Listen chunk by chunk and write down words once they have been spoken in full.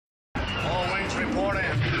report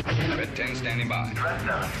in. Red 10 standing by. Red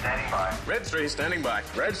 7 standing by. Red 3 standing by.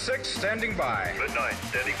 Red 6 standing by. Red 9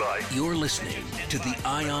 standing by. You're listening to the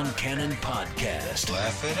Ion Cannon Podcast.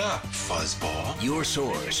 Laugh it up, fuzzball. Your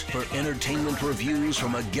source for entertainment reviews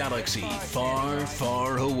from a galaxy far,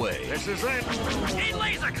 far away. This is it. Hey,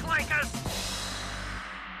 laser clankers!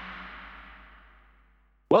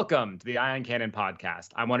 Welcome to the Ion Cannon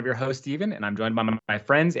Podcast. I'm one of your hosts, Steven, and I'm joined by my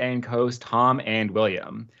friends and co-hosts, Tom and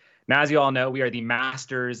William. Now, as you all know, we are the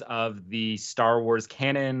masters of the Star Wars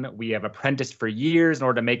canon. We have apprenticed for years in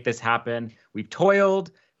order to make this happen. We've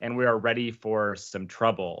toiled, and we are ready for some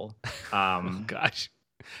trouble. Oh, gosh.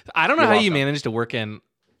 I don't know how you managed to work in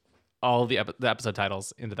all the episode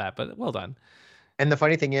titles into that, but well done. And the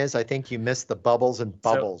funny thing is, I think you missed the bubbles and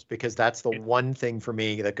bubbles because that's the one thing for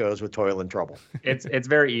me that goes with Toil and Trouble. It's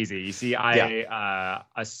very easy. You see, I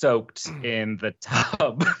soaked in the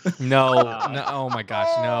tub. No, oh my gosh,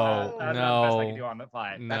 no. That's the best I can do on the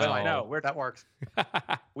fly. No. That's fine. No, That works.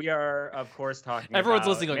 we are, of course, talking Everyone's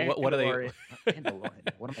about listening like, what are they? Mandalorian.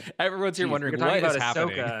 What am I? Everyone's here Jeez, wondering we're talking what is about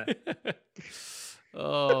happening. Ahsoka.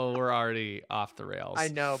 Oh, we're already off the rails. I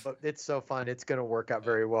know, but it's so fun. It's going to work out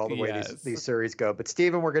very well the way Yes. these series go. But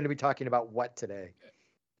Steven, we're going to be talking about what today?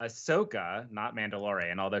 Ahsoka, not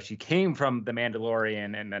Mandalorian, although she came from the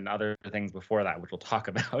Mandalorian and then other things before that, which we'll talk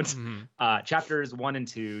about. Mhm. Chapters 1 and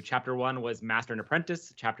 2. Chapter 1 was Master and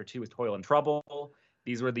Apprentice. Chapter 2 was Toil and Trouble.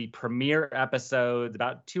 These were the premiere episodes,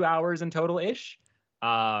 about 2 hours in total-ish.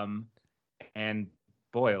 And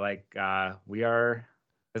boy,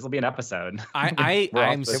 this will be an episode. I'm It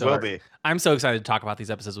will be. I'm so excited to talk about these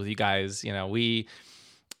episodes with you guys. You know, we've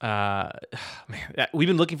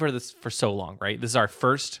been looking for this for so long, right? This is our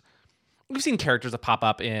first. We've seen characters that pop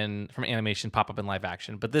up from animation pop up in live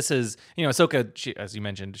action, but this is, Ahsoka. She, as you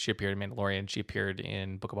mentioned, she appeared in Mandalorian. She appeared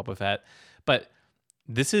in Book of Boba Fett, but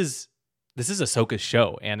this is Ahsoka's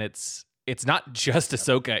show, and it's not just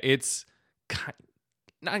Ahsoka. It's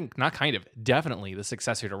not kind of definitely the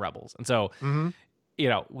successor to Rebels, and so. Mm-hmm.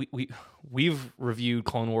 We've reviewed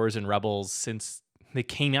Clone Wars and Rebels since they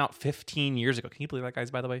came out 15 years ago. Can you believe that, guys?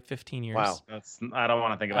 By the way, 15 years. Wow. I don't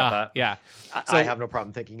want to think about that. Yeah. I have no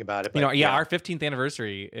problem thinking about it. But Our 15th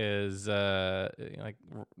anniversary is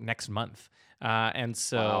next month, and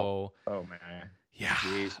so. Wow. Oh man. Yeah,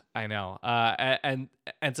 Jeez. I know. And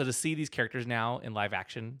so to see these characters now in live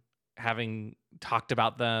action, having talked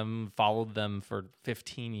about them, followed them for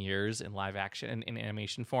 15 years in live action in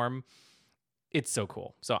animation form. It's so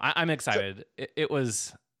cool. So I'm excited.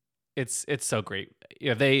 It's so great.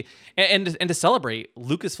 They and to celebrate,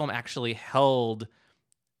 Lucasfilm actually held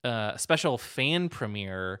a special fan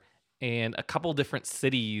premiere in a couple different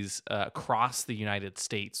cities across the United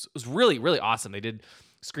States. It was really, really awesome. They did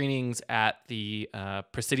screenings at the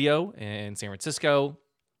Presidio in San Francisco.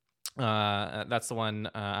 That's the one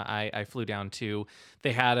I flew down to.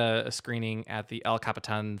 They had a screening at the El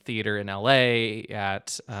Capitan Theater in LA.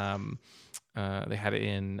 They had it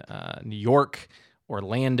in New York,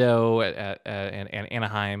 Orlando, and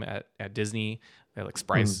Anaheim at Disney. They had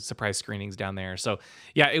surprise screenings down there. So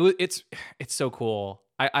yeah, it's so cool.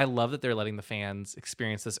 I love that they're letting the fans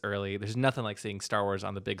experience this early. There's nothing like seeing Star Wars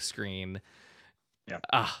on the big screen.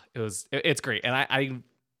 Yeah. It's great, and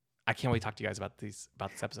I can't wait to talk to you guys about this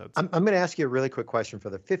episode. I'm going to ask you a really quick question. For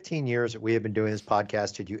the 15 years that we have been doing this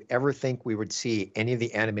podcast, did you ever think we would see any of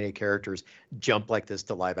the animated characters jump like this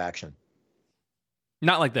to live action?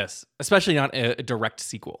 Not like this, especially not a direct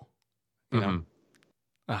sequel.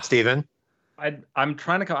 Steven? I'm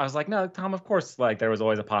trying to I was like, no, Tom, of course, there was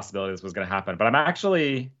always a possibility this was going to happen. But I'm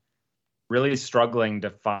actually really struggling to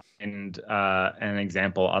find an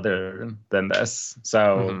example other than this.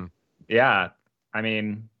 So, yeah, I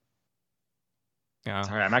mean... Yeah.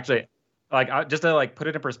 Sorry, I'm actually just to put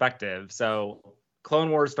it in perspective. So Clone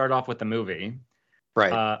Wars started off with the movie.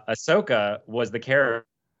 Right. Ahsoka was the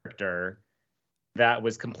character that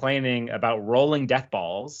was complaining about rolling death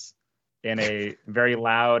balls in a very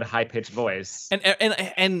loud, high-pitched voice.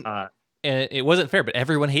 And it wasn't fair, but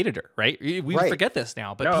everyone hated her, right? We forget this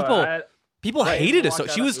now, but people hated her. So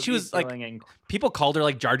she was like, people called her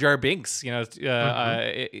like Jar Jar Binks, back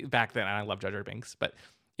then. And I love Jar Jar Binks, but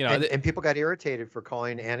and people got irritated for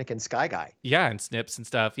calling Anakin Sky Guy. Yeah, and Snips and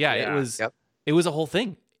stuff. Yeah. It was a whole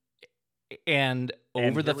thing. And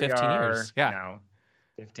over the 15 years. Yeah. Now,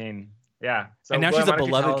 15. Yeah. So, and now William, she's a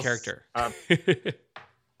beloved character.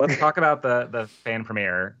 Let's talk about the fan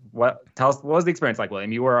premiere. What was the experience like,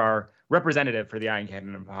 William? You were our representative for the Ion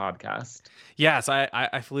Cannon podcast. Yes,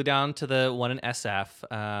 I flew down to the one in SF,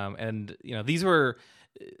 and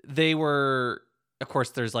they were. Of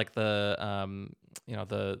course, there's the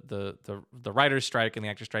writer's strike and the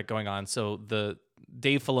actor's strike going on. So the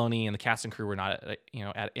Dave Filoni and the cast and crew were not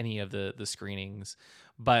at any of the screenings,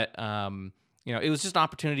 but it was just an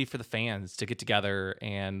opportunity for the fans to get together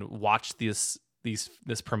and watch this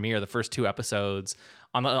premiere, the first 2 episodes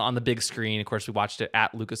on the big screen. Of course, we watched it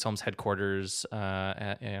at Lucasfilm's headquarters,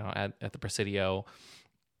 at the Presidio,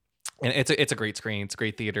 and it's a great screen. It's a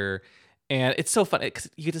great theater. And it's so fun because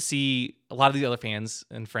you get to see a lot of the other fans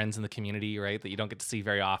and friends in the community, right, that you don't get to see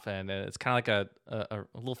very often. And it's kind of like a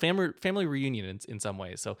little family reunion in some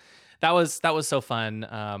ways. So that was so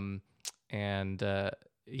fun.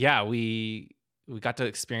 We got to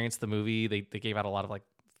experience the movie. They gave out a lot of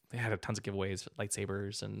they had tons of giveaways,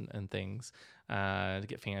 lightsabers and things to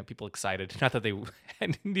get people excited. Not that they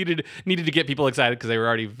needed to get people excited because they were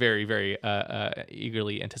already very, very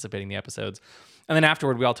eagerly anticipating the episodes. And then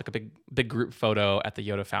afterward, we all took a big group photo at the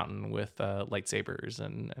Yoda fountain with lightsabers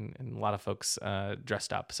and a lot of folks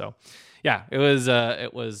dressed up. So, yeah, it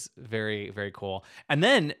was very, very cool. And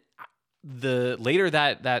then later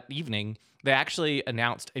that evening, they actually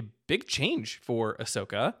announced a big change for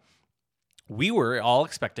Ahsoka. We were all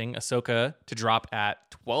expecting Ahsoka to drop at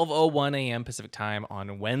 12:01 a.m. Pacific time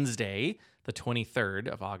on Wednesday, the 23rd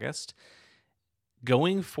of August.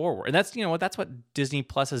 Going forward, and that's what Disney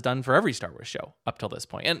Plus has done for every Star Wars show up till this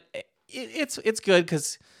point, and it's good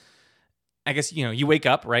because I guess you wake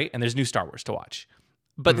up, right, and there's new Star Wars to watch,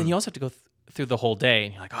 but then you also have to go through the whole day,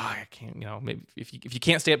 and you're like, oh, I can't, maybe if you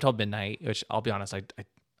can't stay up till midnight, which I'll be honest,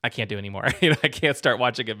 I can't do anymore. I can't start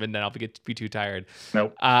watching at midnight. I'll be too tired.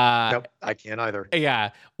 Nope. Nope. I can't either.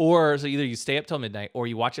 Yeah. Or so either you stay up till midnight, or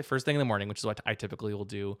you watch it first thing in the morning, which is what I typically will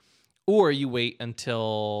do, or you wait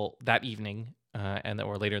until that evening.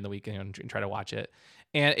 Or later in the week and try to watch it.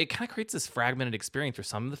 And it kind of creates this fragmented experience where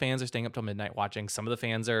some of the fans are staying up till midnight watching, some of the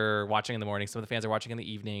fans are watching in the morning, some of the fans are watching in the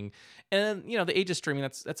evening. And, the age of streaming,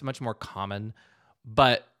 that's much more common.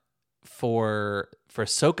 But for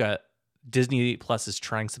Ahsoka, Disney Plus is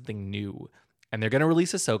trying something new. And they're going to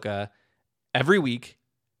release Ahsoka every week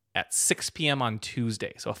at 6 p.m. on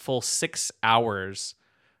Tuesday. So a full 6 hours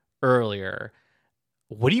earlier.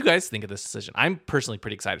 What do you guys think of this decision? I'm personally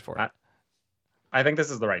pretty excited for it. I think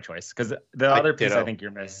this is the right choice because the other piece I think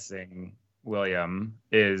you're missing, William,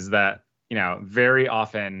 is that, very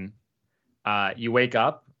often you wake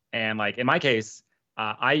up and in my case,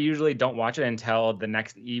 I usually don't watch it until the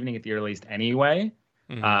next evening at the earliest anyway.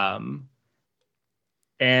 Mm-hmm.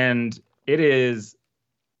 And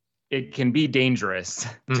it can be dangerous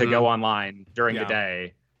to go online during the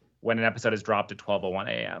day when an episode is dropped at 12:01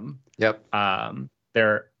 a.m. Yep.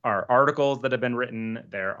 There are articles that have been written.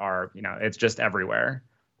 There are, it's just everywhere.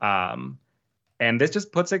 And this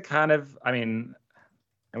just puts it kind of, and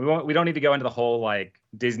we don't need to go into the whole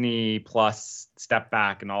Disney Plus step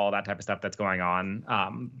back and all that type of stuff that's going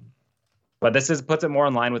on. But this puts it more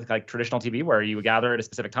in line with traditional TV where you gather at a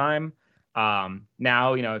specific time.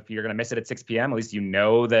 Now, if you're going to miss it at 6 p.m., at least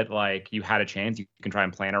that you had a chance, you can try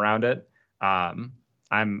and plan around it. I'm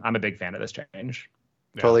a big fan of this change.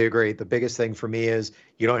 Yeah. Totally agree. The biggest thing for me is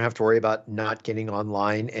you don't have to worry about not getting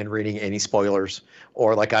online and reading any spoilers.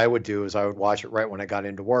 Or like I would do is I would watch it right when I got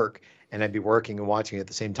into work and I'd be working and watching it at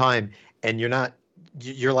the same time. And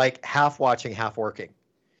you're like half watching, half working.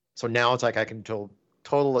 So now it's I can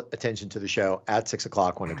total attention to the show at 6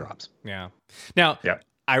 o'clock when it drops. Yeah. Now,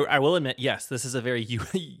 I will admit, yes, this is a very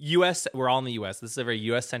U.S. We're all in the U.S. This is a very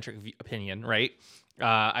U.S.-centric opinion, right?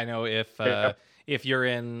 I know if you're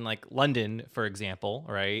in London, for example,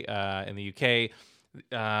 right, in the UK,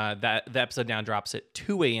 that the episode now drops at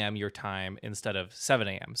 2 a.m. your time instead of 7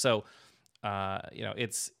 a.m. So,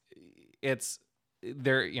 it's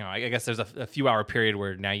there. I guess there's a few hour period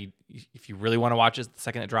where now if you really want to watch it the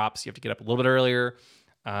second it drops, you have to get up a little bit earlier.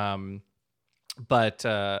 But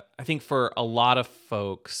I think for a lot of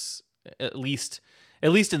folks, at least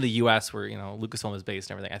in the U.S. where Lucasfilm is based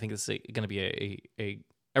and everything, I think this is going to be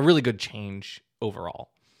a really good change overall.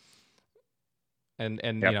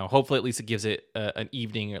 And hopefully at least it gives it an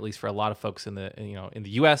evening, at least for a lot of folks in the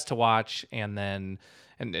U.S. to watch and then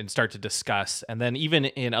and start to discuss, and then even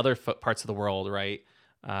in other parts of the world, right?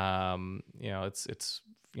 It's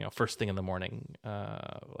first thing in the morning,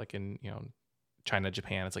 like in China,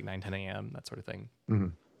 Japan, it's 9, 10 a.m. that sort of thing. Mm-hmm.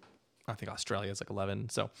 I think Australia is 11.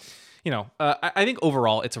 So, I think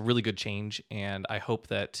overall it's a really good change, and I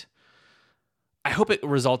hope it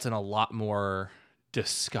results in a lot more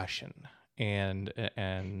discussion and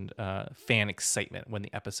fan excitement when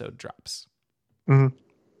the episode drops. Mm-hmm.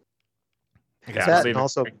 Yeah, I'm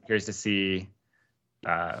also curious to see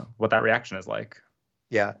what that reaction is like.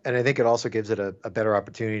 Yeah, and I think it also gives it a better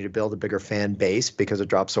opportunity to build a bigger fan base because it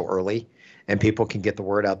drops so early, and people can get the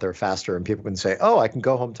word out there faster, and people can say, "Oh, I can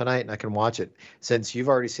go home tonight and I can watch it." Since you've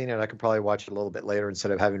already seen it, I could probably watch it a little bit later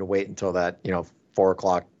instead of having to wait until that 4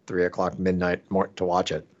 o'clock, 3 o'clock, midnight more to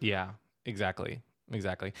watch it. Yeah, exactly.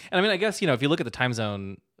 Exactly. And I mean, I guess, if you look at the time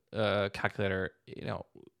zone calculator,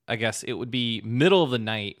 I guess it would be middle of the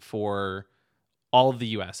night for all of the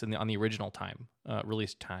US on the original time,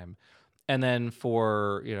 release time. And then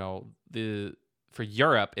for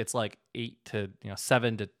Europe, it's like 8 to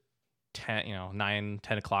 7 to 10, 9,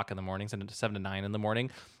 10 o'clock in the morning, 7 to 9 in the morning,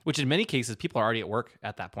 which in many cases people are already at work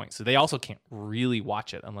at that point. So they also can't really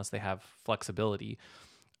watch it unless they have flexibility.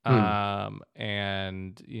 And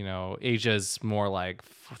Asia's more like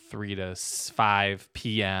 3 to 5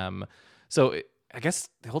 p.m. So I guess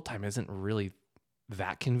the whole time isn't really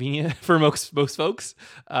that convenient for most folks.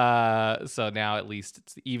 So now at least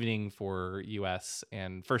it's the evening for US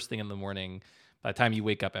and first thing in the morning. By the time you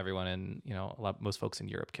wake up, everyone in most folks in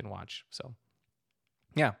Europe can watch. So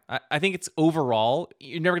yeah, I think it's overall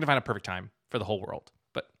you're never gonna find a perfect time for the whole world,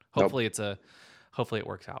 but hopefully hopefully it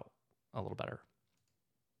works out a little better.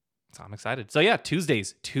 So I'm excited. So yeah,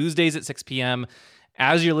 Tuesdays at 6 p.m.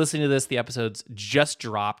 As you're listening to this, the episodes just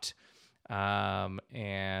dropped,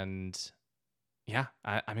 and yeah,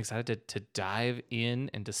 I'm excited to dive in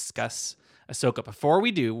and discuss Ahsoka. Before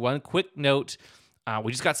we do, one quick note.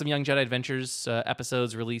 We just got some Young Jedi Adventures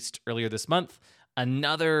episodes released earlier this month.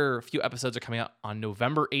 Another few episodes are coming out on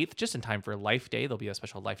November 8th, just in time for Life Day. There'll be a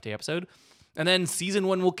special Life Day episode. And then season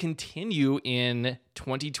 1 will continue in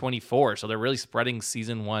 2024. So they're really spreading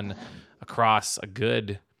season 1 across a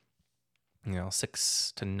good,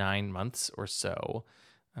 6 to 9 months or so.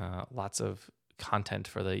 Lots of content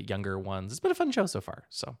for the younger ones. It's been a fun show so far.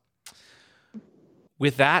 So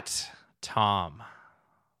with that, Tom,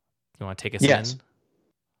 you want to take us in?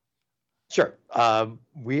 Sure.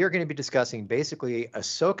 We are going to be discussing basically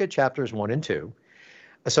Ahsoka chapters 1 and 2.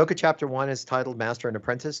 Ahsoka chapter 1 is titled Master and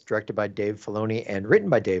Apprentice, directed by Dave Filoni and written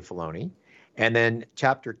by Dave Filoni. And then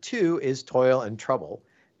chapter 2 is Toil and Trouble,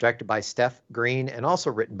 directed by Steph Green and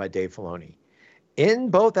also written by Dave Filoni.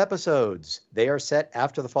 In both episodes, they are set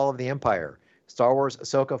after the fall of the Empire. Star Wars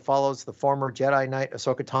Ahsoka follows the former Jedi Knight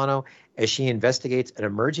Ahsoka Tano as she investigates an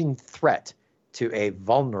emerging threat to a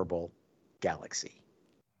vulnerable galaxy.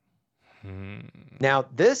 Now,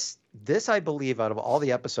 this I believe, out of all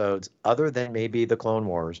the episodes, other than maybe the Clone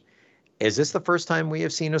Wars, is this the first time we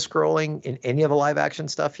have seen a scrolling in any of the live action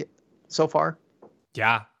stuff so far?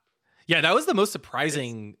 Yeah, that was the most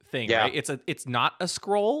surprising thing. Yeah. Right? It's not a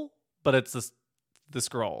scroll, but it's the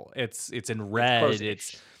scroll. It's in red.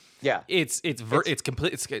 It's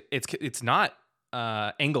not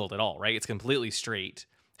angled at all, right? It's completely straight.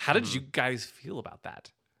 How did you guys feel about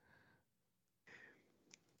that?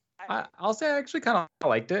 I'll say I actually kind of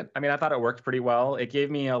liked it. I mean, I thought it worked pretty well. It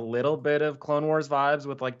gave me a little bit of Clone Wars vibes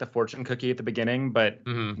with like the fortune cookie at the beginning, but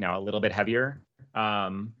a little bit heavier.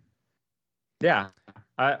 Yeah,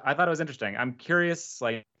 I thought it was interesting. I'm curious,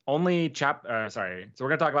 like only So we're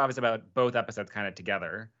gonna talk obviously about both episodes kind of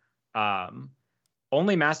together.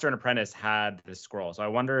 Only Master and Apprentice had this scroll, so I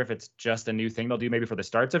wonder if it's just a new thing they'll do maybe for the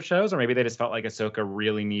starts of shows, or maybe they just felt like Ahsoka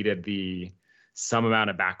really needed some amount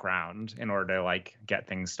of background in order to like get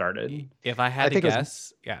things started. If I had to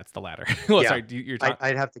guess, it's the latter. Well, sorry,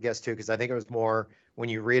 I'd have to guess too, because I think it was more, when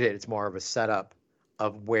you read it, it's more of a setup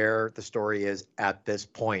of where the story is at this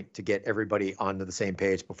point to get everybody onto the same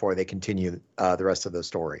page before they continue the rest of the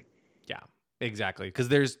story. Yeah, exactly. Because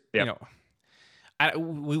there's,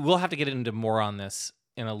 we will have to get into more on this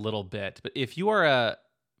in a little bit. But if you're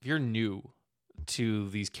new to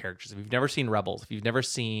these characters, if you've never seen Rebels, if you've never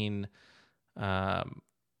seen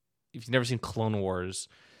Clone Wars,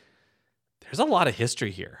 there's a lot of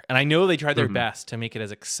history here, and I know they tried their best to make it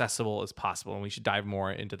as accessible as possible, and we should dive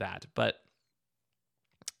more into that. But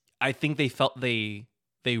I think they felt they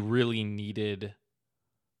really needed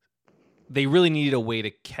a way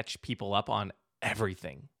to catch people up on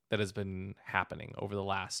everything that has been happening over the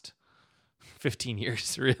last 15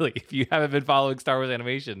 years. Really, if you haven't been following Star Wars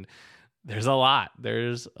animation, there's a lot.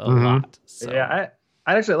 So. Yeah,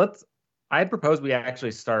 I'd propose we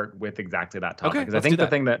actually start with exactly that topic, because I think the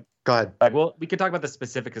thing that go ahead. Well, we could talk about the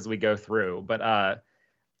specific as we go through, but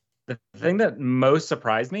the thing that most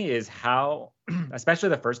surprised me is how, especially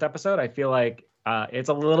the first episode, I feel like it's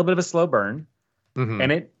a little bit of a slow burn,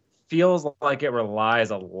 and it feels like it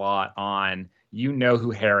relies a lot on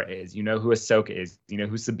who Hera is, who Ahsoka is,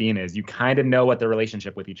 who Sabine is. You kind of know what their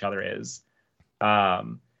relationship with each other is.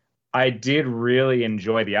 I did really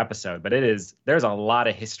enjoy the episode, but there's a lot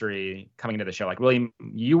of history coming into the show. Like, William,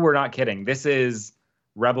 you were not kidding. This is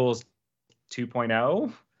Rebels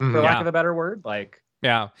 2.0, for lack of a better word. Like,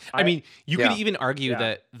 yeah, I mean, you could even argue Yeah.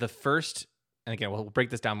 that the first, and again, we'll break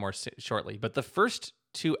this down more shortly, but the first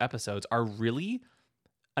 2 episodes are really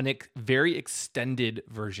a very extended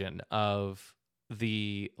version of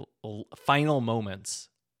the final moments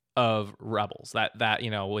of Rebels. That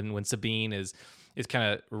when Sabine is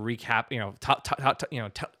kind of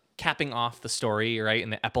capping off the story, right, in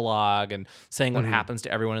the epilogue and saying what happens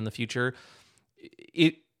to everyone in the future.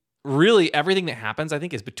 It really, everything that happens, I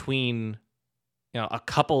think, is between a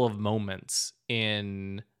couple of moments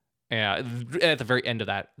in at the very end of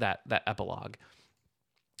that epilogue.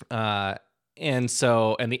 And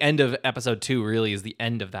the end of episode 2 really is the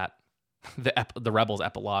end of that the Rebels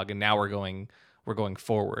epilogue, and now we're going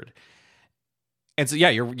forward. And so, yeah,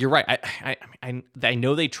 you're right. I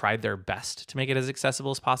know they tried their best to make it as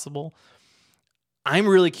accessible as possible. I'm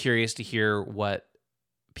really curious to hear what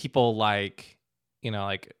people like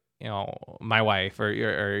my wife or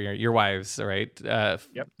your wives, right?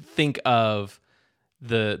 Think of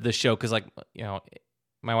the show, because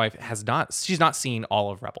my wife she's not seen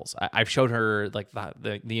all of Rebels. I've showed her like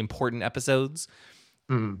the important episodes,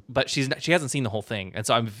 but she hasn't seen the whole thing, and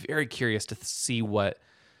so I'm very curious to see what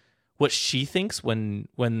she thinks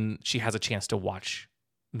when she has a chance to watch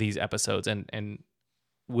these episodes, and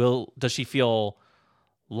does she feel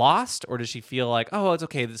lost, or does she feel like, oh, it's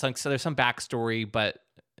okay, there's some backstory, but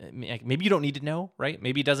maybe you don't need to know, right?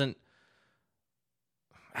 Maybe it doesn't.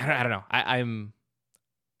 I don't know.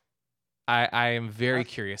 I am very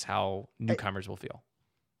curious how newcomers will feel.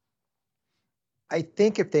 I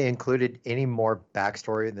think if they included any more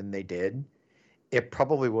backstory than they did, it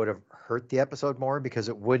probably would have hurt the episode more, because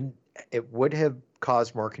it would have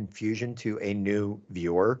caused more confusion to a new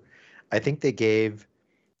viewer. I think they gave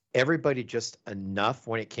everybody just enough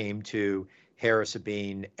when it came to Hera,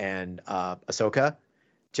 Sabine, and Ahsoka,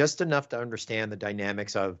 just enough to understand the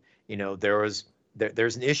dynamics of, there's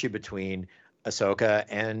an issue between Ahsoka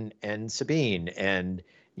and Sabine, and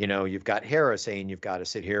you've got Hera saying you've got to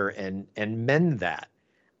sit here and mend that.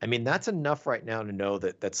 I mean, that's enough right now to know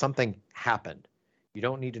that something happened. You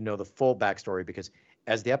don't need to know the full backstory, because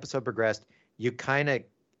as the episode progressed, you kind of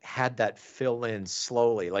had that fill in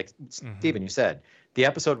slowly. Like Stephen, you said, the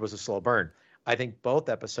episode was a slow burn. I think both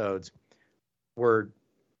episodes were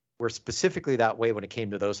specifically that way when it came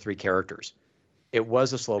to those 3 characters. It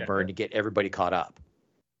was a slow burn to get everybody caught up.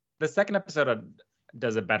 The second episode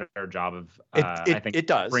does a better job of, I think, it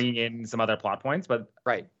does, bringing in some other plot points. But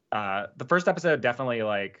the first episode definitely,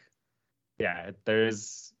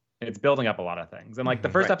 it's building up a lot of things. And the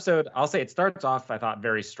first episode, I'll say it starts off, I thought,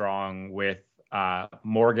 very strong with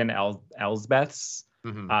Morgan Elsbeth's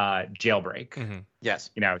jailbreak.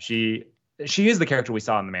 Yes. She is the character we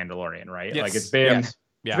saw in The Mandalorian, right? Yes. It's been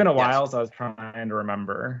a while, so I was trying to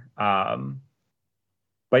remember.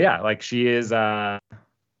 But yeah, she is.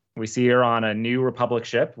 We see her on a new Republic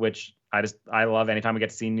ship, which I love anytime we get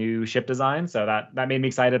to see new ship design. So that made me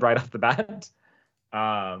excited right off the bat.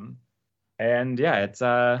 And yeah, it's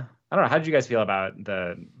I don't know. How did you guys feel about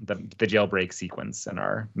the jailbreak sequence and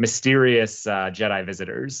our mysterious Jedi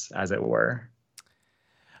visitors, as it were?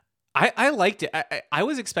 I liked it. I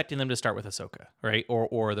was expecting them to start with Ahsoka, right,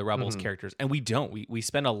 or the Rebels characters, and we don't. We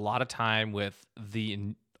spend a lot of time with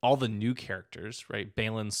all the new characters, right?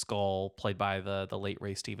 Baylan Skoll, played by the late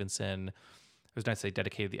Ray Stevenson. It was nice they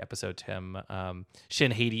dedicated the episode to him. Shin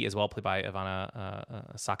Hati as well, played by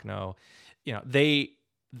Ivana Sakno.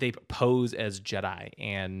 They pose as Jedi,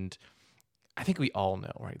 and I think we all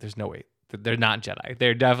know, right? There's no way they're not Jedi.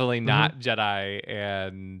 They're definitely not Jedi,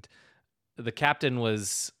 and the captain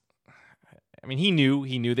was. I mean, he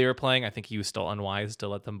knew they were playing. I think he was still unwise to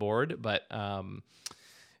let them board, but yeah,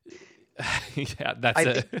 that's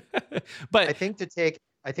it. But I think to take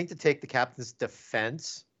the captain's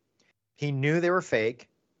defense, he knew they were fake.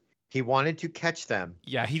 He wanted to catch them.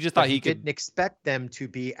 Yeah, he just thought he didn't expect them to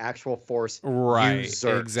be actual Force users.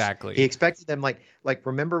 Exactly. He expected them like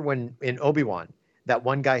remember when in Obi-Wan, that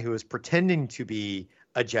one guy who was pretending to be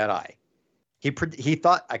a Jedi. He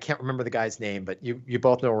thought, I can't remember the guy's name, but you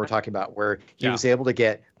both know what we're talking about, where he was able to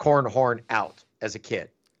get Corran Horn out as a kid.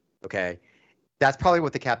 Okay, that's probably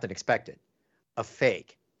what the captain expected, a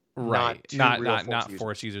fake, right? Not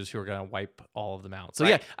Force users who are going to wipe all of them out. So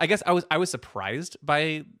yeah, I guess I was surprised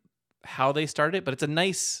by how they started, but it's a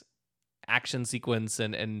nice action sequence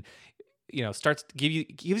and starts to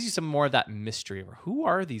gives you some more of that mystery. Who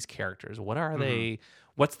are these characters? What are they?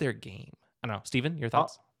 What's their game? I don't know. Steven, your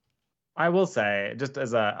thoughts? I will say, just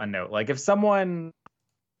as a note, if someone,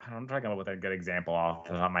 I'm trying to come up with a good example off the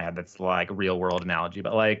top of my head that's real world analogy,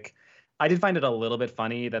 but I did find it a little bit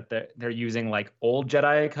funny that they're using like old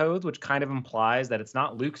Jedi codes, which kind of implies that it's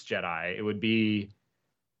not Luke's Jedi. It would be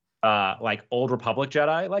like Old Republic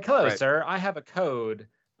Jedi. Like, hello, Right. sir, I have a code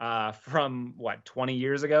from what 20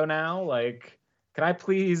 years ago now. Like, can I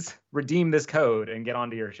please redeem this code and get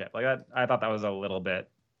onto your ship? Like that, I thought that was a little bit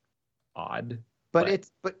odd. But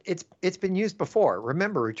it's been used before.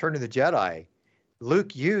 Remember, Return of the Jedi,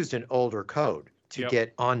 Luke used an older code to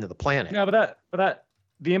get onto the planet. No, but that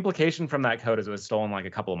the implication from that code is it was stolen like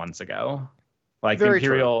a couple of months ago. Like Very the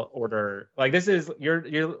Imperial Order, like this is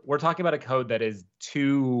we're talking about a code that is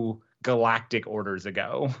 2 galactic orders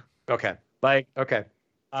ago. Okay. Like, okay.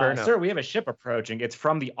 Fair enough. Sir, we have a ship approaching. It's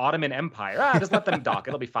from the Ottoman Empire. Just let them dock.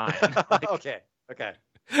 It'll be fine. Like, okay.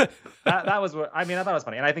 that was what I mean. I thought it was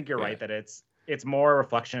funny, and I think you're right that it's more a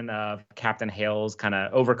reflection of Captain Hale's kind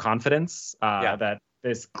of overconfidence that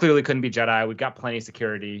this clearly couldn't be Jedi. We've got plenty of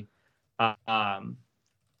security.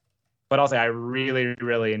 But also, I really,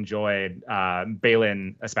 really enjoyed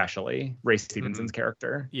Balin, especially Ray Stevenson's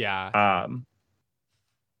character. Yeah.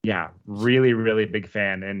 Really, really big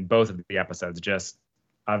fan in both of the episodes. Just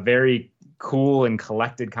a very cool and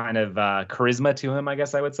collected kind of charisma to him, I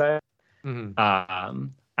guess I would say. And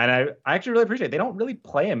I actually really appreciate it. They don't really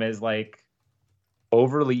play him as like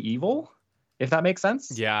overly evil, if that makes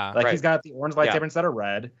sense. Yeah. Like he's got the orange lightsaber instead of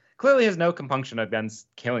red. Clearly has no compunction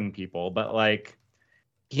against killing people, but like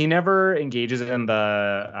he never engages in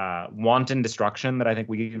the wanton destruction that I think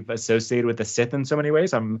we've associated with the Sith in so many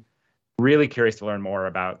ways. I'm really curious to learn more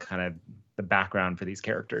about kind of the background for these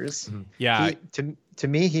characters. Yeah. To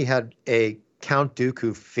me, he had a Count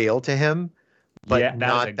Dooku feel to him, but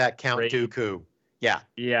not that Count Dooku.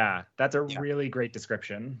 Yeah. That's a really great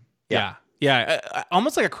description. Yeah.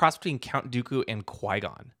 Almost like a cross between Count Dooku and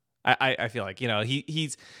Qui-Gon. I feel like,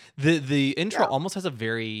 he's the intro almost has a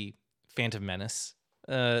very Phantom Menace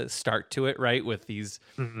start to it, right? With these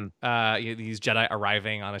these Jedi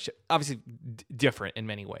arriving on a ship, obviously different in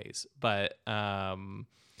many ways, but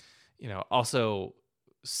also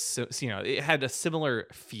it had a similar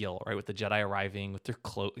feel, right, with the Jedi arriving with their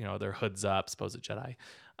their hoods up, supposed Jedi,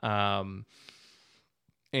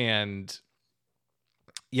 and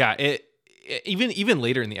even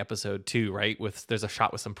later in the episode too, right? There's a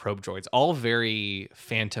shot with some probe droids, all very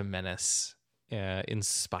Phantom Menace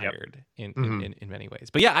inspired in many ways.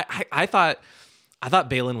 But yeah, I thought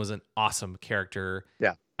Balin was an awesome character.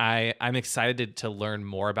 Yeah, I'm excited to learn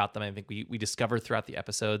more about them. I think we discovered throughout the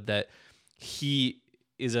episode that he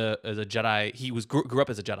is a Jedi. He grew up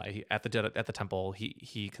as a Jedi at the temple.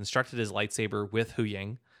 He constructed his lightsaber with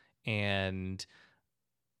Huyang, and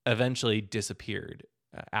eventually disappeared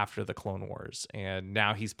after the Clone Wars, and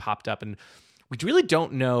now he's popped up, and we really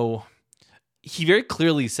don't know. He very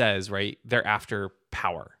clearly says, right, they're after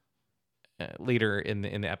power. Later in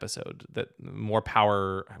the episode, that more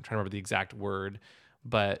power. I'm trying to remember the exact word,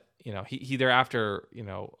 but they're after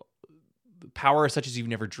power such as you've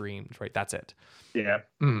never dreamed. Right, that's it. Yeah.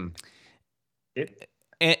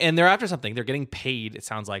 And they're after something. They're getting paid. It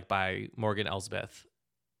sounds like by Morgan Elsbeth.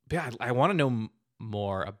 But yeah, I want to know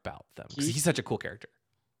more about them because he's such a cool character.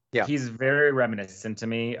 Yeah, he's very reminiscent to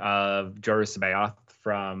me of Joruus C'baoth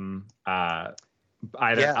from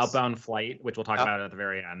either Outbound Flight, which we'll talk about at the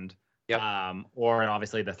very end, or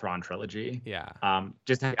obviously the Thrawn trilogy. Yeah,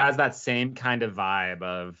 just has that same kind of vibe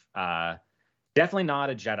of definitely not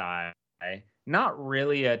a Jedi, not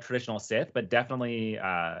really a traditional Sith, but definitely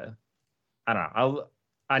I don't know,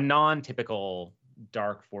 a non-typical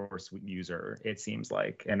Dark Force user, it seems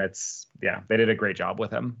like, and they did a great job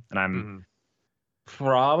with him, and I'm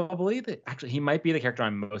probably he might be the character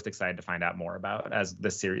I'm most excited to find out more about as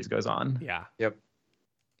the series goes on. Yeah,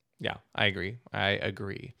 I agree.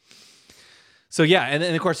 So yeah, and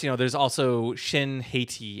of course, there's also Shin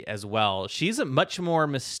Hati as well. She's a much more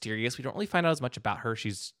mysterious. We don't really find out as much about her.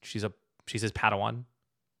 She's his Padawan.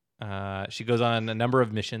 She goes on a number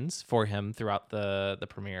of missions for him throughout the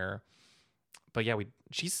premiere. But yeah,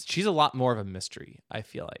 she's a lot more of a mystery, I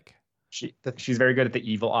feel like. She's very good at the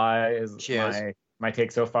evil eye. My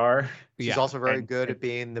take so far. She's also very good at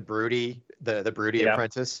being the broody, the broody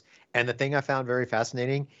apprentice. And the thing I found very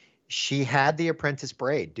fascinating, she had the apprentice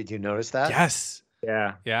braid. Did you notice that? Yes.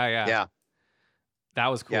 Yeah. That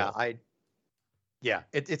was cool.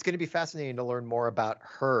 It's going to be fascinating to learn more about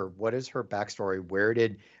her. What is her backstory? Where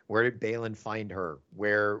did Balin find her?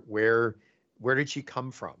 Where did she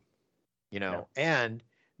come from? And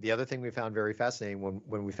the other thing we found very fascinating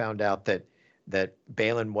when we found out that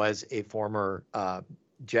Balin was a former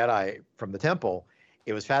Jedi from the temple,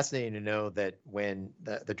 it was fascinating to know that when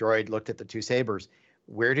the droid looked at the two sabers,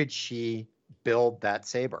 where did she build that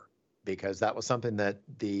saber? because that was something that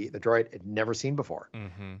the droid had never seen before.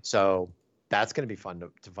 Mm-hmm. So that's going to be fun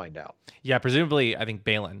to find out. Yeah, presumably, I think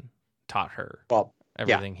Balin taught her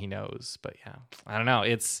everything he knows. But yeah, I don't know.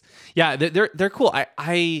 It's they're cool.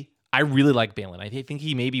 I really like Balin. I think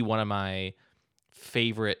he may be one of my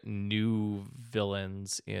favorite new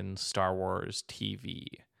villains in Star Wars TV.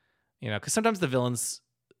 Because sometimes the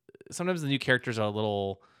new characters are a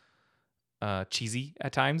little cheesy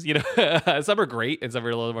at times. Some are great and some are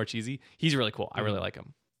a little more cheesy. He's really cool. I really like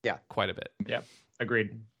him. Yeah, quite a bit. Yeah,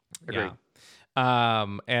 agreed. Yeah.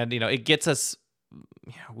 And it gets us.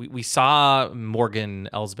 We saw Morgan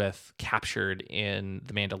Elsbeth captured in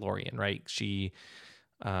The Mandalorian, right? She's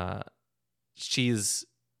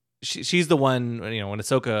the one, when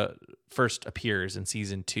Ahsoka first appears in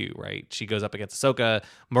season 2, right? She goes up against Ahsoka.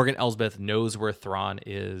 Morgan Elsbeth knows where Thrawn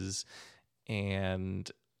is,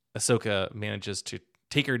 and Ahsoka manages to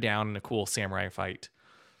take her down in a cool samurai fight,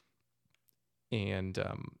 and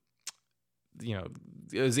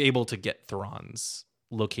is able to get Thrawn's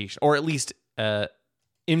location, or at least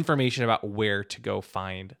information about where to go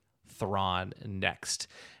find Thrawn next.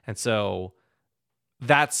 And so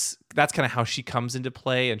that's kind of how she comes into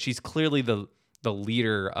play, and she's clearly the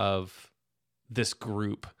leader of this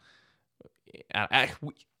group.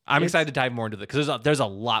 I'm excited to dive more into it because there's a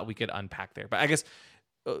lot we could unpack there. But I guess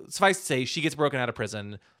suffice to say, she gets broken out of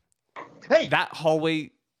prison. Hey, that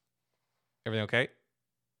hallway. Everything okay?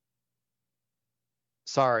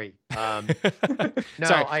 Sorry. No,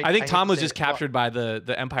 sorry. I think Tom was just captured by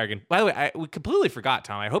the Empire again. By the way, we completely forgot,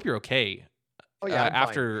 Tom. I hope you're okay. Oh yeah.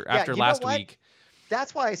 After last week.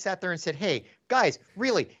 That's why I sat there and said, "Hey, guys,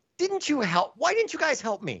 really, didn't you help? Why didn't you guys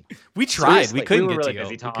help me?" We tried. Seriously. We couldn't we were get really to you.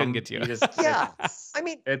 busy, Tom. We couldn't get to you. Yeah. I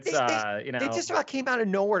mean, it's they just about came out of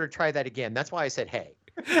nowhere to try that again. That's why I said, "Hey,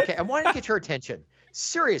 okay, I wanted to get your attention.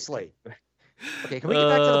 Seriously." Okay, can we get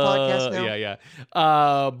back to the podcast now? Yeah.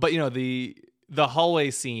 But the hallway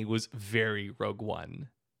scene was very Rogue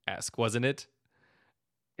One-esque, wasn't it?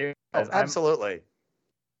 Absolutely.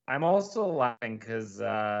 I'm also laughing because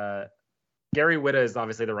Gary Whitta is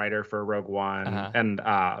obviously the writer for Rogue One, and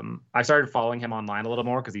I started following him online a little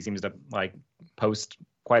more because he seems to post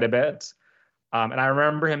quite a bit. And I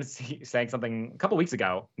remember him saying something a couple weeks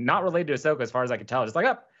ago, not related to Ahsoka, as far as I could tell, just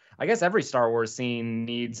I guess every Star Wars scene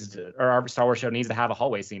or every Star Wars show needs to have a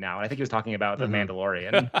hallway scene now. And I think he was talking about The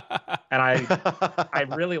Mandalorian. And I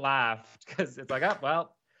really laughed because it's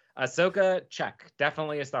Ahsoka, check.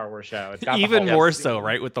 Definitely a Star Wars show. It's got even more so,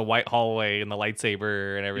 right? With the white hallway and the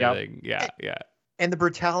lightsaber and everything. Yep. Yeah. And the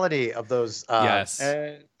brutality of those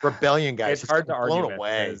rebellion guys. It's hard to argue with.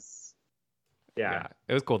 Away. Yeah.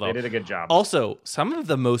 It was cool, though. They did a good job. Also, some of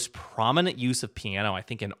the most prominent use of piano, I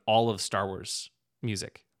think, in all of Star Wars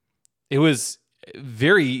music. It was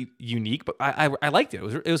very unique, but I liked it.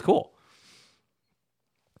 It was cool.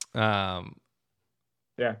 Yeah.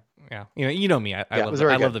 You know me. I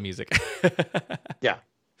love the music. Yeah.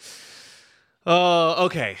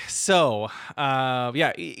 Okay. So,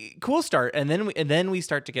 cool start, and then we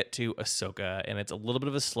start to get to Ahsoka, and it's a little bit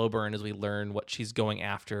of a slow burn as we learn what she's going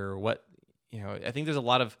after. I think there's a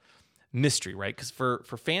lot of mystery, right? Because for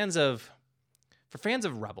fans of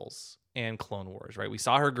Rebels and Clone Wars, right? We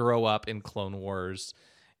saw her grow up in Clone Wars,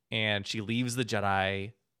 and she leaves the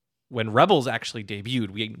Jedi. When Rebels actually debuted,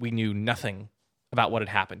 we knew nothing about what had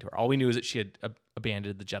happened to her. All we knew is that she had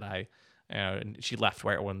abandoned the Jedi, and she left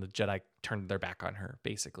right when the Jedi turned their back on her,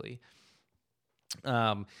 basically.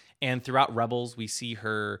 And throughout Rebels, we see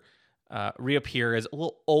her reappear as a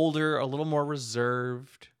little older, a little more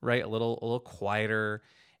reserved, right? A little quieter,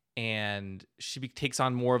 and she takes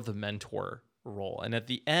on more of the mentor role. And at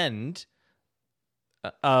the end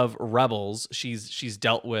of Rebels, she's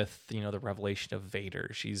dealt with the revelation of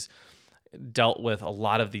Vader. She's dealt with a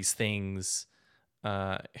lot of these things,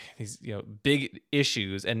 these big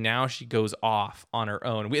issues, and now she goes off on her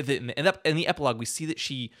own. In the epilogue, we see that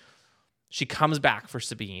she comes back for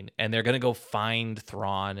Sabine, and they're gonna go find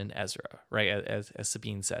Thrawn and Ezra, right? As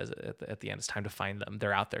Sabine says at the end, it's time to find them.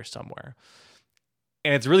 They're out there somewhere,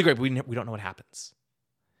 and it's really great. But we don't know what happens.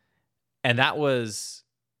 And that was,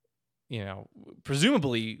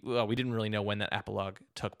 presumably, we didn't really know when that epilogue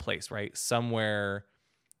took place, right? Somewhere,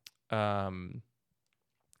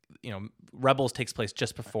 Rebels takes place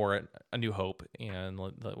just before A New Hope, and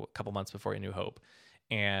a couple months before A New Hope.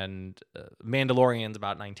 And Mandalorian's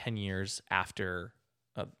about 9-10 years after,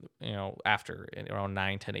 after around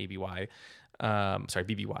 9-10 ABY.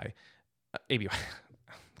 BBY. ABY.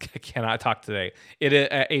 I cannot talk today. It is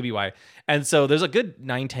ABY. And so there's a good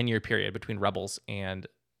 9-10 year period between Rebels and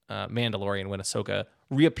Mandalorian when Ahsoka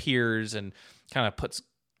reappears and kind of puts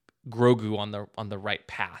Grogu on the right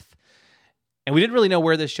path. And we didn't really know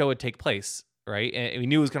where this show would take place, right? And we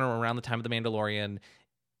knew it was going to around the time of The Mandalorian.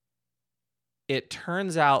 It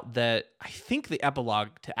turns out that I think the epilogue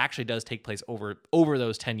actually does take place over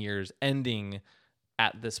those 10 years, ending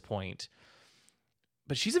at this point.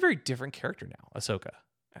 But she's a very different character now, Ahsoka.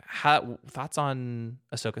 Thoughts on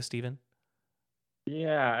Ahsoka, Steven?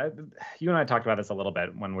 Yeah, you and I talked about this a little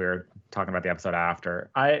bit when we were talking about the episode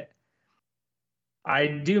after. I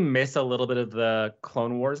do miss a little bit of the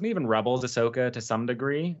Clone Wars and even Rebels Ahsoka to some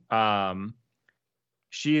degree.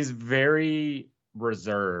 She's very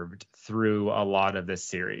reserved through a lot of this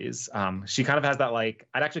series. She kind of has that, like,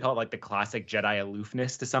 I'd actually call it like the classic Jedi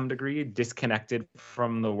aloofness to some degree, disconnected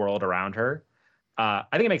from the world around her. I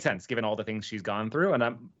think it makes sense given all the things she's gone through. And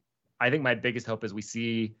I think my biggest hope is we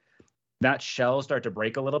see that shell start to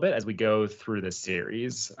break a little bit as we go through this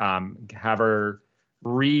series. Have her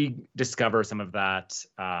rediscover some of that,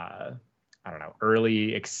 I don't know,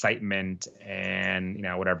 early excitement and,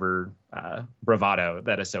 whatever bravado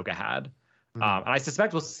that Ahsoka had. And I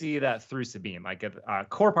suspect we'll see that through Sabine. Like a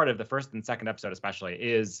core part of the first and second episode especially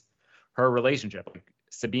is her relationship. Like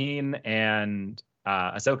Sabine and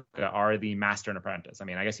Ahsoka are the master and apprentice. I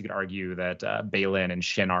mean, I guess you could argue that Baylan and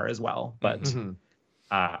Shin are as well, but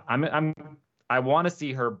I want to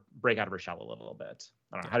see her break out of her shell a little bit.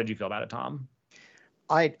 I don't know. How did you feel about it, Tom?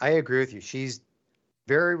 I agree with you. She's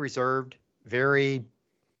very reserved, very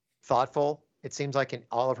thoughtful. It seems like in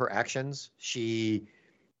all of her actions,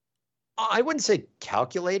 I wouldn't say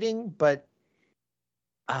calculating, but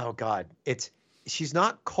oh God, she's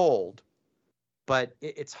not cold, but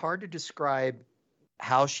it's hard to describe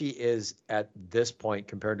how she is at this point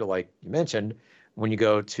compared to, like you mentioned, when you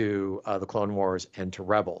go to the Clone Wars and to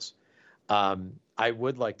Rebels. I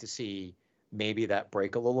would like to see maybe that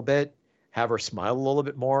break a little bit, have her smile a little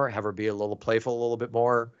bit more, have her be a little playful a little bit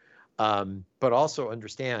more, but also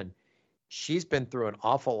understand she's been through an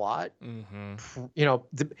awful lot.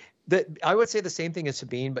 I would say the same thing as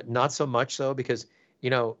Sabine, but not so much so because,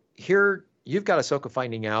 here you've got Ahsoka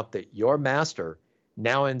finding out that your master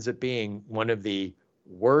now ends up being one of the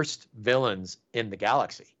worst villains in the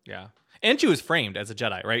galaxy. Yeah. And she was framed as a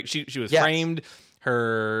Jedi, right? She was framed.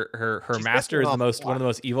 Her master is one of the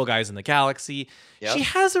most evil guys in the galaxy. Yep. She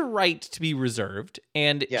has a right to be reserved,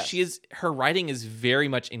 and her writing is very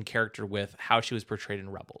much in character with how she was portrayed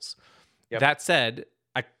in Rebels. Yep. That said,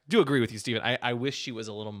 I do agree with you, Steven. I wish she was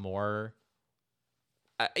a little more.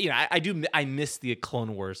 I miss the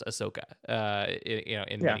Clone Wars Ahsoka.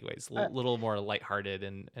 In many ways, a little more lighthearted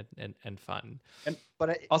and fun.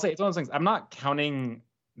 But I'll say it's one of those things. I'm not counting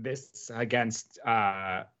this against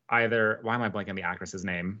either. Why am I blanking on the actress's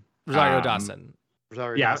name? Rosario Dawson.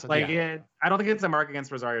 Dawson. I don't think it's a mark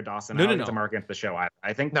against Rosario Dawson. I don't think it's a mark against the show either.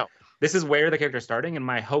 I think this is where the character's starting, and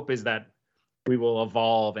my hope is that we will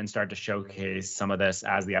evolve and start to showcase some of this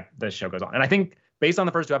as the show goes on. And I think based on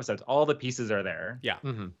the first two episodes, all the pieces are there. Yeah.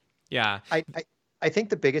 Mm-hmm. Yeah. I think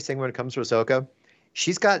the biggest thing when it comes to Ahsoka,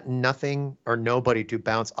 she's got nothing or nobody to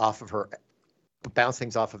bounce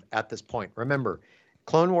things off of at this point. Remember,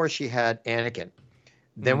 Clone Wars, she had Anakin.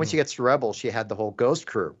 Then when she gets to Rebels, she had the whole Ghost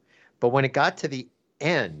crew. But when it got to the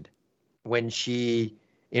end, when she,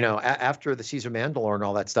 after the Caesar Mandalore and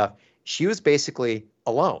all that stuff, she was basically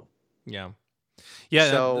alone. Yeah. Yeah,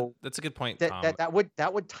 so that's a good point, Tom.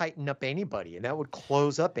 That would tighten up anybody, and that would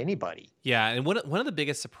close up anybody. Yeah, and one of the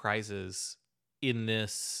biggest surprises in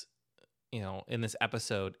this, in this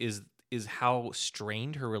episode is how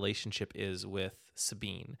strained her relationship is with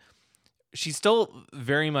Sabine. She still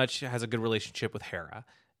very much has a good relationship with Hera,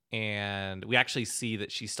 and we actually see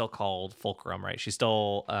that she's still called Fulcrum, right? She's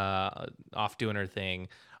still off doing her thing.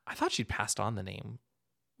 I thought she'd passed on the name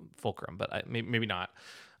Fulcrum, but maybe not.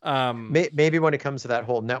 Maybe when it comes to that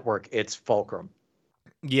whole network, it's Fulcrum.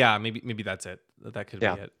 Yeah, maybe that's it. That could be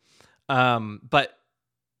it. But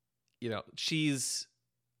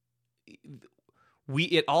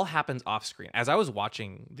it all happens off screen. As I was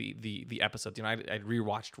watching the episodes, I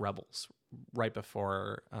rewatched Rebels right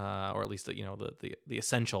before, or at least the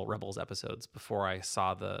essential Rebels episodes before I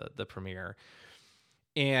saw the premiere.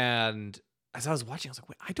 And as I was watching, I was like,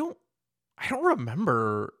 wait, I don't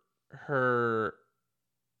remember her.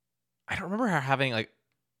 I don't remember her having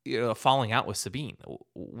falling out with Sabine.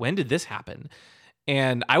 When did this happen?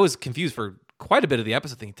 And I was confused for quite a bit of the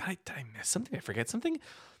episode, thinking, did I miss something? Did I forget something?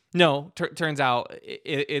 No, turns out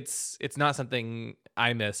it's not something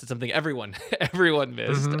I missed. It's something everyone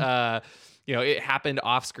missed. Mm-hmm. It happened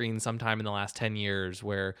off screen sometime in the last 10 years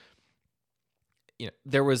where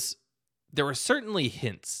there were certainly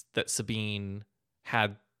hints that Sabine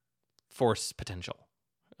had Force potential.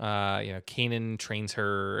 Kanan trains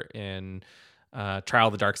her in Trial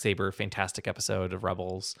of the Darksaber, fantastic episode of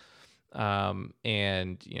Rebels.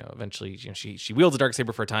 Eventually, she wields a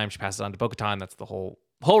Darksaber for a time. She passes it on to Bo-Katan. That's the whole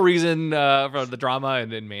reason for the drama,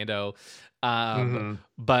 and then Mando.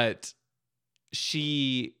 But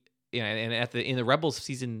she, and in the Rebels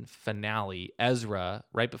season finale, Ezra,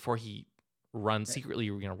 right before he secretly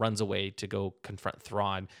runs away to go confront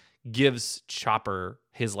Thrawn, gives Chopper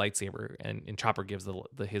his lightsaber, and Chopper gives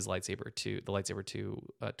his lightsaber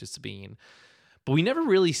to Sabine. But we never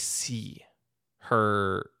really see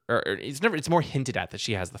her, or it's more hinted at that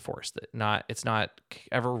she has the Force. It's not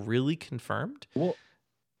ever really confirmed. Well,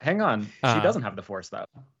 hang on, she doesn't have the Force though.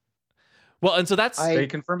 Well, and so they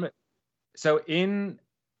confirm it. So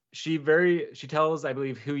she tells, I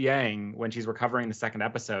believe, Hu Yang when she's recovering the second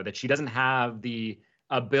episode that she doesn't have the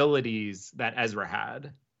abilities that Ezra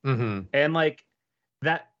had. And like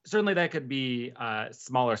that, certainly that could be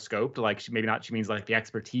smaller scoped. Like she means like the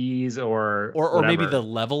expertise or maybe the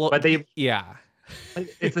level. But yeah,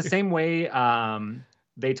 it's the same way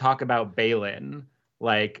they talk about Balin,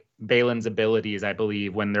 like Balin's abilities, I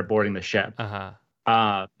believe, when they're boarding the ship.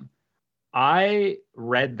 I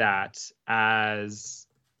read that as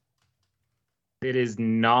it is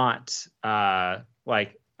not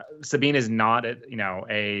like Sabine is not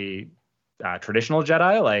a traditional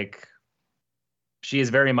Jedi. Like she is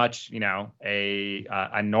very much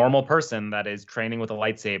a normal person that is training with a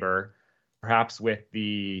lightsaber, perhaps with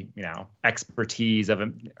the expertise of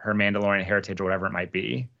her Mandalorian heritage or whatever it might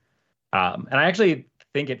be. And I actually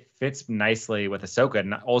think it fits nicely with Ahsoka,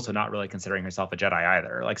 and also not really considering herself a Jedi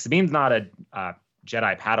either. Like Sabine's not a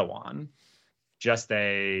Jedi Padawan, just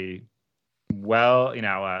a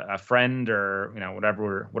friend or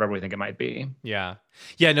whatever we think it might be. Yeah.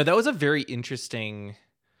 No, that was a very interesting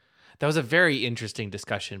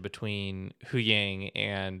discussion between Hu Yang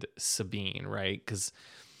and Sabine, right? Because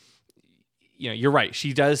you're right.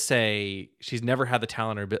 She does say she's never had the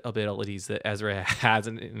talent or abilities that Ezra has,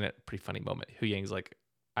 and in a pretty funny moment, Hu Yang's like,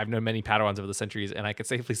 I've known many Padawans over the centuries, and I could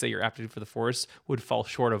safely say your aptitude for the Force would fall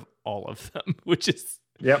short of all of them, which is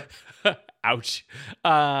ouch.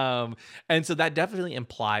 And so that definitely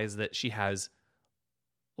implies that she has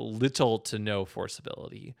little to no Force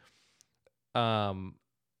ability.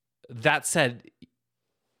 That said,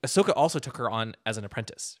 Ahsoka also took her on as an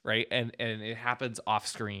apprentice, right? And it happens off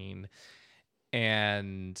screen.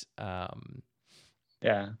 And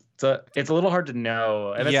it's a little hard to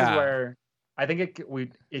know, and this is where I think it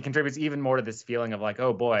contributes even more to this feeling of like,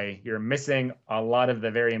 oh boy, you're missing a lot of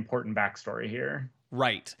the very important backstory here,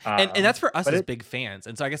 right? And that's for us as big fans.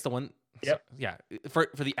 And so I guess the one,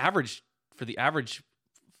 for the average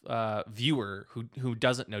viewer who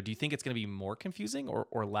doesn't know, do you think it's going to be more confusing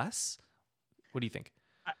or less? What do you think?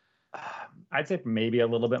 I'd say maybe a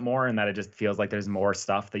little bit more, in that it just feels like there's more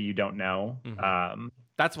stuff that you don't know.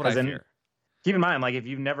 That's what I fear. Keep in mind, like if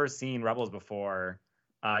you've never seen Rebels before,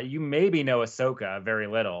 you maybe know Ahsoka very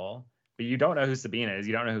little, but you don't know who Sabine is.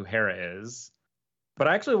 You don't know who Hera is. But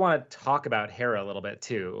I actually want to talk about Hera a little bit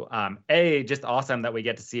too. Just awesome that we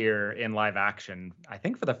get to see her in live action, I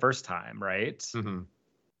think for the first time, right?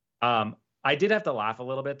 I did have to laugh a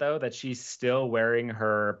little bit, though, that she's still wearing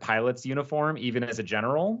her pilot's uniform, even as a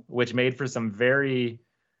general, which made for some very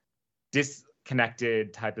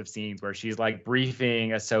disconnected type of scenes where she's like briefing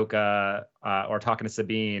Ahsoka or talking to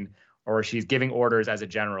Sabine, or she's giving orders as a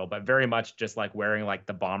general, but very much just like wearing like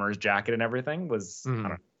the bomber's jacket and everything was, I don't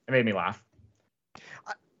know, it made me laugh.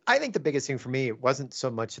 I think the biggest thing for me wasn't so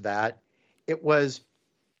much that, it was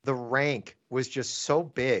the rank was just so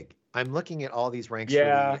big. I'm looking at all these ranks.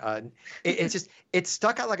 Yeah. It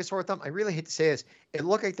stuck out like a sore thumb. I really hate to say this. It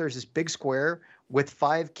looked like there's this big square with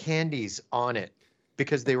 5 candies on it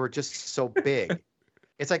because they were just so big.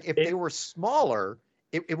 It's like if they were smaller,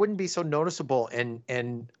 it wouldn't be so noticeable.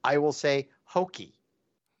 And I will say hokey.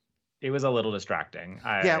 It was a little distracting.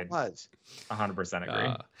 It was. 100%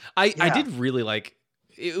 agree. I did really like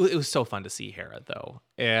it. It was so fun to see Hera though.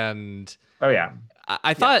 And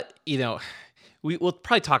I thought, we'll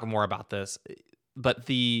probably talk more about this, but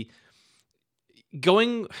I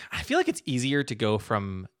feel like it's easier to go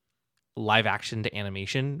from live action to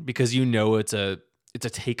animation because it's a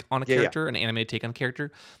take on a character, an animated take on a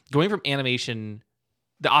character. Going from animation,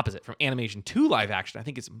 the opposite, from animation to live action, I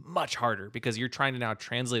think it's much harder because you're trying to now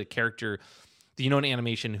translate a character that in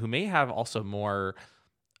animation who may have also more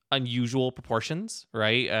unusual proportions,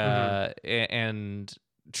 right? And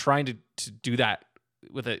trying to do that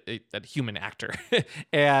with a human actor,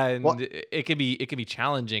 and it can be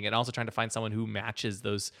challenging, and also trying to find someone who matches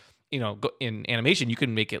those. In animation, you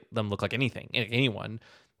can make them look like anyone,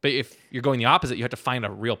 But if you're going the opposite, you have to find a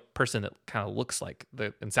real person that kind of looks like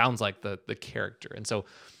and sounds like the character. And so,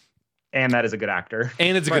 and that is a good actor.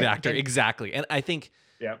 And it's a good actor, exactly. And I think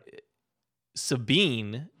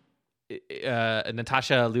Sabine,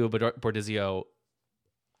 Natasha Liu Bordizio,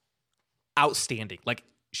 outstanding. Like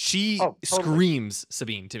she screams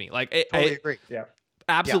Sabine to me. Like totally agree. Yeah,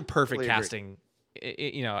 absolute perfect totally casting.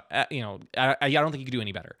 I don't think you could do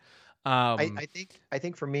any better. I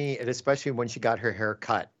think for me, and especially when she got her hair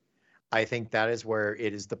cut, I think that is where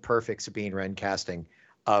it is the perfect Sabine Wren casting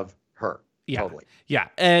of her. Yeah, totally. Yeah,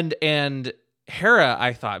 and Hera,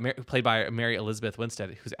 I thought, played by Mary Elizabeth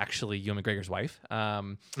Winstead, who's actually Ewan McGregor's wife.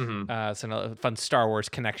 So a fun Star Wars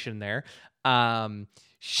connection there.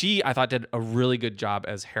 She, I thought, did a really good job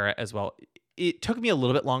as Hera as well. It took me a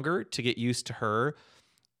little bit longer to get used to her.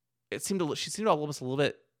 She seemed almost a little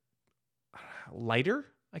bit lighter.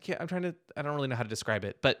 I don't really know how to describe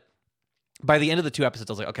it, but by the end of the 2 episodes,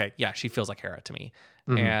 I was like, okay, yeah, she feels like Hera to me.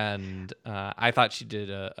 And I thought she did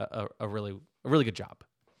a really good job.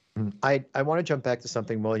 I want to jump back to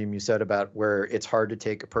something, William, you said about where it's hard to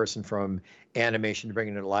take a person from animation to bring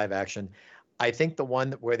it into live action. I think the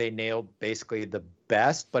one where they nailed basically the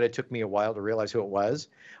best, but it took me a while to realize who it was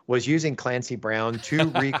using Clancy Brown to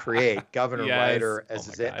recreate Governor Ryder as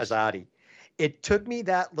Azadi. It took me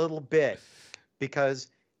that little bit because,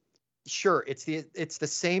 sure, it's the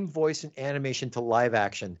same voice and animation to live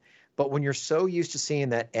action, but when you're so used to seeing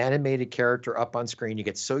that animated character up on screen, you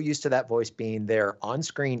get so used to that voice being there on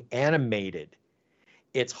screen animated,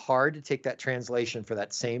 it's hard to take that translation for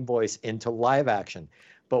that same voice into live action.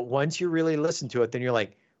 But once you really listen to it, then you're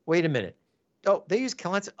like, wait a minute. Oh, they use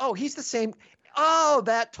Clancy. Oh, he's the same. Oh,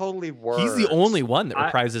 that totally works. He's the only one that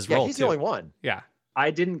reprises his role. He's the only one. Yeah. I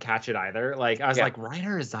didn't catch it either. Like I was like,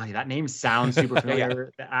 Ryder Azadi, that name sounds super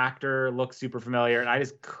familiar. The actor looks super familiar, and I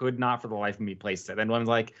just could not for the life of me place it. And when I was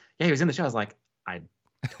like, yeah, he was in the show, I was like, I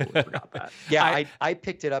totally forgot that. Yeah, I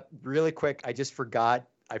picked it up really quick. I just forgot.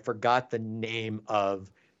 I forgot the name of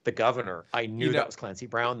the governor. I knew that was Clancy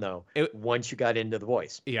Brown though. Once you got into the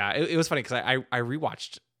voice. Yeah, it was funny because I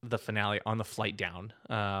rewatched the finale on the flight down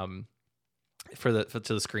to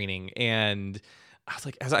the screening, and I was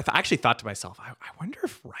like, I actually thought to myself, I wonder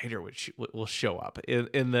if Ryder will show up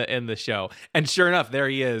in the show. And sure enough, there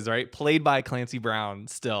he is, right, played by Clancy Brown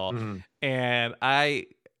still. And I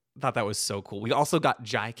thought that was so cool. We also got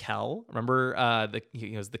Jai Kell. Remember,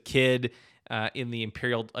 he was the kid in the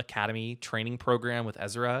Imperial Academy training program with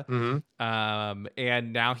Ezra.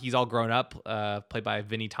 And now he's all grown up, played by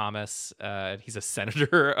Vinnie Thomas. He's a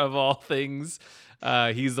senator of all things.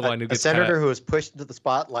 He's the one who gets a senator who was pushed into the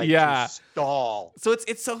spotlight to stall. So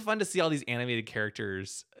it's so fun to see all these animated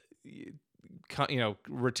characters,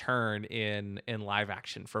 return in live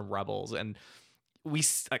action from Rebels, and we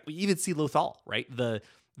even see Lothal, right? The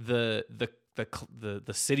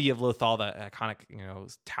city of Lothal, the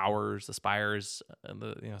iconic towers, the spires,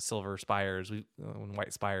 the silver spires, and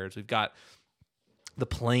white spires. We've got the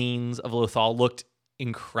plains of Lothal looked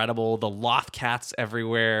incredible. The Lothcats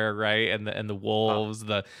everywhere, right? And the wolves.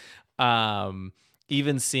 The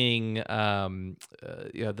even seeing the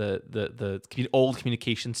old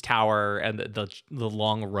communications tower and the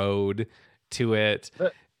long road to it.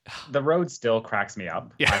 The road still cracks me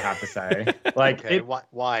up. I have to say, like,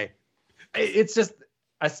 why? It's just,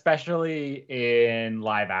 especially in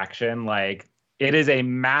live action, like it is a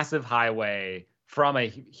massive highway from a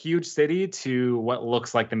huge city to what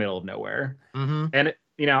looks like the middle of nowhere. And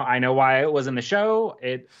I know why it was in the show.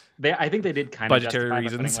 I think they did kind of budgetary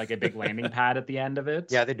reasons, putting like a big landing pad at the end of it.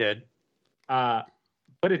 Yeah, they did. But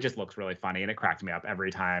it just looks really funny, and it cracked me up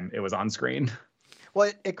every time it was on screen.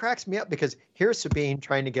 Well, it cracks me up because here's Sabine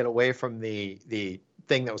trying to get away from the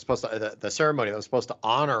thing that was supposed to the ceremony that was supposed to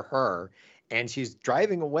honor her, and she's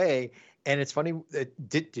driving away. And it's funny.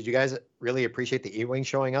 Did you guys really appreciate the E-wing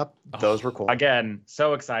showing up? Those were cool. Again,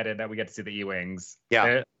 so excited that we get to see the E-wings.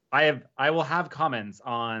 Yeah. I will have comments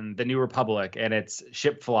on the New Republic and its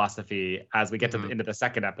ship philosophy as we get to the end of the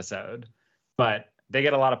second episode, but they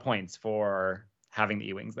get a lot of points for having the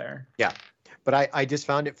E-wings there. Yeah, but I just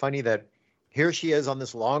found it funny that here she is on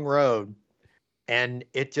this long road, and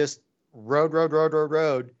it just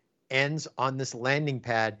road ends on this landing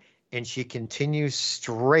pad, and she continues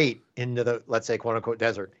straight into the, let's say, quote unquote,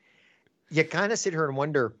 desert. You kind of sit here and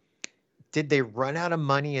wonder, did they run out of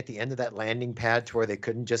money at the end of that landing pad to where they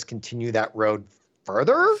couldn't just continue that road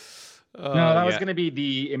further? No, that was going to be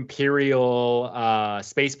the Imperial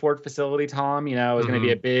spaceport facility, Tom. It was going to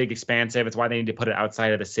be a big, expansive. It's why they need to put it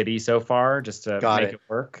outside of the city so far, just to make it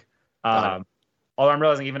work. Although I'm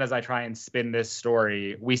realizing even as I try and spin this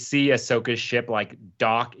story, we see Ahsoka's ship like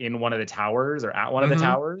dock in one of the towers or at one of the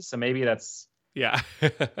towers. So maybe that's Yeah.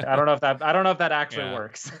 I don't know if that actually Yeah.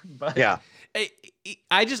 works. But Yeah.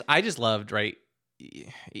 I just loved, right?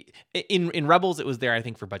 In Rebels, it was there, I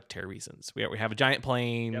think, for budgetary reasons. We have a giant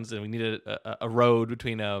planes and we needed a road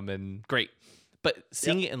between them, and great. But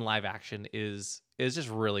seeing it in live action is just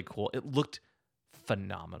really cool. It looked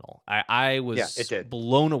phenomenal. I was it did.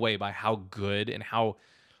 blown away by how good and how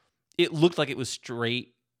it looked like it was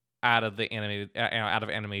straight out of the out of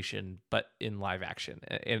animation, but in live action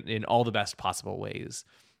in all the best possible ways.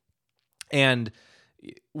 And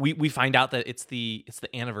we find out that it's the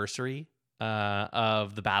anniversary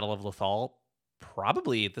of the Battle of Lothal,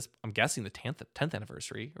 probably at this, I'm guessing the 10th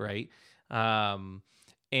anniversary, right?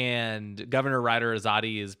 And Governor Ryder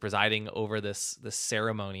Azadi is presiding over this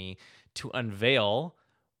ceremony to unveil,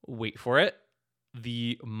 wait for it,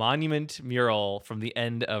 the monument mural from the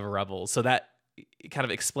end of Rebels. So that kind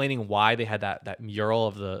of explaining why they had that mural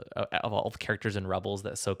of all the characters in Rebels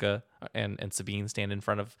that Ahsoka and Sabine stand in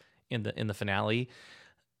front of in the finale.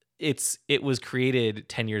 It was created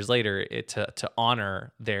 10 years later to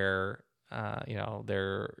honor their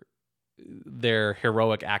their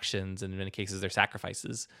heroic actions, and in many cases their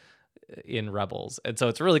sacrifices in Rebels. And so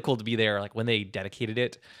it's really cool to be there, like when they dedicated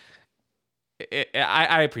it.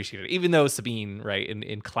 I appreciate it, even though Sabine, right,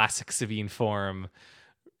 in classic Sabine form,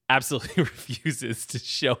 absolutely refuses to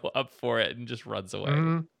show up for it and just runs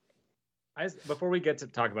away. Before we get to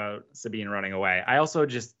talk about Sabine running away, I also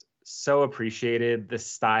just so appreciated the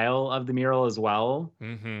style of the mural as well.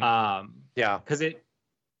 Because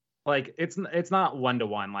it's not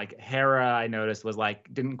 1-to-1. Like Hera, I noticed, was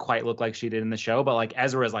like didn't quite look like she did in the show, but like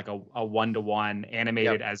Ezra is like a 1-to-1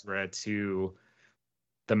 animated Ezra to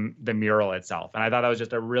the mural itself. And I thought that was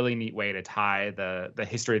just a really neat way to tie the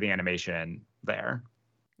history of the animation there.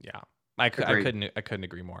 Yeah. I couldn't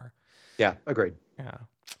agree more. Yeah, agreed. Yeah.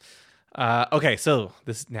 Okay, so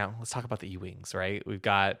now let's talk about the E-Wings, right? We've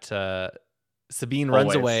got Sabine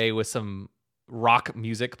runs away with some rock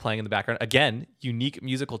music playing in the background. Again, unique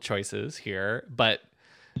musical choices here, but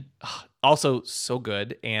also so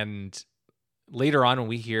good. And later on when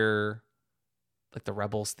we hear like the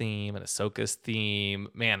Rebels theme and Ahsoka's theme,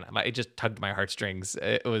 man, it just tugged my heartstrings.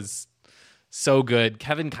 It was so good.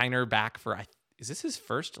 Kevin Kiner back for, is this his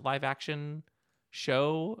first live action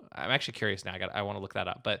show? I'm actually curious now. I want to look that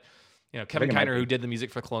up. But Kevin Kiner, who did the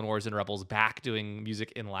music for Clone Wars and Rebels, back doing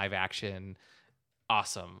music in live action.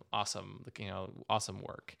 Awesome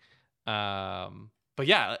work. But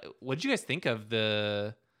yeah, what did you guys think of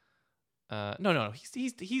the? No,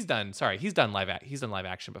 he's done. Sorry, he's done live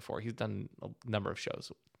action before. He's done a number of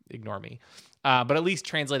shows. Ignore me. But at least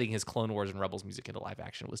translating his Clone Wars and Rebels music into live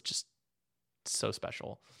action was just so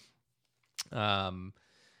special.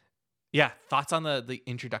 Yeah, thoughts on the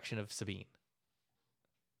introduction of Sabine?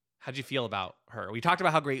 How'd you feel about her? We talked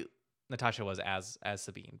about how great Natasha was as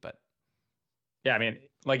Sabine, but yeah, I mean,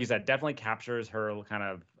 like you said, definitely captures her kind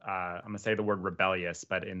of, I'm going to say the word rebellious,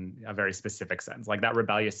 but in a very specific sense, like that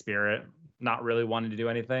rebellious spirit, not really wanting to do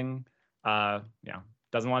anything,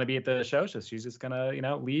 doesn't want to be at the show. So she's just going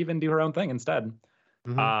to, leave and do her own thing instead.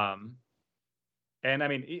 And I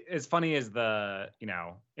mean, as funny as the,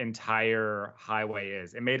 entire highway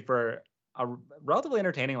is, it made for a relatively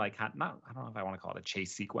entertaining, like, I don't know if I want to call it a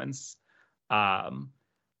chase sequence.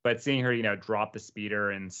 But seeing her, drop the speeder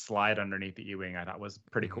and slide underneath the E-Wing, I thought was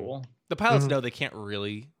pretty cool. The pilots know they can't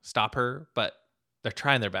really stop her, but they're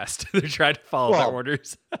trying their best. They're trying to follow their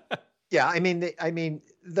orders. Yeah, I mean,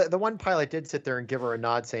 the one pilot did sit there and give her a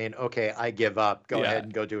nod, saying, "Okay, I give up. Go ahead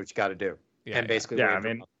and go do what you got to do." And basically,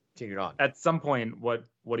 continued on. At some point, what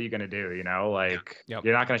are you gonna do? You're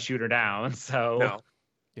not gonna shoot her down. So no.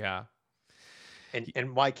 Yeah.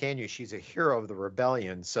 And why can you? She's a hero of the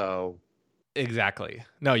rebellion, so. Exactly.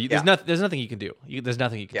 No, there's nothing you can do. There's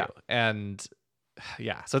nothing you can do. And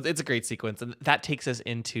so it's a great sequence, and that takes us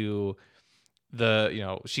into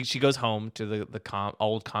the she goes home to the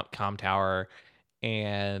old comm tower,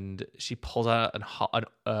 and she pulls out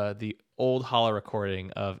the old holo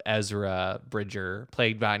recording of Ezra Bridger,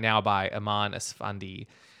 played by Aman Esfandi.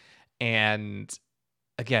 And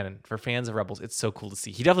again, for fans of Rebels, it's so cool to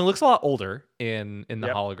see. He definitely looks a lot older in the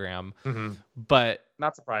hologram, but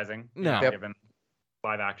not surprising. Given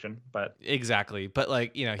live action, but exactly. But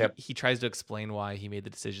he tries to explain why he made the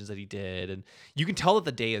decisions that he did, and you can tell that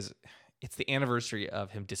the day it's the anniversary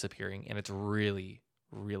of him disappearing, and it's really,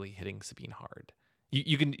 really hitting Sabine hard.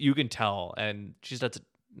 You can tell, and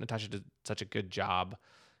Natasha did such a good job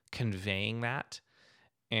conveying that,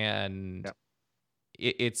 and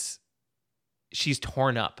she's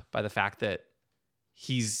torn up by the fact that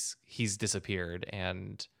he's disappeared,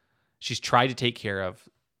 and she's tried to take care of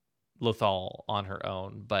Lothal on her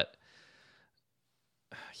own, but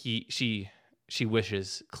she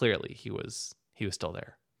wishes clearly he was still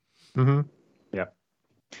there. Mm-hmm. Yeah.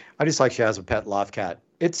 I just like she has a pet loft cat.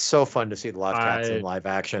 It's so fun to see the loft cats in live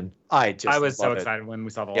action. I was so love it. excited when we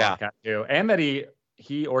saw the loft cat too, and that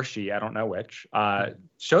he or she, I don't know which,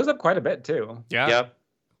 shows up quite a bit too. Yeah. Yep.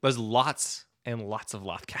 There's lots and lots of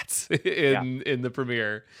loft cats in the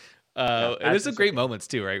premiere. And there's some great moments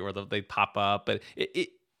too, right, where they pop up, but it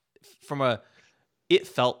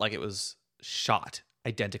felt like it was shot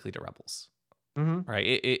identically to Rebels. Mm-hmm.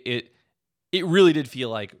 Right? It really did feel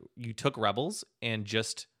like you took Rebels and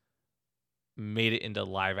just made it into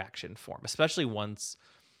live action form, especially once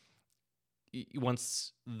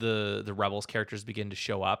the Rebels characters begin to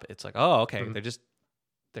show up. It's like, oh, okay,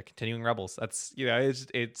 they're continuing Rebels. That's,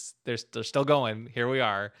 they're still going. Here we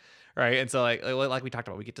are, right? And so like we talked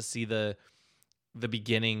about, we get to see the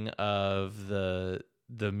beginning of the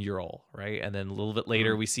mural, right? And then a little bit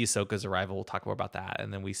later, we see Ahsoka's arrival. We'll talk more about that.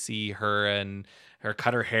 And then we see her and her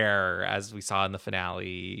cut her hair, as we saw in the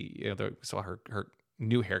finale. We saw her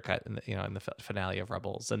new haircut in the finale of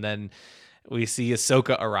Rebels. And then we see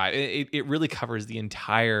Ahsoka arrive. It really covers the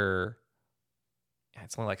entire.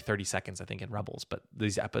 It's only like 30 seconds, I think, in Rebels, but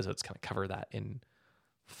these episodes kind of cover that in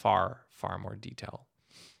far, far more detail.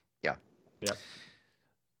 Yeah. Yeah.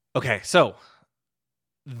 Okay, so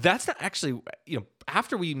that's not actually,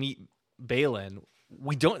 after we meet Baylan,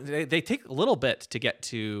 they take a little bit to get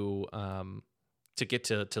to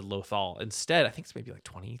Lothal. Instead, I think it's maybe like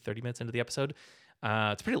 20, 30 minutes into the episode.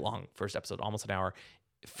 It's a pretty long first episode, almost an hour.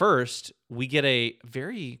 First, we get a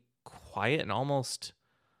very quiet and almost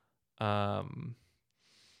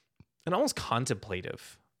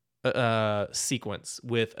contemplative sequence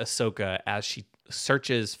with Ahsoka as she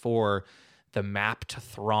searches for the map to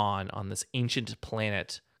Thrawn on this ancient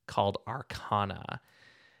planet called Arcana.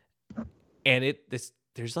 And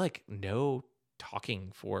there's like no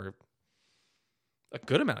talking for a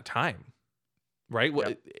good amount of time, right?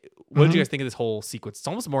 What did you guys think of this whole sequence? It's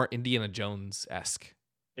almost more Indiana Jones-esque.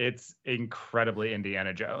 It's incredibly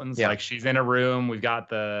Indiana Jones. Yeah. Like, she's in a room. We've got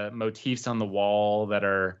the motifs on the wall that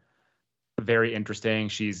are very interesting.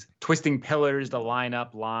 She's twisting pillars to line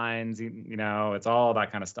up lines. It's all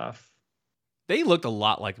that kind of stuff. They looked a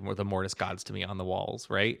lot like the Mortis gods to me on the walls,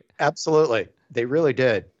 right? Absolutely. They really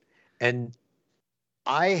did. And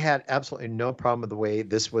I had absolutely no problem with the way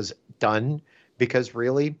this was done, because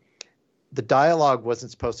really the dialogue was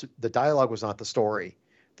not the story.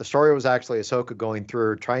 The story was actually Ahsoka going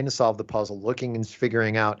through, trying to solve the puzzle, looking and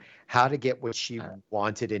figuring out how to get what she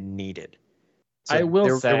wanted and needed. So I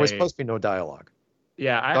will say there was supposed to be no dialogue.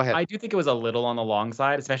 Yeah, Go ahead. I do think it was a little on the long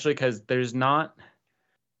side, especially because there's not,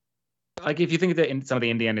 like, if you think of some of the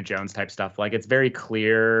Indiana Jones type stuff, like, it's very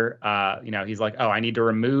clear. He's like, oh, I need to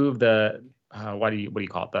remove the what do you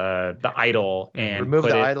call it, the idol, and remove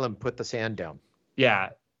the idol and put the sand down. Yeah.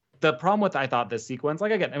 The problem with, I thought, this sequence,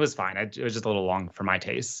 like, again, it was fine. It was just a little long for my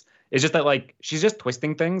taste. It's just that, like, she's just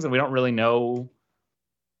twisting things, and we don't really know.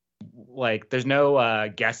 Like, there's no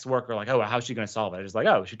guesswork or like, oh, how's she going to solve it? It's just like,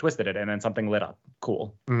 oh, she twisted it and then something lit up.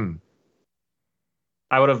 Cool.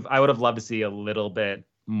 I would have loved to see a little bit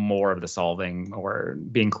more of the solving or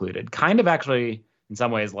be included. Kind of actually, in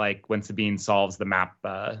some ways, like when Sabine solves the map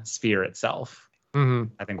sphere itself. I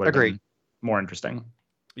think would have been more interesting.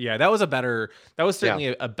 Yeah, that was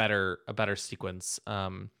certainly a better sequence.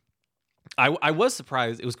 I was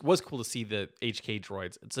surprised. It was cool to see the HK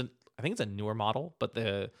droids. I think it's a newer model, but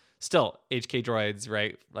still HK droids,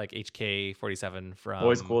 right? Like HK-47 from,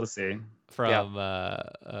 always cool to see from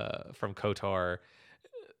KOTOR.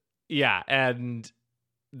 Yeah, and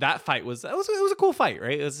that fight was a cool fight,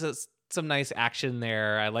 right? It was just some nice action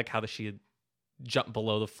there. I like how she jumped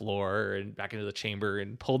below the floor and back into the chamber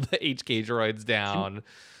and pulled the HK droids down.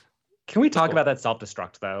 Can we talk about that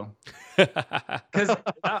self-destruct though? Because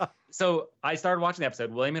so I started watching the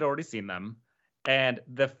episode. William had already seen them. And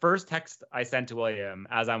the first text I sent to William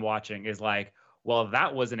as I'm watching is like, well,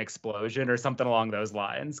 that was an explosion or something along those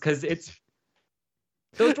lines. Because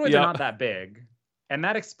those droids are not that big. And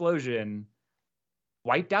that explosion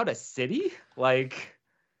wiped out a city? Like,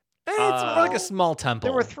 it's more like a small temple.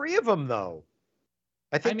 There were 3 of them, though.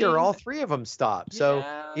 I think all 3 of them stopped. So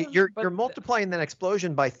you're multiplying that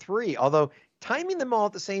explosion by 3. Although timing them all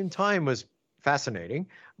at the same time was fascinating.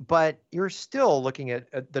 But you're still looking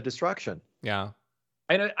at the destruction. Yeah.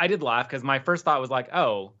 I did laugh because my first thought was like,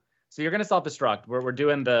 oh, So you're gonna self-destruct. We're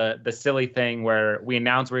doing the silly thing where we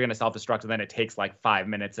announce we're gonna self-destruct, and then it takes like 5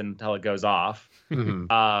 minutes until it goes off.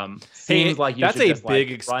 Seems like you that's should a just, big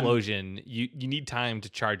like, explosion. You need time to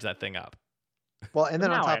charge that thing up. Well, and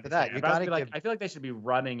then on Now I top of that, you understand. got to But give. I feel like they should be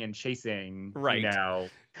running and chasing. Right. You know.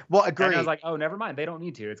 Well, And agree. I was like, oh, never mind. They don't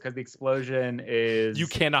need to. It's because the explosion is. You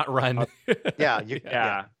cannot run. Yeah,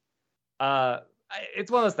 Yeah.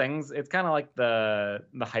 It's one of those things. It's kind of like the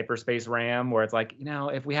hyperspace ram, where it's like,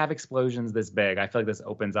 if we have explosions this big, I feel like this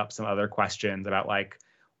opens up some other questions about, like,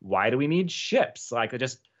 why do we need ships? Like,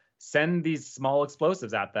 just send these small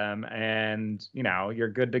explosives at them, and you're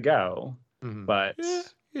good to go. But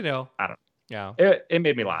I don't. Yeah. It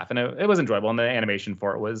made me laugh, and it was enjoyable, and the animation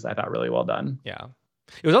for it was, I thought, really well done. Yeah.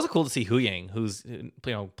 It was also cool to see Hu Yang, who's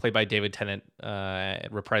played by David Tennant,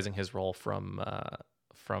 reprising his role from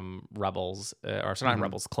Rebels, not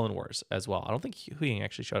Rebels, Clone Wars as well. I don't think Hu Yang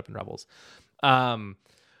actually showed up in Rebels.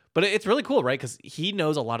 But it's really cool, right? Because he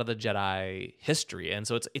knows a lot of the Jedi history, and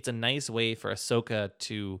so it's a nice way for Ahsoka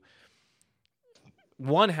to,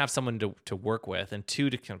 one, have someone to work with, and two,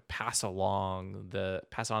 to kind of pass on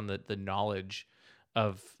the knowledge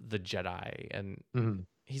of the Jedi. And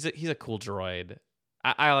he's a cool droid.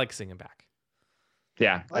 I like seeing him back.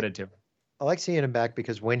 Yeah, I did too. I like seeing him back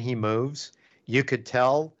because when he moves, you could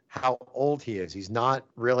tell how old he is. He's not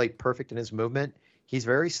really perfect in his movement. He's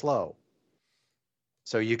very slow.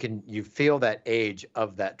 So you feel that age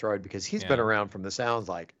of that droid because he's been around, from the sounds,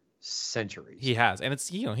 like centuries. He has, and it's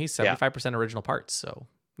he's 75% original parts. So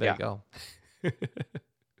there you go.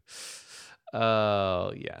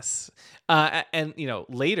 Oh yes, and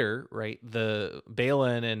later, right? The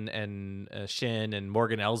Balin and Shin and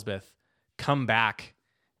Morgan Elsbeth come back.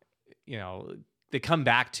 They come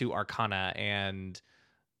back to Arcana and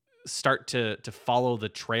start to follow the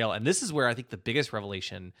trail, and this is where I think the biggest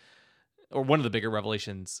revelation, or one of the bigger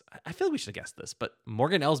revelations, I feel like we should have guessed this, but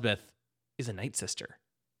Morgan Elsbeth is a Night Sister.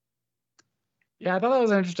 Yeah, I thought that was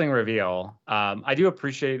an interesting reveal. I do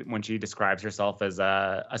appreciate when she describes herself as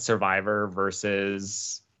a survivor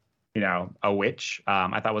versus, a witch.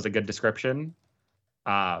 I thought was a good description.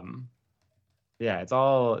 Yeah,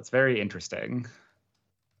 it's very interesting.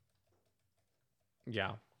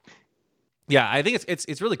 Yeah, I think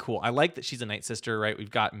it's really cool. I like that she's a Night Sister, right? We've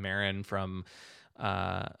got Marin from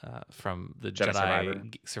the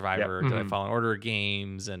Jedi Survivor, Yep. Jedi Fallen Order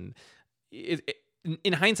games, and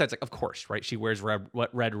in hindsight, it's like, of course, right? She wears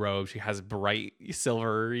red robe. She has bright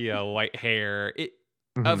silver, white hair.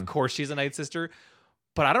 Of course, she's a Night Sister.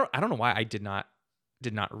 But I don't know why I did not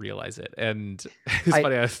realize it. And it's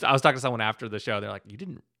funny. I was talking to someone after the show. They're like, "You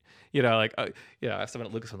didn't." Someone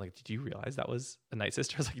at Lucas, I'm like, "Did you realize that was a Night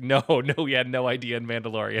Sister?" I was like, "No, we had no idea in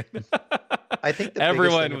Mandalorian." I think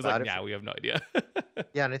everyone was like, "Yeah, we have no idea."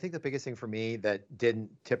 Yeah, and I think the biggest thing for me that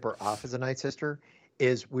didn't tip her off as a Night Sister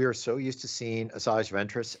is we are so used to seeing Asajj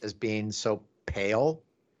Ventress as being so pale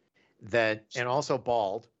and also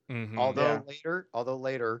bald. Although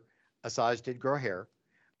later Asajj did grow hair,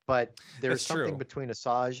 but there's something between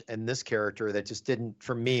Asajj and this character that just didn't,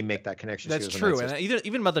 for me, make that connection. That's true, and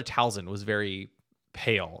even Mother Talzin was very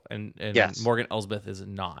pale, and Morgan Elsbeth is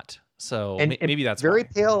not. So maybe that's very why.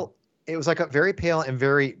 Pale. It was like a very pale and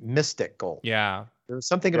very mystical. Yeah, there was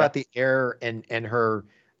something about the air and her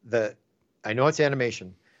I know it's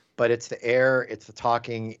animation, but it's the air, it's the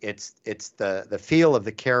talking, it's the feel of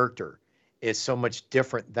the character is so much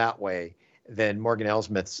different that way than Morgan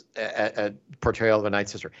Elsbeth's portrayal of a Night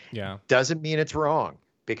Sister. Yeah, doesn't mean it's wrong,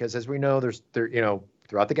 because as we know,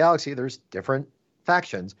 throughout the galaxy, there's different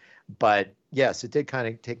factions. But yes, it did kind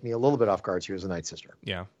of take me a little bit off guard. She was a Night Sister.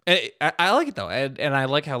 Yeah, I like it though, and I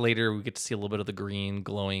like how later we get to see a little bit of the green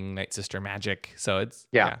glowing Night Sister magic. So it's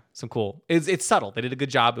some cool. It's subtle. They did a good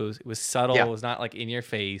job. It was subtle. Yeah. It was not like in your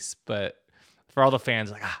face, but for all the fans,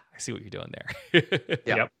 like, I see what you're doing there.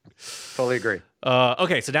 Yep. Totally agree.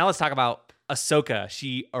 Okay, so now let's talk about Ahsoka.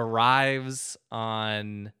 She arrives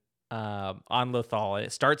on Lothal.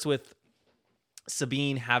 It starts with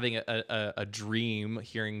Sabine having a dream,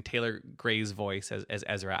 hearing Taylor Gray's voice as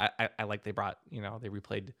Ezra. I like they brought, they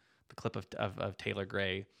replayed the clip of Taylor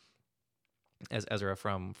Gray as Ezra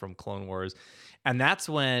from Clone Wars. And that's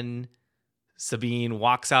when Sabine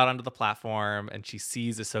walks out onto the platform and she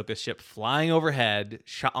sees Ahsoka's ship flying overhead,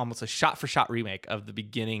 almost a shot-for-shot remake of the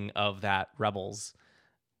beginning of that Rebels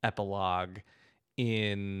epilogue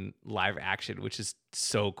in live action, which is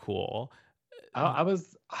so cool. I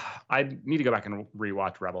need to go back and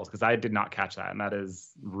rewatch Rebels because I did not catch that, and that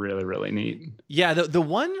is really, really neat. Yeah, the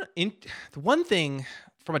one thing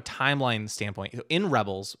from a timeline standpoint in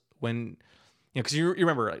Rebels, when because you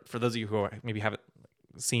remember, for those of you who maybe haven't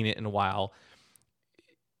seen it in a while,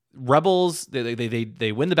 Rebels,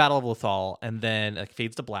 they win the Battle of Lothal, and then it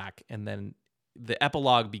fades to black, and then the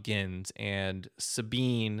epilogue begins, and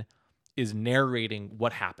Sabine is narrating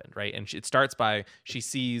what happened, right? And it starts by she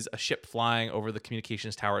sees a ship flying over the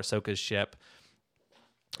communications tower, Ahsoka's ship,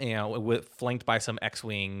 flanked by some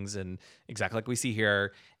X-wings, and exactly like we see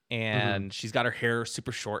here. And she's got her hair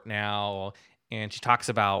super short now, and she talks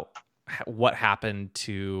about what happened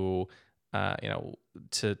to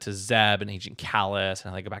Zeb and Agent Callus, and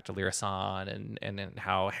how they go back to Lyrasan, and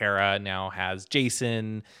how Hera now has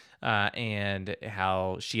Jason, and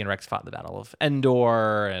how she and Rex fought in the Battle of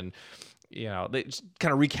Endor, and they just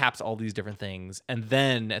kind of recaps all these different things. And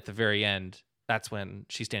then at the very end, that's when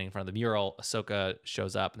she's standing in front of the mural. Ahsoka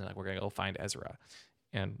shows up, and they're like, "We're gonna go find Ezra,"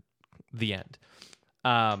 and the end.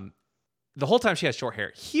 The whole time she has short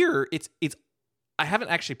hair. Here, it's. I haven't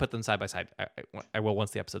actually put them side by side. I will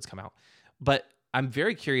once the episodes come out, but I'm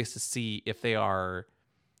very curious to see if they are.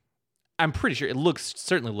 I'm pretty sure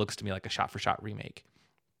certainly looks to me like a shot for shot remake.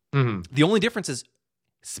 The only difference is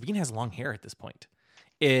Sabine has long hair at this point,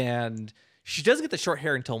 and she doesn't get the short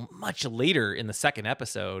hair until much later in the second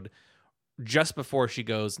episode, just before she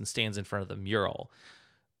goes and stands in front of the mural.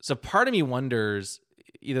 So part of me wonders,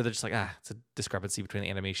 either they're just like, it's a discrepancy between the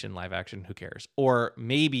animation and live action, who cares? Or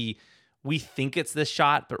maybe we think it's this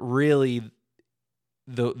shot, but really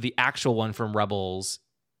the actual one from Rebels,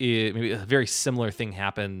 maybe a very similar thing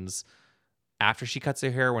happens after she cuts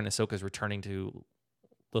her hair when Ahsoka's returning to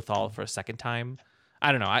Lothal for a second time.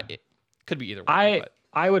 I don't know. It could be either way.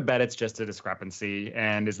 I would bet it's just a discrepancy,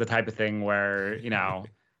 and is the type of thing where,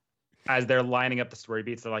 as they're lining up the story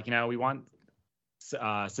beats, they're like, we want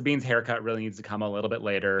Sabine's haircut really needs to come a little bit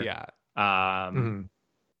later. Yeah.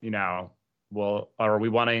 We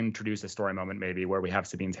want to introduce a story moment maybe where we have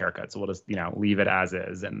Sabine's haircut, so we'll just leave it as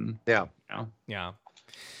is. And yeah.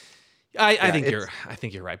 I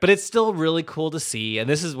think you're right, but it's still really cool to see, and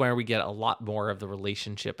this is where we get a lot more of the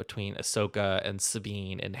relationship between Ahsoka and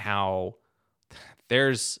Sabine, and how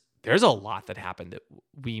there's a lot that happened that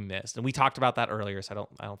we missed, and we talked about that earlier. So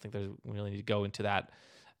I don't think we really need to go into that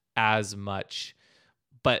as much,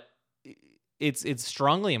 but it's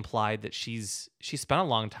strongly implied that she spent a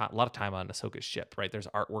lot of time on Ahsoka's ship, right? There's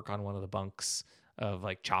artwork on one of the bunks of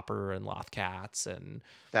like Chopper and Lothcats, and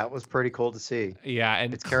that was pretty cool to see. Yeah,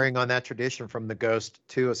 and it's carrying on that tradition from the Ghost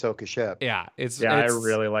to Ahsoka's ship. Yeah, I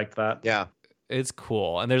really liked that. Yeah, it's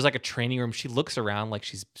cool. And there's like a training room. She looks around like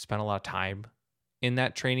she's spent a lot of time in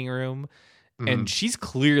that training room, and she's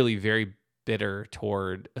clearly very bitter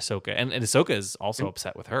toward Ahsoka, and Ahsoka is also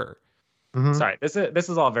upset with her. Sorry, this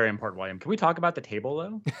is all very important, William. Can we talk about the table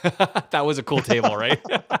though? That was a cool table, right?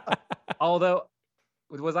 Although,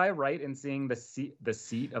 was I right in seeing the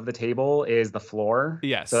seat of the table is the floor?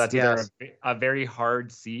 Yes. So that's either a very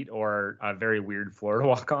hard seat or a very weird floor to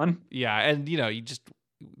walk on. Yeah, and you just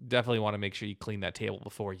definitely want to make sure you clean that table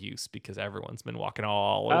before use, because everyone's been walking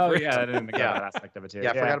all over. Oh yeah, I didn't think of that aspect of it too.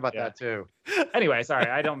 Yeah, I forgot about that too. Anyway, sorry,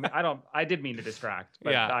 I did mean to distract,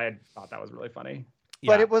 but I thought that was really funny.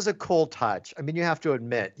 But it was a cool touch. I mean, you have to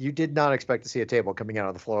admit, you did not expect to see a table coming out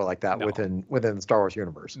of the floor like that within the Star Wars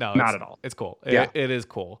universe. No, not at all. It's cool. Yeah. It is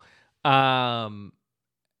cool. And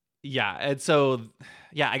so,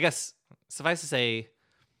 I guess suffice to say,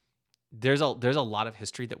 there's a lot of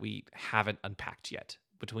history that we haven't unpacked yet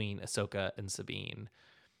between Ahsoka and Sabine.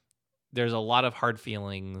 There's a lot of hard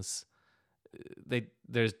feelings.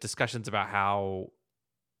 There's discussions about how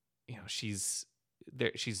she's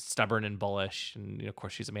stubborn and bullish, and of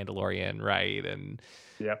course she's a Mandalorian, right? And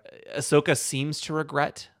Ahsoka seems to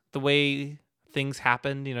regret the way things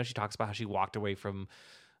happened. She talks about how she walked away from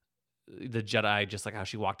the Jedi, just like how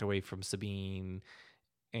she walked away from Sabine.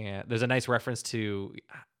 And there's a nice reference to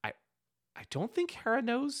I don't think Hera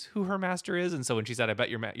knows who her master is, and so when she said, "I bet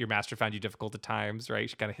your master found you difficult at times," right?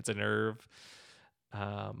 She kind of hits a nerve.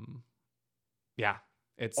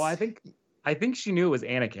 It's. Well, I think she knew it was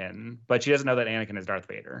Anakin, but she doesn't know that Anakin is Darth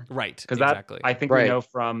Vader. Right. Because exactly. I think we know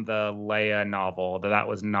from the Leia novel that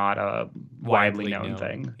was not a widely known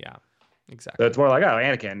thing. Yeah, exactly. So it's more like, oh,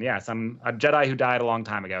 Anakin, yes, I'm a Jedi who died a long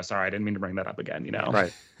time ago. Sorry, I didn't mean to bring that up again,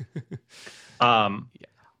 Right.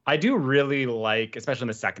 I do really like, especially in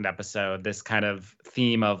the second episode, this kind of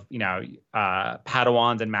theme of,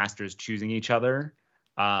 Padawans and masters choosing each other.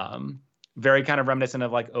 Very kind of reminiscent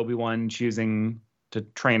of like Obi-Wan choosing to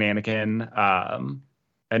train Anakin.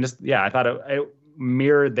 And just, I thought it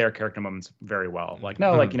mirrored their character moments very well. Like,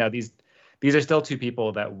 no, these are still two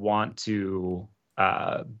people that want to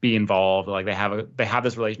be involved. Like they have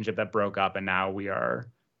this relationship that broke up, and now we are,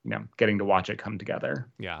 getting to watch it come together.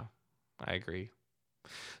 Yeah, I agree.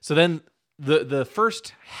 So then the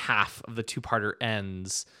first half of the two-parter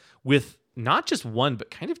ends with not just one,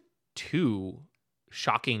 but kind of two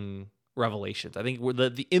shocking revelations. I think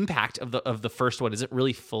the impact of the first one isn't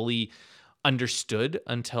really fully understood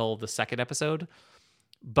until the second episode.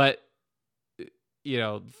 But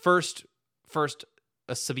first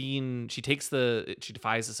Sabine, she defies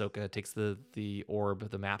Ahsoka, takes the orb,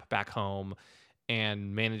 the map back home,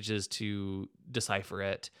 and manages to decipher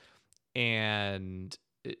it. And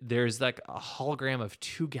there's like a hologram of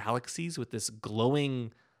two galaxies with this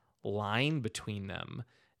glowing line between them.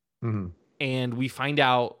 Mm-hmm. And we find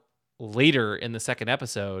out later in the second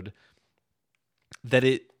episode that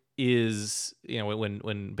it is,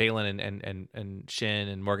 when Balin and Shin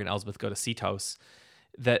and Morgan Elsbeth go to Cetos,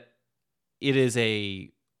 that it is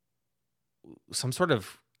some sort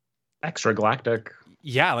of extragalactic.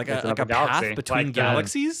 Yeah, like a path between like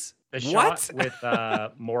galaxies. The shot with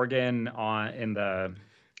Morgan in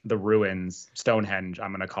the ruins, Stonehenge,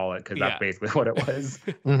 I'm gonna call it, because that's basically what it was.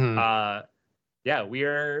 Mm-hmm.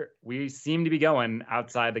 We seem to be going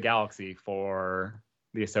outside the galaxy for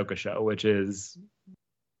the Ahsoka show, which is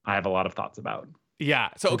I have a lot of thoughts about. Yeah.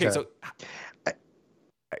 So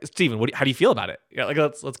Steven, how do you feel about it? Yeah, like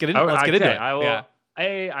let's get into it. I will. Yeah.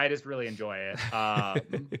 I just really enjoy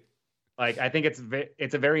it. Like I think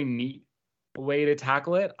it's a very neat way to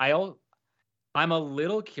tackle it. I'm a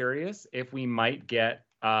little curious if we might get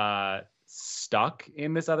stuck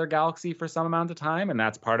in this other galaxy for some amount of time, and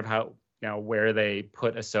that's part of how where they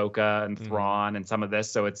put Ahsoka and Thrawn and some of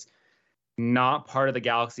this, so it's not part of the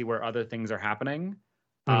galaxy where other things are happening.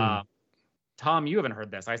 Tom, you haven't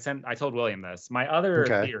heard this. I told William this. My other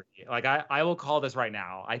theory, like I will call this right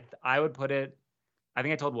now. I would put it. I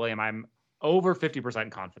think I told William I'm over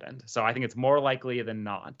 50% confident. So I think it's more likely than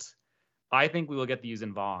not. I think we will get the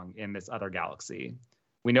Yuuzhan Vong in this other galaxy.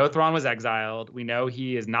 We know Thrawn was exiled. We know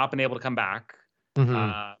he has not been able to come back,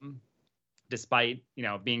 despite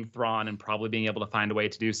being Thrawn and probably being able to find a way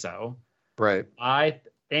to do so. Right.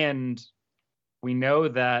 And we know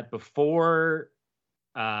that before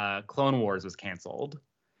Clone Wars was canceled,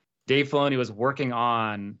 Dave Filoni was working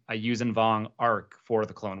on a Yuuzhan Vong arc for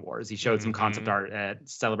the Clone Wars. He showed some concept art at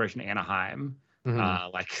Celebration Anaheim,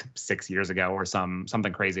 like 6 years ago or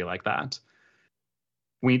something crazy like that.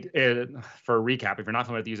 For a recap, if you're not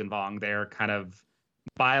familiar with Yuuzhan Vong, they're kind of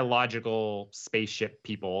biological spaceship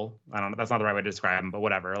people. I don't know, that's not the right way to describe them, but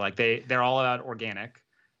whatever. Like they're all about organic.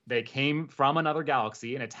 They came from another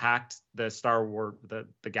galaxy and attacked the Star Wars,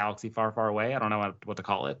 the galaxy far, far away. I don't know what to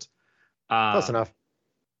call it. Close enough.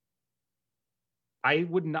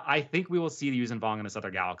 I think we will see the Yuuzhan Vong in this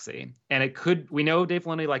other galaxy, and it could. We know Dave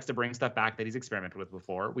Filoni likes to bring stuff back that he's experimented with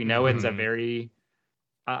before. We know it's a very,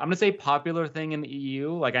 I'm gonna say, popular thing in the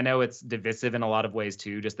EU. Like I know it's divisive in a lot of ways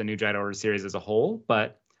too, just the New Jedi Order series as a whole.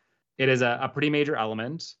 But it is a pretty major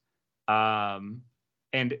element,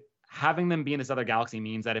 and having them be in this other galaxy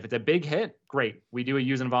means that if it's a big hit, great. We do a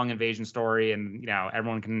Yuuzhan Vong invasion story, and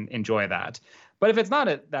everyone can enjoy that. But if it's not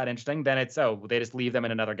that interesting, then they just leave them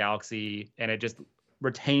in another galaxy, and it just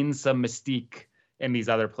retains some mystique in these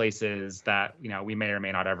other places that we may or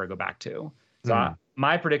may not ever go back to. So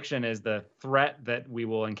my prediction is the threat that we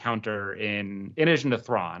will encounter in addition to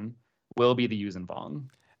Thrawn will be the Yuuzhan Vong.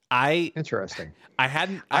 Interesting. I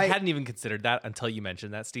hadn't even considered that until you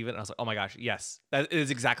mentioned that, Steven. And I was like, oh my gosh, yes, that is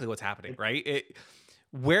exactly what's happening, right?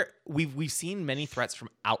 Where we've seen many threats from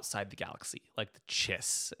outside the galaxy, like the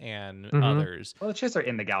Chiss and others. Well, the Chiss are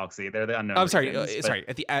in the galaxy; they're the unknown. I'm sorry, regions, sorry.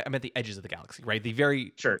 I'm at the edges of the galaxy, right? The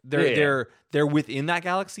very sure. They're within that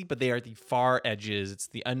galaxy, but they are at the far edges. It's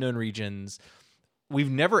the unknown regions.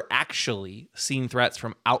 We've never actually seen threats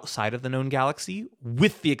from outside of the known galaxy,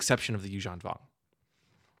 with the exception of the Yuuzhan Vong.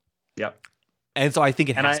 Yep. And so I think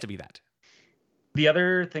it has to be that. The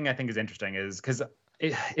other thing I think is interesting is because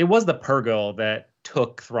it was the Purrgil that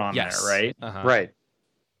took Thrawn there, right? Right.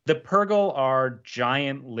 The Purrgil are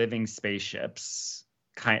giant living spaceships.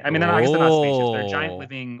 I mean, I guess they're not spaceships. They're giant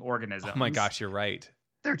living organisms. Oh my gosh, you're right.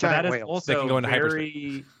 They're giant whales. Also they can go into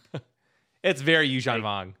hyperspace. It's very Yuuzhan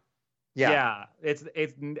Vong. Yeah. It's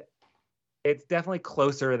definitely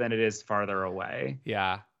closer than it is farther away.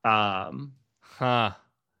 Yeah. I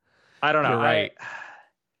don't know. You're right.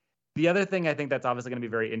 The other thing I think that's obviously going to be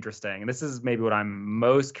very interesting, and this is maybe what I'm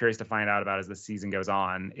most curious to find out about as the season goes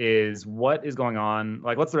on, is what is going on.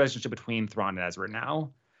 Like, what's the relationship between Thrawn and Ezra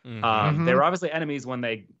now? They were obviously enemies when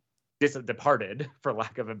they departed, for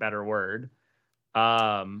lack of a better word.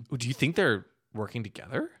 Do you think they're working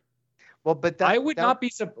together? Well, but I would not be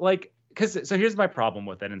so here's my problem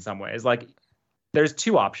with it in some ways. Like, there's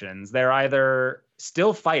two options. They're either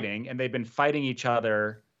still fighting and they've been fighting each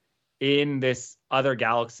other in this other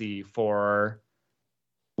galaxy for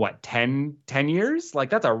what, 10 years? Like,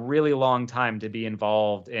 that's a really long time to be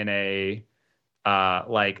involved in a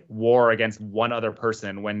like war against one other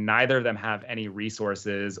person when neither of them have any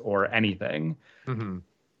resources or anything. Mm-hmm.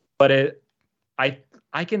 But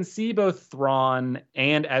I can see both Thrawn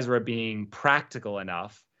and Ezra being practical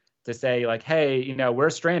enough to say, like, hey, you know, we're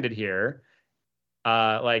stranded here.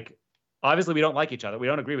 Like, obviously we don't like each other. We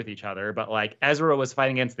don't agree with each other, but like Ezra was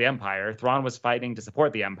fighting against the Empire. Thrawn was fighting to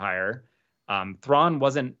support the Empire. Thrawn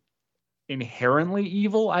wasn't inherently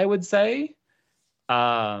evil, I would say.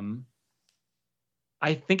 I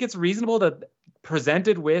think it's reasonable that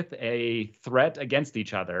presented with a threat against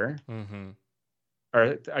each other,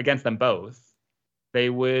 or against them both, they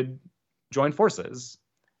would join forces.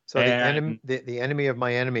 So the enemy of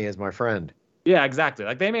my enemy is my friend. Yeah, exactly.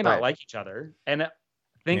 Like, they may not Right. like each other. And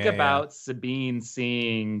think about Sabine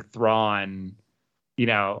seeing Thrawn, you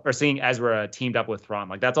know, or seeing Ezra teamed up with Thrawn.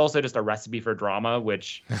 Like, that's also just a recipe for drama,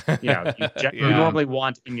 which, you know, you normally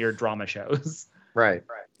want in your drama shows. Right.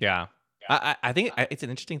 Yeah. I think it's an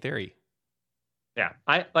interesting theory. Yeah.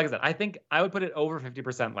 Like I said, I think I would put it over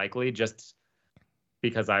 50% likely, just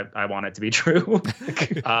because I want it to be true.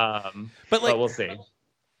 But we'll see.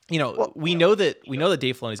 You know, we know that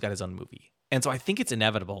Dave Filoni's got his own movie. And so I think it's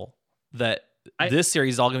inevitable that this